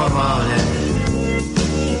si normálne.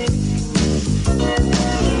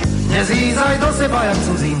 Nezízaj do seba, jak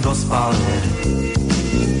cudzím do spálne.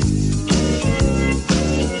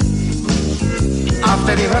 A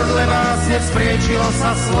vtedy v hrdle básne vzpriečilo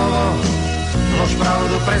sa slovo, lož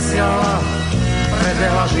pravdu presiala,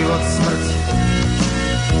 predbehla život smrť.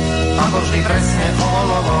 Ako vždy presne o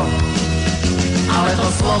olovo, ale to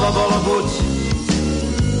slovo bolo buď.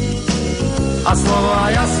 A slovo a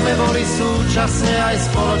ja sme boli súčasne, aj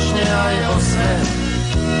spoločne, aj osve.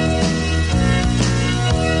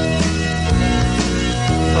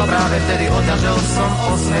 To práve vtedy odťažil som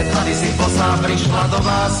o svet, aby si posá prišla do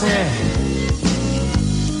básne.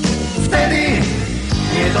 Vtedy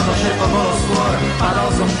nie toto všetko bolo skôr,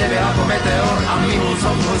 padal som v tebe ako meteor a minul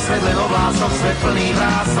som tvoj svet len oblások, svet plný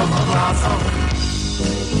vrások, odhlások.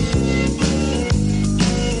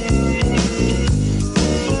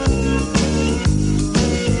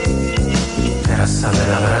 Teraz sa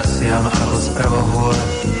veľa vraciam ako z prvohôr,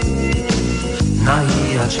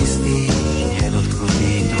 nahý a čistý,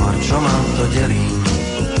 nedotknutý tvor, čo mám to delím.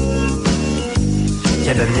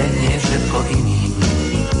 Tebe mne nie všetko iným.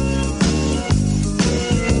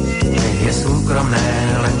 je súkromné,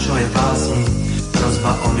 len čo je básni,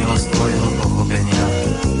 prosba o milosť tvojho pochopenia.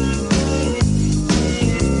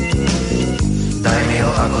 Daj mi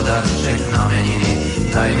ho ako darček na meniny,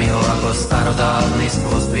 daj mi ho ako starodávny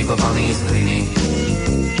skvost vykopaný z hliny.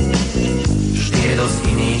 Vždy je dosť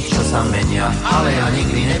iných, čo sa menia, ale ja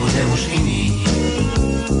nikdy nebudem už iný.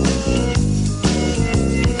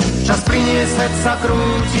 Čas priniesť sa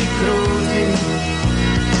krúti, krúti,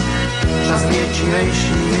 čas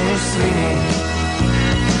liečivejší než sliny.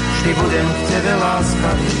 Vždy budem k tebe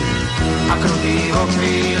láskavý a krutý vo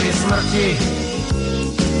chvíli smrti.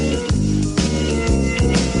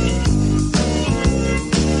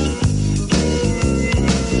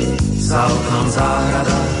 Za oknom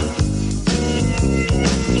záhrada,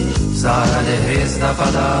 v záhrade hviezda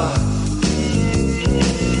padá,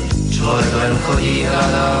 človek len chodí,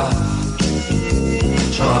 hľadá,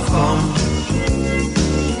 čo a v kom.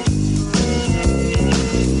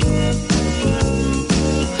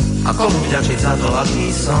 A komu vďačiť za to,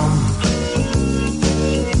 aký som?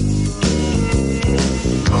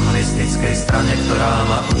 Komunistickej strane, ktorá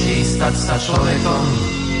ma učí stať sa človekom.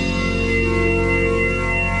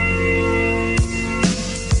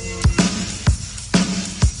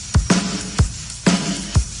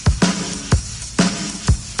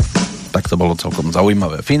 Tak to bolo celkom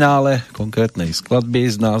zaujímavé finále konkrétnej skladby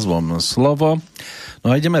s názvom Slovo. No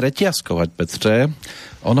a ideme reťazkovať, Petře.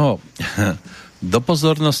 Ono, do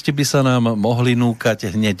pozornosti by sa nám mohli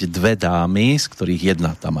núkať hneď dve dámy, z ktorých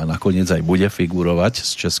jedna tam a nakoniec aj bude figurovať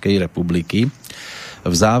z Českej republiky.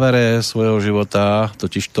 V závere svojho života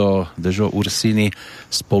totižto Dezider Ursiny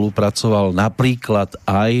spolupracoval napríklad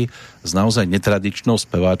aj s naozaj netradičnou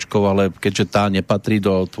speváčkou, ale keďže tá nepatrí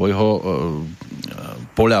do tvojho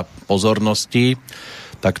poľa pozornosti,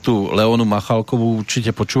 tak tu Leonu Machalkovú určite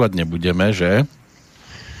počúvať nebudeme, že?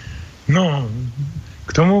 No,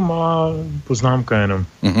 k tomu malá poznámka jenom.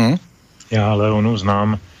 Uh-huh. Já Leonu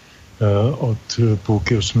znám od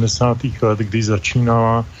půlky 80. let, kdy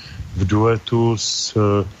začínala v duetu s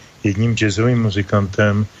jedním jazzovým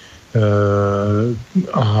muzikantem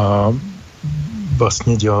a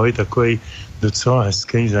vlastně dělali takový docela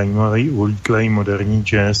hezký, zajímavý, ulítlej moderní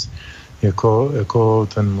jazz, jako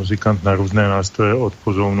ten muzikant na různé nástroje od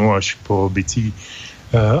pozounu až po bicí,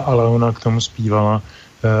 ale ona k tomu zpívala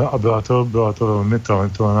a byla to velmi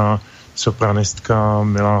talentovaná sopranistka,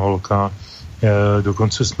 milá holka.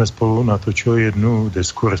 Dokonce jsme spolu natočili jednu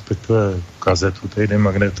desku, respektive kazetu, tedy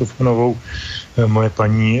magnetofonovou. Moje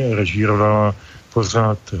paní režírovala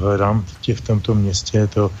pořád Hledám tě v tomto městě,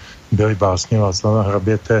 to byly básně Václava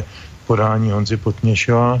Hraběte, podání Honzy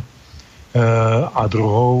Potněšova a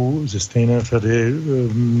druhou ze stejné řady,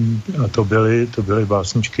 a to byly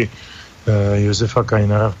básničky Josefa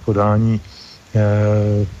Kajnara v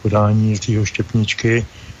podání Jiřího Štěpničky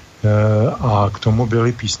a k tomu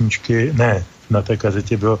byly písničky, ne, na té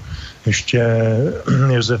kazetě byl ještě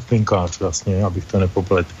Josef Pinkář vlastně, abych to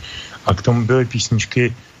nepoplet. A k tomu byly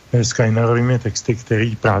písničky s Kajnarovými texty,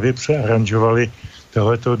 který právě přearanžovali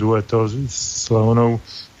tohleto dueto s Leonou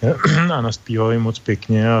a naspívali moc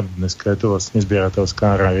pěkně a dneska je to vlastně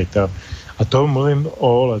sběratelská rarita. A to mluvím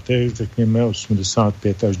o letech, řekněme,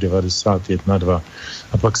 85 až 91, 2.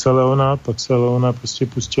 A pak se Leona prostě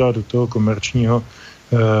pustila do toho komerčního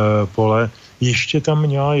pole. Ještě tam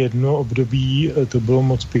měla jedno období, to bylo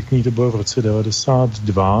moc pěkný, to bylo v roce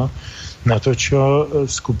 92, natočila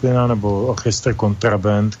skupina nebo orchestr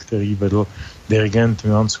Kontraband, který vedl dirigent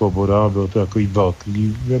Milan Svoboda, byl to takový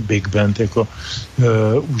velký big band, jako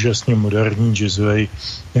úžasně moderní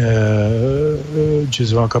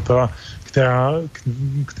jazzová kapela,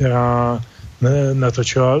 která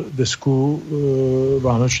natočila desku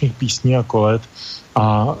vánočních písní a kolet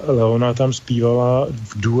a Leona tam zpívala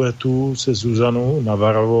v duetu se Zuzanou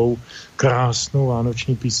Navarovou krásnou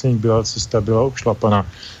vánoční píseň Byla cesta, byla obšlapaná.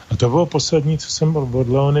 A to bylo poslední, co jsem od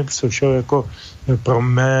Leony slyšel jako pro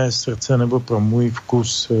mé srdce nebo pro můj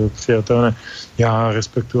vkus přijatelné. Já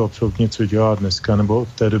respektuju absolutně, co dělá dneska, nebo od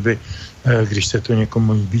té doby, když se to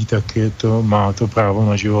někomu líbí, tak má to právo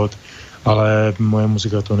na život. Ale moje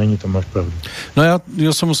muzika to není, to máš pravdu. No ja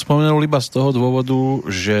som spomenul iba z toho dôvodu,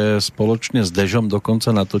 že spoločne s Dežom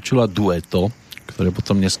dokonca natočila dueto, ktoré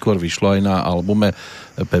potom neskôr vyšlo aj na albume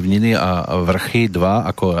Pevniny a Vrchy 2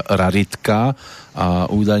 ako raritka a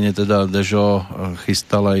údajne teda Dežo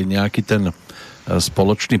chystal aj nejaký ten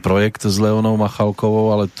spoločný projekt s Leonou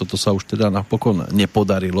Machalkovou, ale toto sa už teda napokon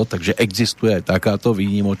nepodarilo, takže existuje aj takáto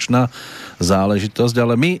výnimočná záležitosť,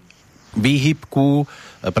 ale my výhybku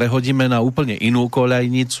prehodíme na úplne inú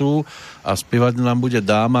koľajnicu a spievať nám bude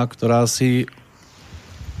dáma, ktorá si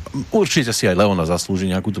určite si aj Leona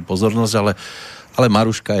zaslúži nejakú tú pozornosť, ale Ale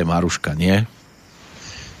Maruška je Maruška, nie?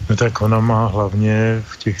 No tak ona má hlavně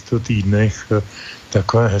v těchto týdnech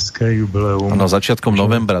takové hezké jubileum. Ano, začiatkom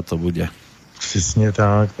novembra to bude. Přesně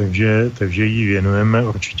tak, takže jí věnujeme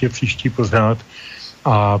určitě příští pořád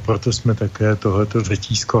a proto jsme také tohleto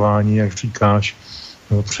řetízkování, jak říkáš,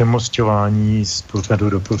 přemosťování z pořadu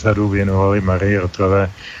do pořadu věnovali Marii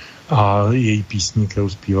Rotrové a její písní, kterou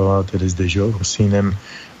zpívala tedy s Dezidou Ursinem.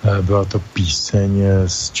 Byla to píseň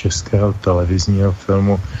z českého televizního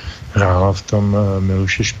filmu. Hrála v tom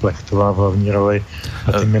Miluše Šplechtová v hlavní roli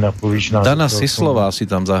a ty mi napovíš nás. Dana Sislová si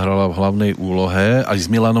tam zahrala v hlavnej úlohe aj s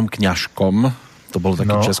Milanom Kňažkom. To bol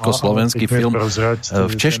taký československý film.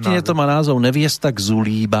 V češtine to má názov Neviesta k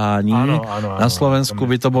zulíbání. Áno, na Slovensku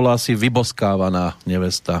by to bola asi vyboskávaná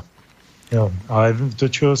nevesta. Jo, ale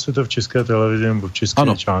točilo se to v české televizi nebo v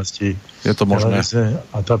české části. Je to možné.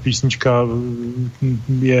 A ta písnička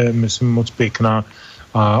je, myslím, moc pěkná.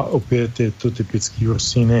 A opět je to typický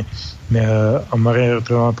Ursiny a Marie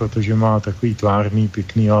Rotrová, protože má takový tvárný,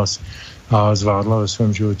 pěkný hlas a zvládla ve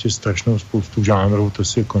svém životě strašnou spoustu žánrů, to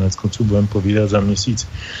si konec konců budeme povídat za měsíc,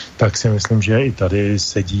 tak si myslím, že i tady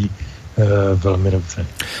sedí veľmi dobře.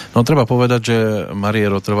 No treba povedať, že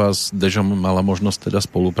Marie Rotrová s Dežom mala možnosť teda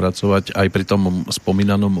spolupracovať aj pri tom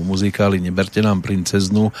spomínanom muzikáli Neberte nám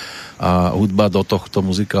princeznu a hudba do tohto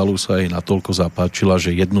muzikálu sa jej natoľko zapáčila,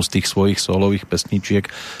 že jednu z tých svojich solových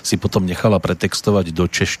pesničiek si potom nechala pretextovať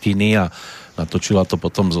do češtiny a natočila to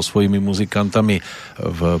potom so svojimi muzikantami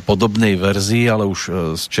v podobnej verzii, ale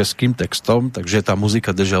už s českým textom, takže tá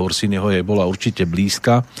muzika Deža Ursinyho jej bola určite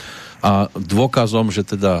blízka a dôkazom, že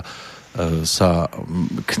teda sa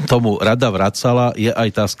k tomu rada vracala, je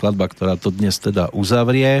aj tá skladba, ktorá to dnes teda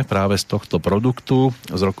uzavrie práve z tohto produktu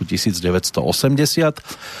z roku 1980.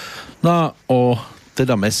 No a o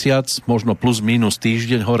teda mesiac, možno plus minus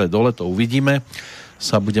týždeň hore dole, to uvidíme,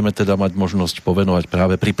 sa budeme teda mať možnosť povenovať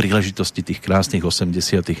práve pri príležitosti tých krásnych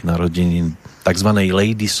 80. narodenín takzvanej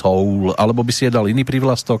Lady Soul, alebo by si je dal iný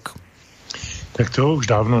prívlastok? Tak to už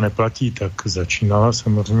dávno neplatí, tak začínala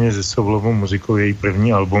samozřejmě se soulovou muzikou, její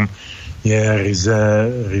první album je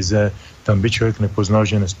ryze, tam by člověk nepoznal,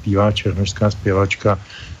 že nespívá černošská zpěvačka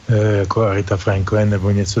jako Aretha Franklin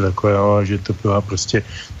nebo něco takového, že to byla prostě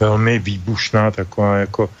velmi výbušná, taková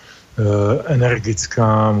jako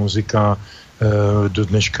energická muzika, do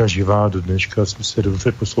dneška živá, do dneška se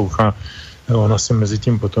dobře poslouchá. Ona se mezi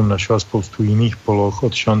tím potom našla spoustu jiných poloh,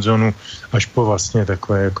 od šanzonu až po vlastně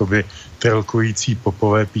takové jakoby trelkující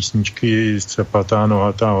popové písničky, střepatá,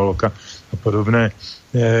 nohatá holoka a podobné,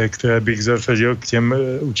 které bych zařadil k těm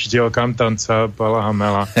učitelkám tanca Pala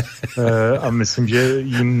Hamela a myslím, že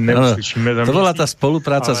jim neuslyšíme. To bola tá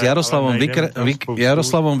spolupráca s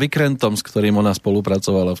Jaroslavom Vikrentom, s ktorým ona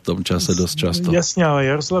spolupracovala v tom čase dosť často. Jasně, ale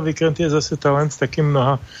Jaroslav Vikrent je zase talent taky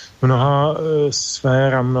mnoha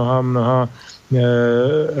sfér a mnoha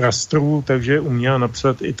rastrů, takže uměla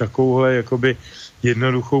napsat i takovouhle jakoby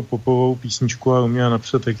jednoduchou popovou písničku a uměla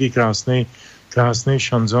napsat taky krásný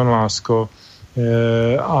šanzon Lásko,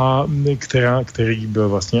 a který byl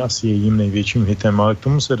vlastně asi jejím největším hitem, ale k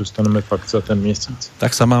tomu se dostaneme fakt za ten měsíc.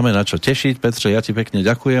 Tak sa máme na čo tešiť. Petře, ja ti pekne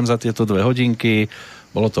ďakujem za tieto 2 hodinky.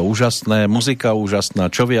 Bolo to úžasné, muzika úžasná.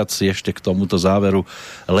 Čo viac si ešte k tomuto záveru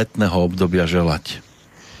letného obdobia želať?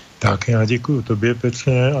 Tak já děkuju tobě,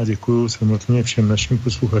 Petře, a děkuju samozřejmě všem našim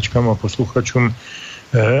posluchačkám a posluchačům,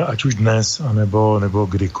 ať už dnes, anebo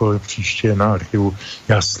kdykoliv příště na archivu.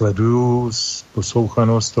 Já sleduju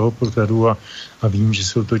poslouchanost toho pořadu a vím, že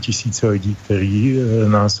jsou to tisíce lidí, kteří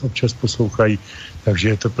nás občas poslouchají, takže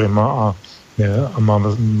je to prima a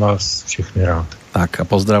mám vás všechny rád. Tak a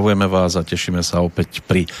pozdravujeme vás a tešíme sa opäť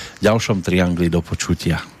pri ďalšom Triangli do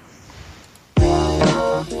počutia.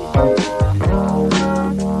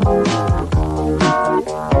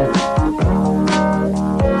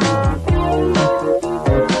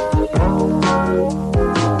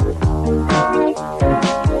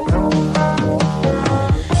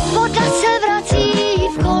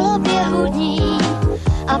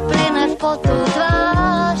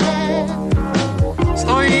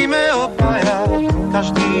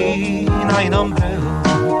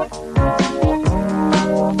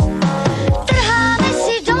 Trháme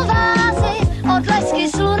si do vázy odlesky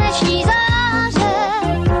sluneční záře.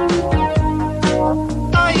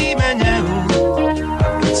 Tajíme nehu.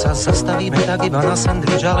 Keď sa zastavíme, tak iba na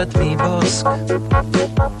sendvič a letvý bosk.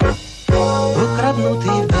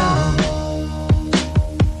 Ukradnutý v behu.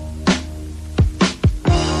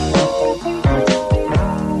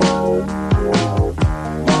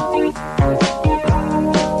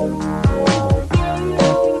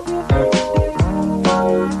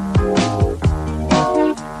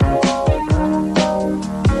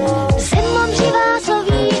 Zimom živá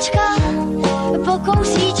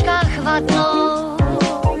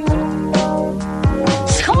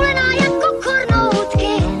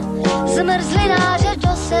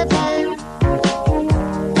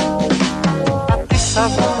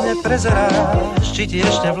prezeráš, či ti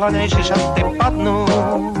ešte vlanejšie šaty padnú.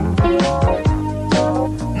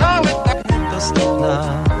 No ale tak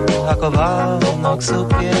dostupná, ako Vánok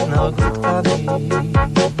supienok utkaný.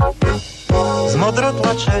 Z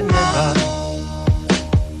modrotlače neba